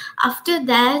process. After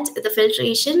that, the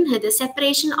filtration, the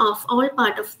separation of all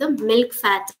part of the milk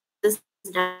fat is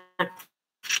done.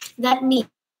 That means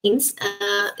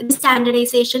the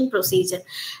standardization procedure.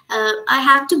 I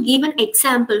have to give an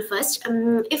example first.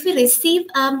 If we receive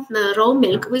raw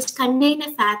milk which contain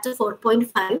a fat of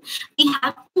 4.5, we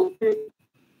have to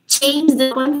change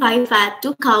the 0.5 fat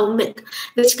to cow milk,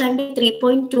 which contains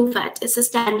 3.2 fat. It's a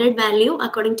standard value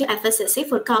according to FSSA.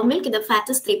 For cow milk, the fat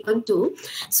is 3.2.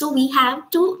 So we have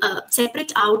to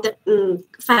separate out the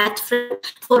fat from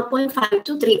 4.5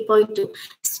 to 3.2.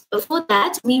 So for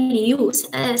that, we will use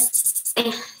a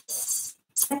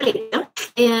separator.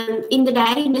 And in the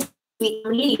dairy industry, we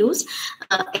only use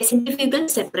a centrifugal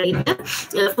separator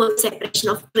for separation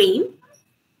of cream.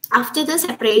 After the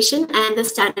separation and the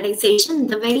standardization,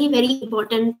 the very, very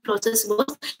important process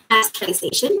was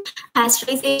pasteurization.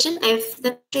 Pasteurization, if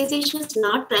the pasteurization is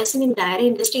not present in dairy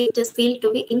industry, it is felt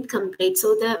to be incomplete.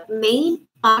 So the main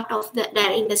part of the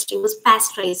dairy industry was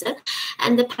pasteurizer.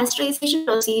 And the pasteurization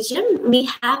procedure, we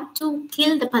have to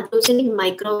kill the pathogenic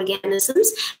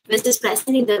microorganisms which is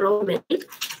present in the raw milk.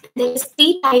 There is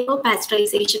 3 types of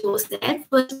pasteurization was there.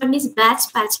 First one is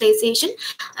batch pasteurization.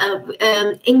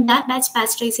 In that batch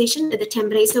pasteurization, the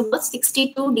temperature was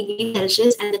 62 degrees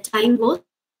Celsius and the time was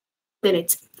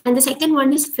minutes. And the second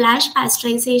one is flash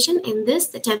pasteurization. In this,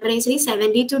 the temperature is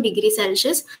 72 degrees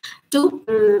Celsius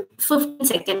to 15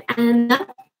 seconds. And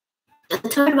the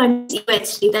third one is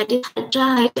UHT, that is ultra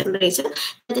high temperature.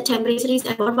 The temperature is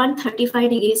about 135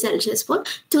 degrees Celsius for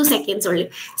 2 seconds only.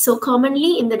 So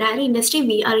commonly in the dairy industry,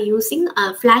 we are using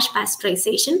flash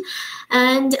pasteurization.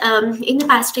 And in the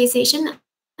pasteurization,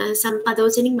 some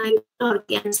pathogenic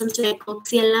microorganisms like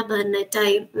Coxiella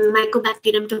burnetii,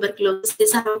 Mycobacterium tuberculosis,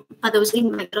 these are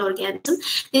pathogenic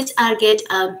microorganisms. These are get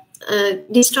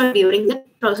destroyed during the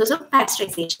process of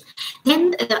pasteurization.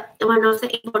 Then one of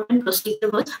the important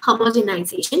procedure was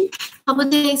homogenization.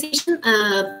 Homogenization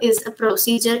is a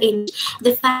procedure in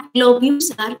the fat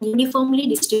globules are uniformly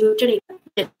distributed in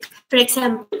milk. For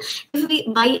example, if we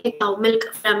buy a cow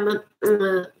milk from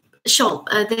shop,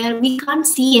 there we can't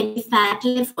see any fat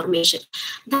layer formation.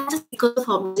 That is because of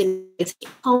homogenization.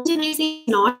 Homogenization is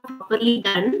not properly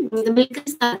done. The milk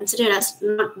is considered as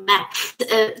not bad.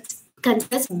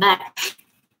 Considered as bad.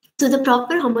 So the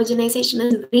proper homogenization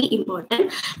is very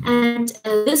important, and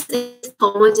this is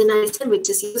homogenizer which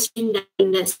is used in the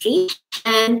industry.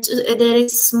 And there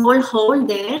is a small hole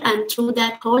there, and through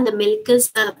that hole the milk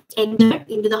is entered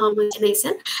into the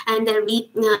homogenizer, and then we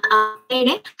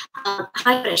applied a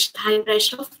high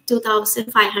pressure of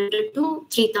 2,500 to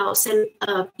 3,000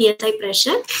 psi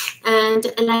pressure,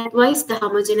 and likewise the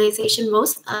homogenization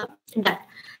was done.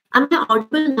 Am I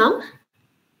audible now?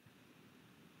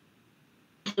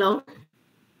 Hello?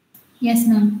 Yes,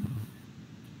 ma'am.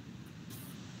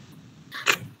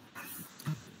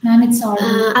 Ma'am, it's all.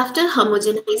 After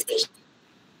homogenization.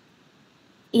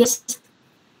 Yes.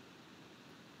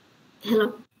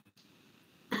 Hello.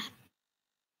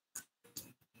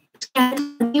 Can I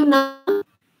continue now?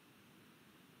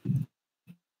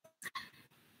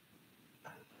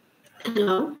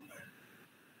 Hello.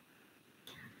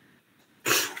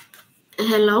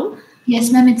 Hello.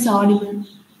 Yes, ma'am, it's audible.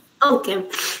 Okay,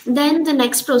 then the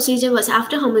next procedure was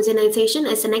after homogenization.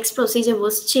 As the next procedure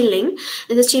was chilling.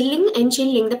 The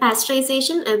chilling, the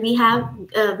pasteurization, we have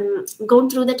gone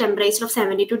through the temperature of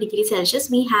 72 degrees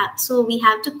Celsius. We have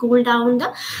to cool down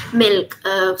the milk.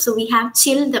 So we have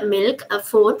chilled the milk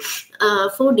for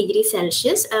 4 degrees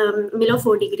Celsius, below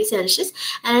 4 degrees Celsius.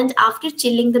 And after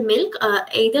chilling the milk,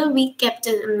 either we kept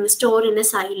stored in a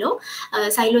silo.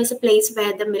 Silo is a place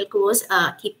where the milk was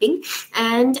keeping,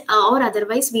 and or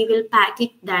otherwise we will pack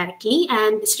it directly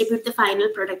and distribute the final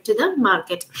product to the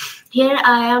market. Here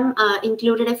I am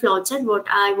included a flowchart what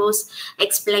I was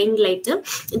explained later.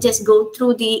 Just go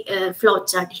through the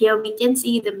flowchart. Here we can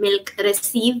see the milk we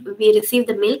receive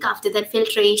the milk. After that,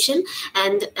 filtration,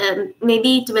 and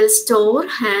maybe it will store,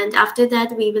 and after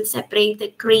that we will separate the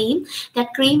cream.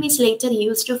 That cream is later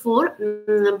used for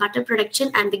butter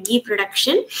production and the ghee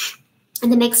production.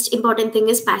 And the next important thing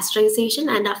is pasteurization,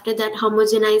 and after that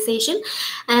homogenization,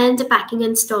 and the packing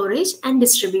and storage and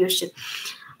distribution.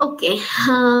 Okay,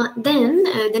 then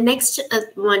the next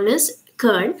one is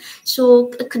curd.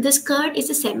 So this curd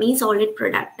is a semi-solid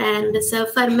product, and it's a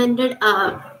fermented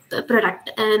product,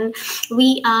 and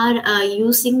we are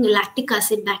using lactic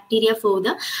acid bacteria for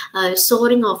the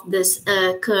storing of this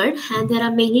curd. And there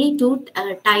are mainly 2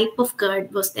 type of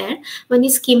curd was there. One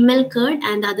is skim milk curd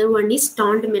and the other one is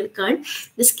toned milk curd.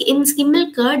 In skim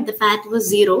milk curd the fat was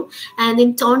 0, and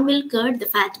in toned milk curd the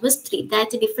fat was 3.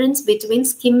 That's the difference between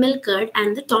skim milk curd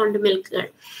and the toned milk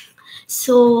curd.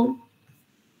 So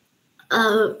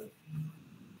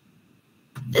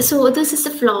so this is a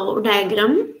flow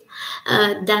diagram.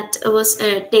 that was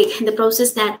the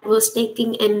process that was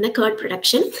taking in the curd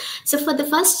production. So for the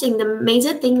first thing, the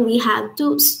major thing, we have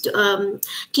to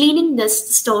cleaning the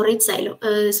storage silo.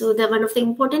 So the one of the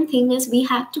important thing is we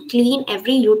have to clean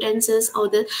every utensils or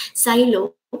the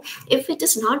silo. If it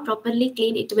is not properly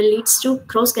clean, it will lead to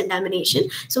cross contamination.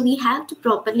 So we have to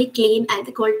properly clean, and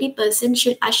the quality person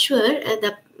should assure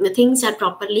the things are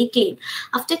properly clean.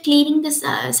 After cleaning the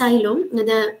silo,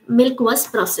 the milk was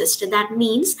processed. That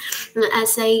means,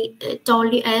 as I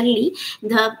told you earlier,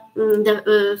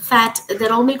 the fat, the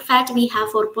raw milk fat, we have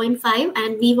 4.5,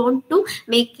 and we want to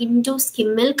make into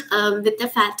skim milk with the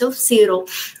fat of 0.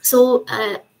 So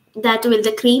that will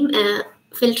the cream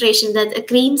filtration, that the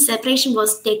cream separation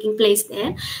was taking place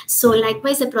there. So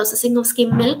likewise, the processing of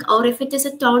skim milk, or if it is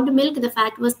a toned milk, the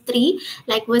fat was 3,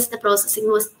 likewise the processing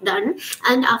was done.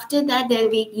 And after that, there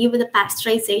we give the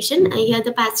pasteurization. Here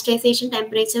the pasteurization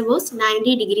temperature was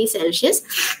 90 degrees Celsius.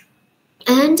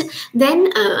 And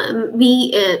then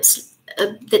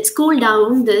let's cool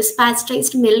down this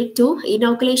pasteurized milk to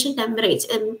inoculation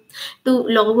temperature, to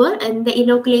lower and the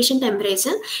inoculation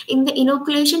temperature. In the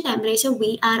inoculation temperature,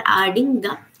 we are adding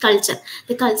the culture.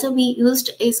 The culture we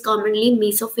used is commonly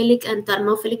mesophilic and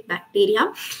thermophilic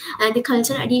bacteria, and the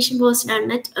culture addition was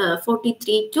done at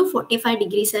 43 to 45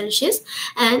 degrees Celsius.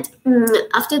 And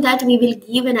after that, we will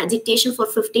give an agitation for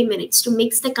 50 minutes to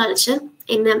mix the culture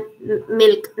in the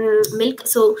milk.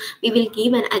 So we will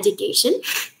give an agitation.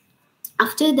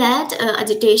 After that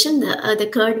agitation, the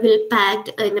curd will packed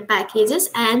in the packages,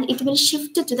 and it will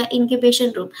shift to the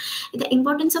incubation room. The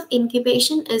importance of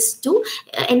incubation is to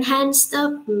enhance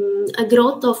the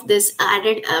growth of this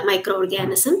added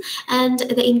microorganism, and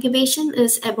the incubation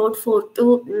is about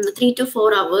 3 to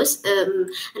 4 hours. And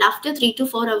after 3 to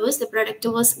 4 hours, the product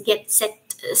was get set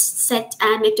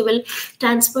and it will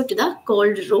transfer to the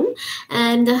cold room.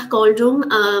 And the cold room,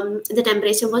 the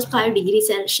temperature was 5 degrees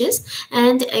Celsius.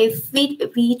 And if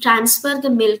we transfer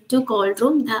the milk to cold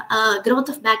room, the growth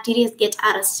of bacteria get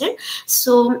arrested,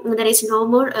 so there is no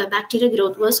more bacterial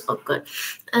growth was occurred.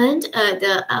 And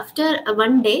after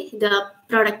 1 day, the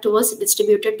product was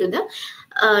distributed to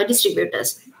the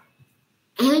distributors.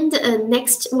 And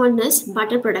next one is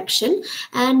butter production.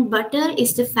 And butter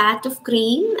is the fat of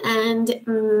cream, and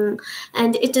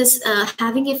it is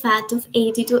having a fat of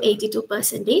 80 to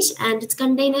 82%, and it's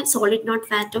contain a solid not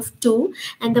fat of 2,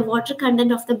 and the water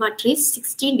content of the butter is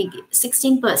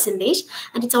 16%,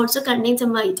 and it also contains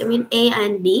some vitamin A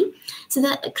and D. So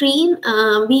the cream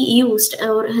we used,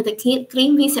 or the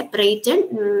cream we separated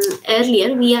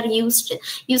earlier, we are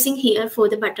using here for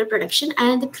the butter production,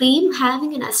 and the cream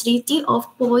having an acidity of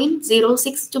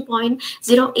 0.06 to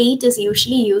 0.08 is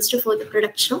usually used for the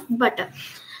production of butter.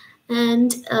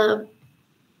 And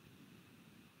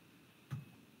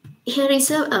here is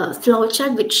a flow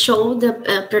chart which show the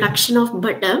production of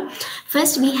butter.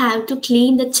 First, we have to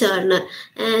clean the churner,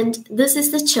 and this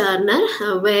is the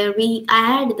churner where we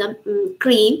add the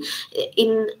cream.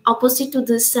 In opposite to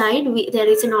this side, there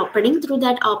is an opening. Through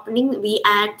that opening, we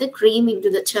add the cream into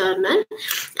the churner,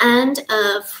 and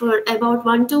for about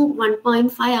 1 to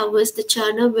 1.5 hours, the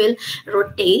churner will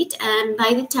rotate, and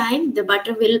by the time the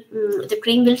butter will, the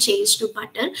cream will change to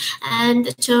butter. And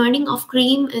the churning of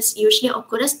cream is usually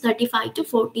occurs 35 to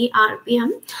 40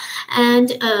 RPM, and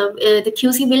the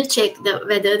QC will check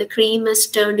whether the cream is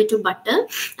turned into butter,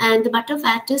 and the butter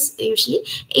fat is usually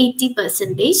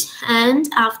 80%. And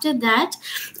after that,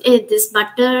 this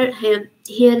butter here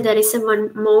there is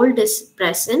one mold is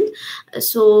present.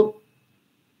 So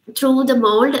through the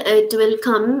mold, it will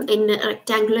come in a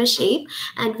rectangular shape,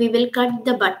 and we will cut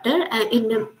the butter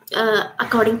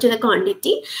according to the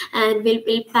quantity, and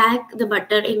we'll pack the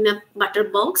butter in a butter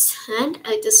box, and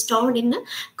it is stored in a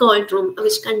cold room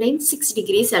which contains 6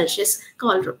 degrees Celsius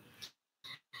cold room.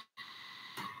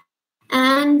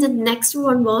 And the next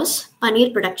one was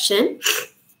paneer production.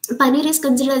 Paneer is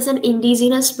considered as an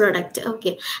indigenous product,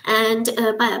 okay, and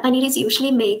paneer is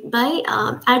usually made by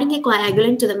adding a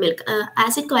coagulant to the milk.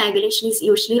 Acid coagulation is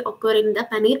usually occur in the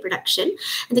paneer production.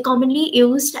 And the commonly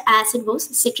used acid was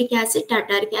citric acid,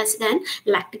 tartaric acid, and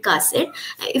lactic acid.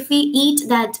 If we eat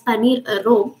that paneer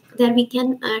raw, there we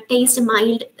can taste a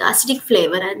mild acidic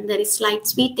flavor, and there is slight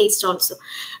sweet taste also.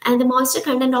 And the moisture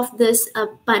content of this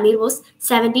paneer was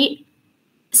 70%,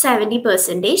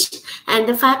 and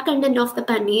the fat content of the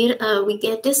paneer we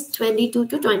get is 22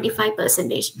 to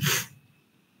 25%.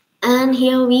 And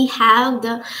here we have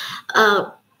the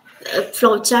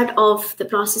flowchart of the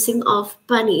processing of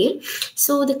paneer.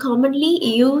 So the commonly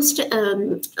used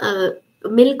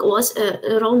milk was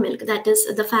raw milk, that is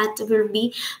the fat will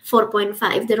be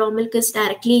 4.5. The raw milk is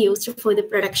directly used for the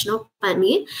production of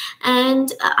paneer,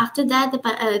 and after that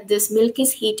this milk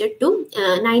is heated to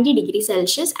 90 degrees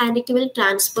Celsius, and it will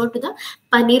transfer to the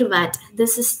paneer vat.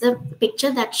 This is the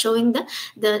picture that's showing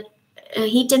the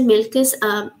heated milk is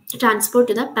transferred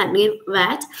to the paneer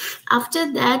vat. After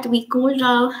that, we cool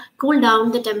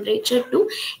down the temperature to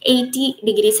 80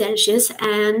 degrees Celsius,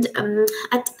 and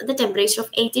at the temperature of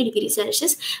 80 degrees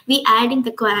Celsius, we add in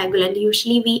the coagulant.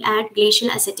 Usually, we add glacial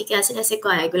acetic acid as a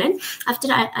coagulant. After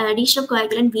addition of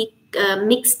coagulant, we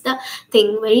mix the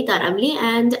thing very thoroughly,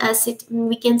 and as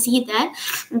we can see that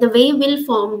the whey will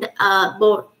form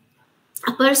the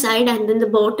upper side, and then the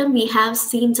bottom we have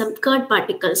seen some curd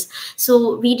particles.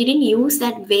 So we didn't use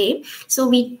that whey, so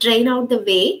we drain out the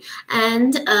whey,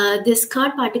 and this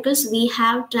curd particles we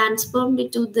have transformed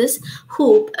it to this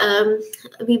hoop.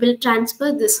 We will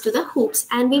transfer this to the hoops,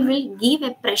 and we will give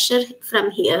a pressure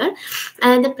from here,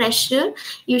 and the pressure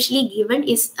usually given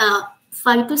is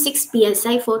 5 to 6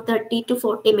 psi for 30 to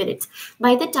 40 minutes.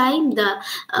 By the time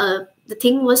the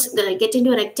thing was get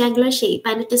into a rectangular shape,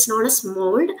 and it is not a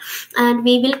mold, and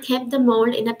we will keep the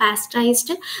mold in a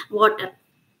pasteurized water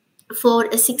for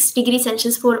 6 degrees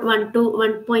Celsius for 1 to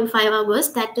 1.5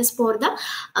 hours. That is for the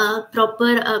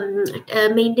proper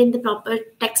maintain the proper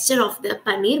texture of the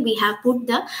paneer. We have put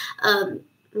the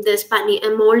this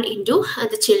paneer mold into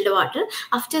the chilled water.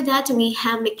 After that, we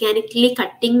have mechanically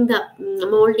cutting the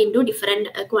mold into different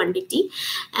quantity,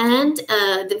 and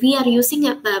we are using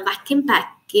a vacuum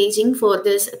packaging for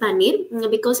this paneer,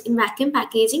 because in vacuum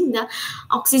packaging the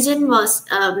oxygen was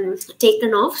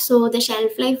taken off, so the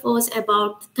shelf life was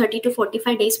about 30 to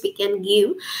 45 days we can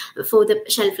give for the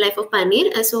shelf life of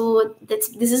paneer. So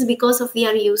this is because of we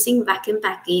are using vacuum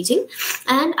packaging,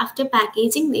 and after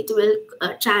packaging it will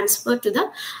transfer to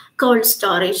the cold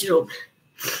storage room.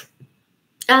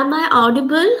 Am I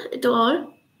audible at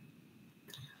all?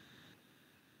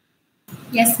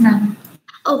 Yes, ma'am.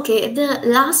 Okay, the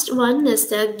last one is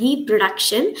the ghee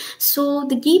production. So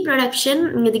the ghee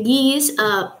production, the ghee is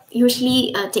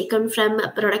usually taken from a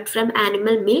product from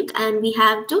animal milk, and we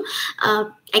have to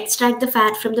extract the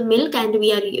fat from the milk, and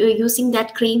we are using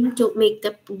that cream to make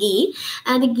the ghee.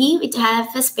 And the ghee, it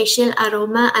have a special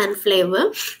aroma and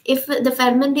flavor. If the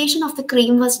fermentation of the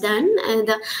cream was done,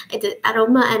 the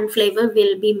aroma and flavor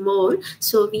will be more.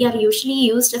 So we are usually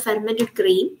used a fermented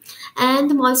cream, and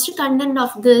the moisture content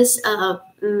of this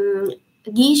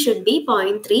ghee should be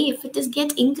 0.3. If it is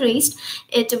get increased,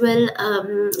 it will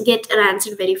get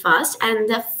rancid very fast, and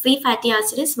the free fatty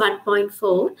acid is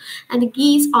 1.4. And the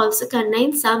ghee also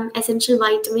contains some essential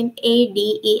vitamin A,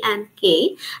 D, E, and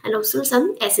K, and also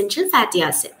some essential fatty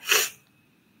acid.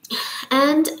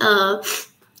 And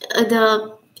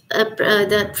the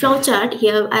flow chart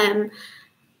here I am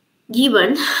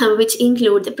given, which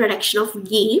include the production of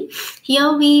ghee.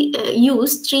 Here we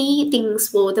use 3 things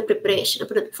for the preparation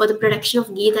for the production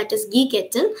of ghee, that is ghee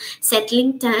kettle,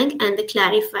 settling tank, and the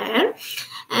clarifier.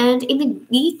 And in the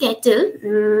ghee kettle,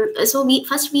 so we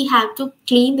have to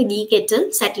clean the ghee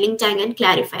kettle, settling tank, and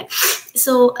clarifier.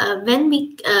 So when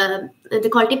we the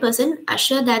quality person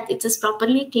assure that it is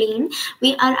properly cleaned,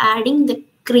 we are adding the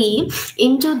cream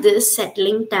into this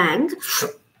settling tank,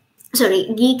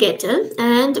 ghee kettle,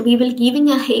 and we will giving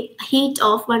a heat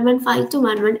of 115 to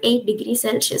 118 degrees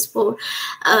Celsius for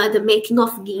the making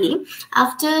of ghee.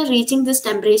 After reaching this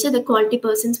temperature, the quality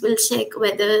persons will check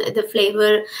whether the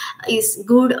flavor is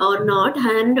good or not,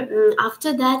 and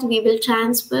after that we will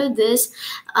transfer this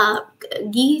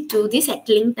ghee to the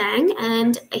settling tank,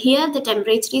 and here the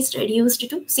temperature is reduced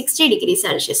to 60 degrees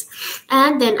Celsius.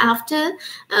 And then after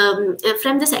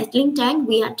from the settling tank,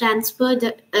 we are transferred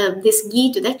this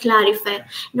ghee to the clarifier.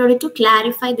 In order to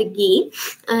clarify the ghee,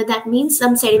 that means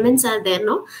some sediments are there,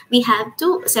 no? We have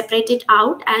to separate it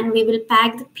out, and we will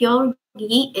pack the pure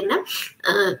ghee in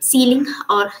a sealing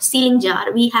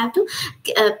jar. We have to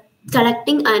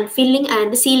collecting and filling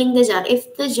and sealing the jar.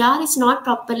 If the jar is not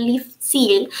properly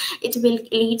sealed, it will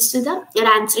leads to the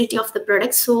rancidity of the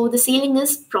product. So the sealing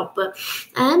is proper,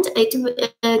 and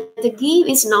the ghee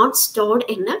is not stored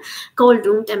in a cold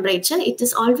room temperature. It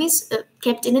is always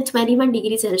kept in a 21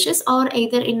 degrees Celsius, or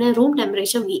either in a room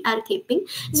temperature we are keeping.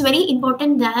 It's very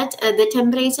important that the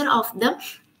temperature of the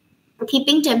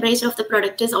keeping temperature of the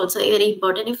product is also very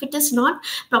important. If it is not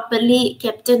properly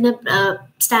kept in a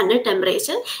standard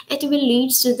temperature, it will lead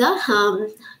to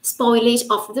the spoilage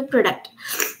of the product.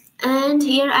 And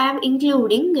here I am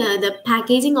including the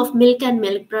packaging of milk and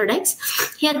milk products.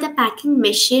 Here the packing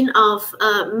machine of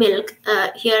milk.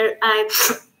 Here I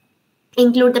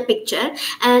include the picture.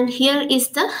 And here is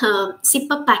the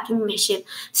zipper packing machine.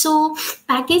 So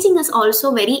packaging is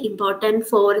also very important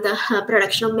for the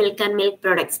production of milk and milk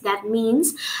products. That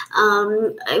means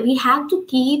we have to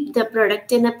keep the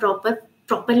product in a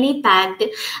properly packed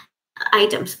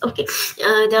items. Okay,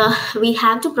 we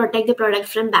have to protect the product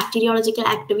from bacteriological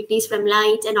activities, from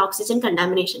light and oxygen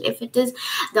contamination. If it is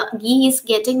the ghee is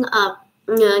getting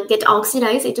get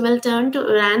oxidized, it will turn to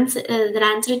the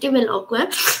rancidity will occur.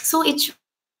 So it should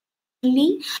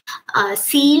be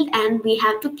sealed, and we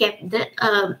have to keep the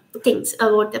things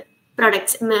about the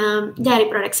products, dairy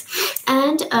products.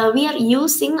 And we are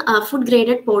using food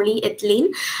graded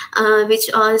polyethylene, which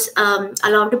was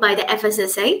allowed by the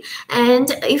FSSAI. And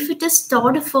if it is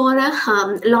stored for a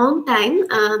long time,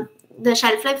 the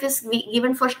shelf life is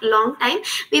given for a long time,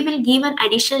 we will give an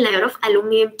additional layer of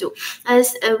aluminum too.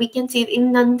 As we can see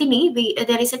in Nandini,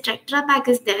 there is a Tetra Pak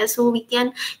is there, so we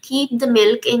can keep the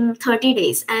milk in 30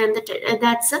 days, and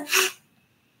that's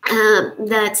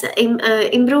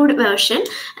improved version,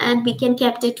 and we can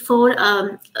kept it for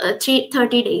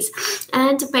 30 days.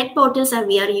 And PET bottles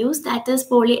we are used, that is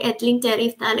polyethylene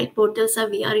terephthalate bottles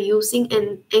we are using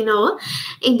in our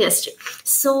industry.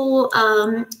 So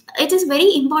it is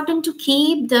very important to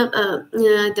keep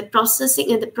the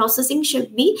processing, and the processing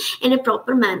should be in a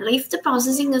proper manner. If the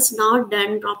processing is not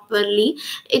done properly,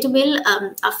 it will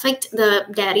affect the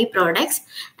dairy products.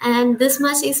 And this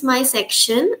much is my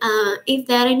section. If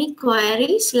there are any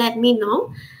queries, let me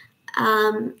know.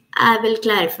 I will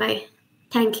clarify.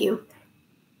 Thank you.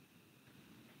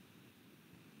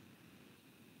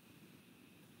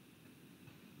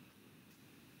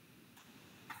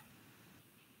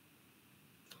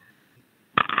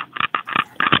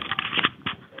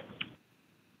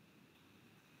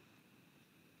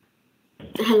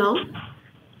 Hello,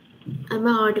 am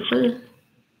I audible?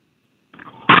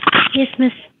 Yes,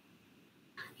 miss.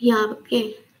 Yeah,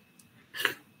 okay.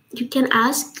 You can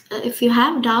ask, if you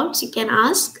have doubts, you can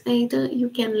ask, either you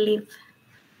can leave.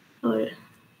 Or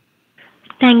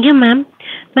Thank you, ma'am.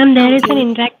 Ma'am, there is an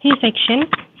interactive section.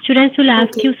 Students will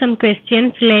ask you some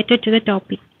questions related to the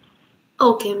topic.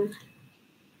 Okay.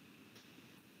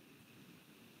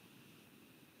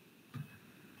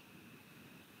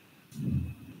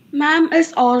 Ma'am,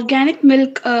 is organic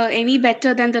milk any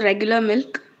better than the regular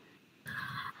milk?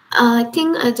 I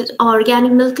think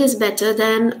organic milk is better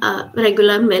than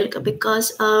regular milk,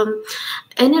 because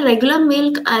in a regular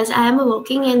milk, as I am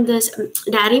working in this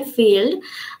dairy field,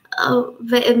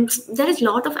 there is a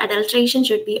lot of adulteration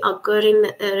should be occur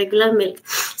in regular milk.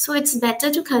 So it's better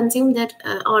to consume that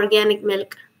organic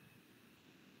milk.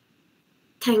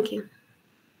 Thank you.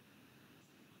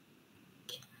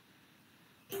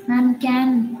 And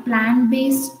can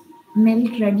plant-based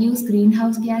milk reduce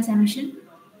greenhouse gas emission?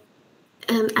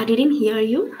 I didn't hear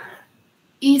you.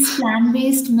 Is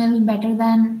plant-based milk better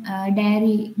than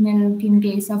dairy milk in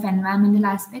case of environmental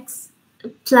aspects?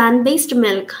 Plant-based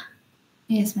milk?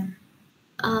 Yes, ma'am.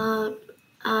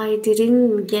 I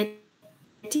didn't get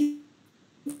it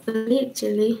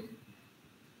actually.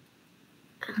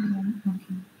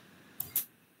 Okay.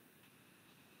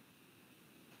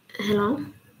 Hello?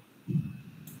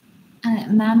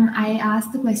 Ma'am, I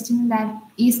asked the question that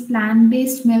is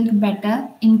plant-based milk better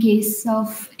in case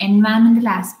of environmental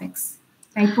aspects,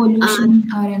 like pollution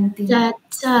or anything? That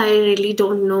I really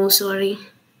don't know, sorry.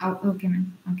 Oh, okay,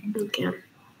 ma'am. Okay. Okay.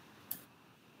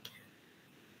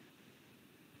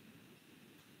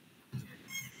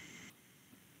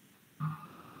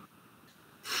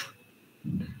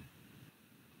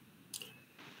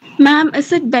 Ma'am,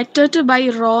 is it better to buy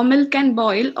raw milk and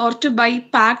boil, or to buy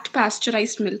packed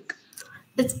pasteurized milk?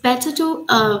 It's better to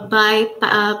buy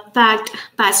packed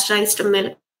pasteurized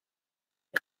milk.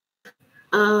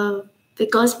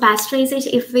 Because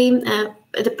pasteurization, if we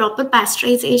the proper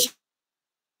pasteurization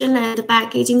and the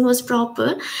packaging was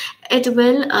proper, it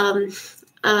will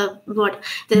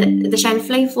the shelf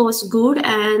life was good,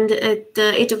 and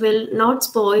it will not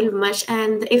spoil much.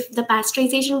 And if the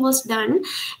pasteurization was done,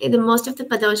 most of the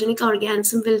pathogenic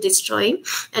organism will destroy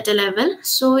at a level.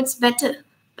 So it's better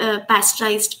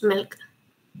pasteurized milk.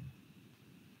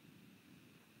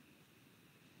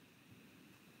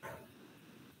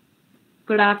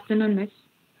 Good afternoon, Miss.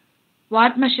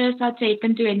 What measures are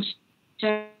taken to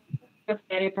ensure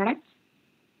dairy products?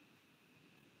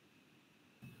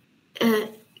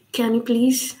 Can you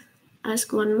please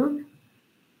ask one more?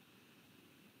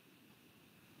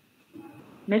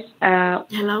 Miss,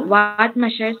 Hello? what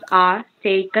measures are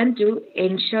taken to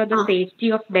ensure the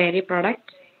safety of dairy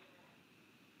products?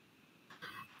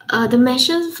 The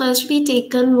measures first be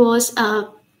taken was,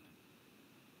 of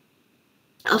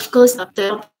course,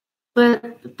 the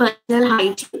personal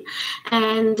hygiene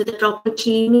and the proper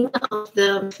cleaning of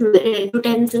the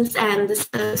utensils and the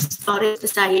storage, the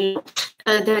silo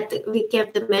that we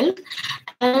kept the milk.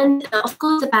 And of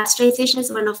course, the pasteurization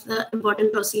is one of the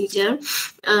important procedure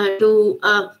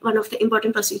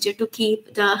to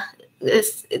keep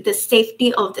the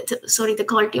safety of the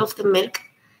quality of the milk.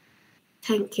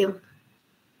 Thank you.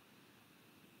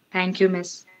 Thank you,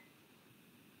 Miss.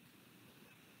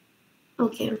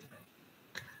 Okay.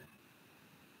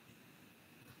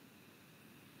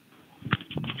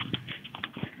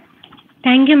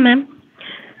 Thank you, ma'am.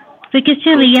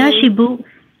 Requesting Ria Shibu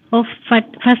of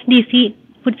First DC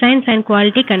Food Science and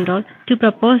Quality Control to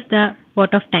propose the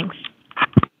vote of thanks.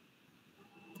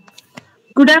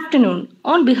 Good afternoon.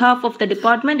 On behalf of the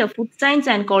Department of Food Science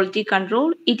and Quality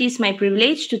Control, it is my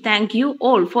privilege to thank you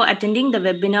all for attending the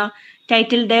webinar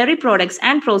titled Dairy Products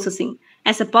and Processing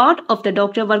as a part of the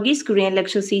Dr. Verghese Kurien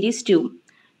Lecture Series 2.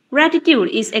 Gratitude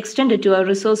is extended to our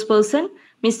resource person,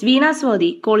 Ms. Veena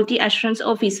Swathy, Quality Assurance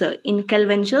Officer, Inkal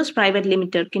Ventures Private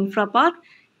Limited, KINFRA Park,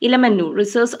 Elamannoor,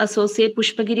 Research Associate,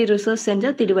 Pushpagiri Research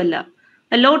Center, Thiruvalla.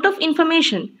 A lot of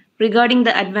information regarding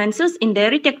the advances in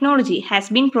dairy technology has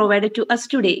been provided to us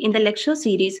today in the lecture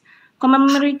series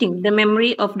commemorating the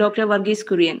memory of Dr. Verghese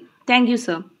Kurien. Thank you,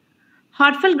 sir.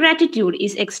 Heartfelt gratitude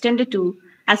is extended to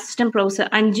Assistant Professor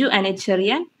Anju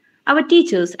Anecharian, our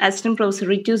teachers, Assistant Professor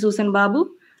Ritu Susan Babu,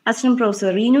 Assistant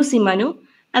Professor Reenu Simanu,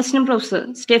 Assistant Professor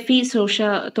Steffi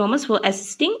Sosha Thomas for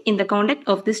assisting in the conduct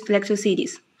of this lecture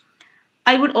series.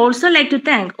 I would also like to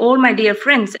thank all my dear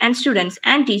friends and students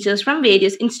and teachers from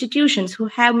various institutions who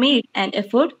have made an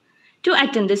effort to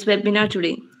attend this webinar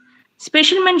today.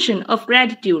 Special mention of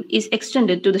gratitude is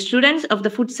extended to the students of the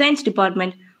Food Science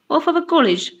Department of our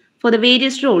college for the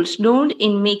various roles donned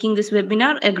in making this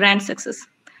webinar a grand success.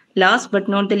 Last but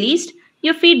not the least,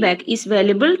 your feedback is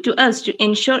valuable to us to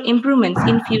ensure improvements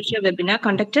in future webinar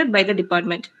conducted by the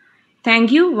department.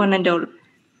 Thank you, one and all.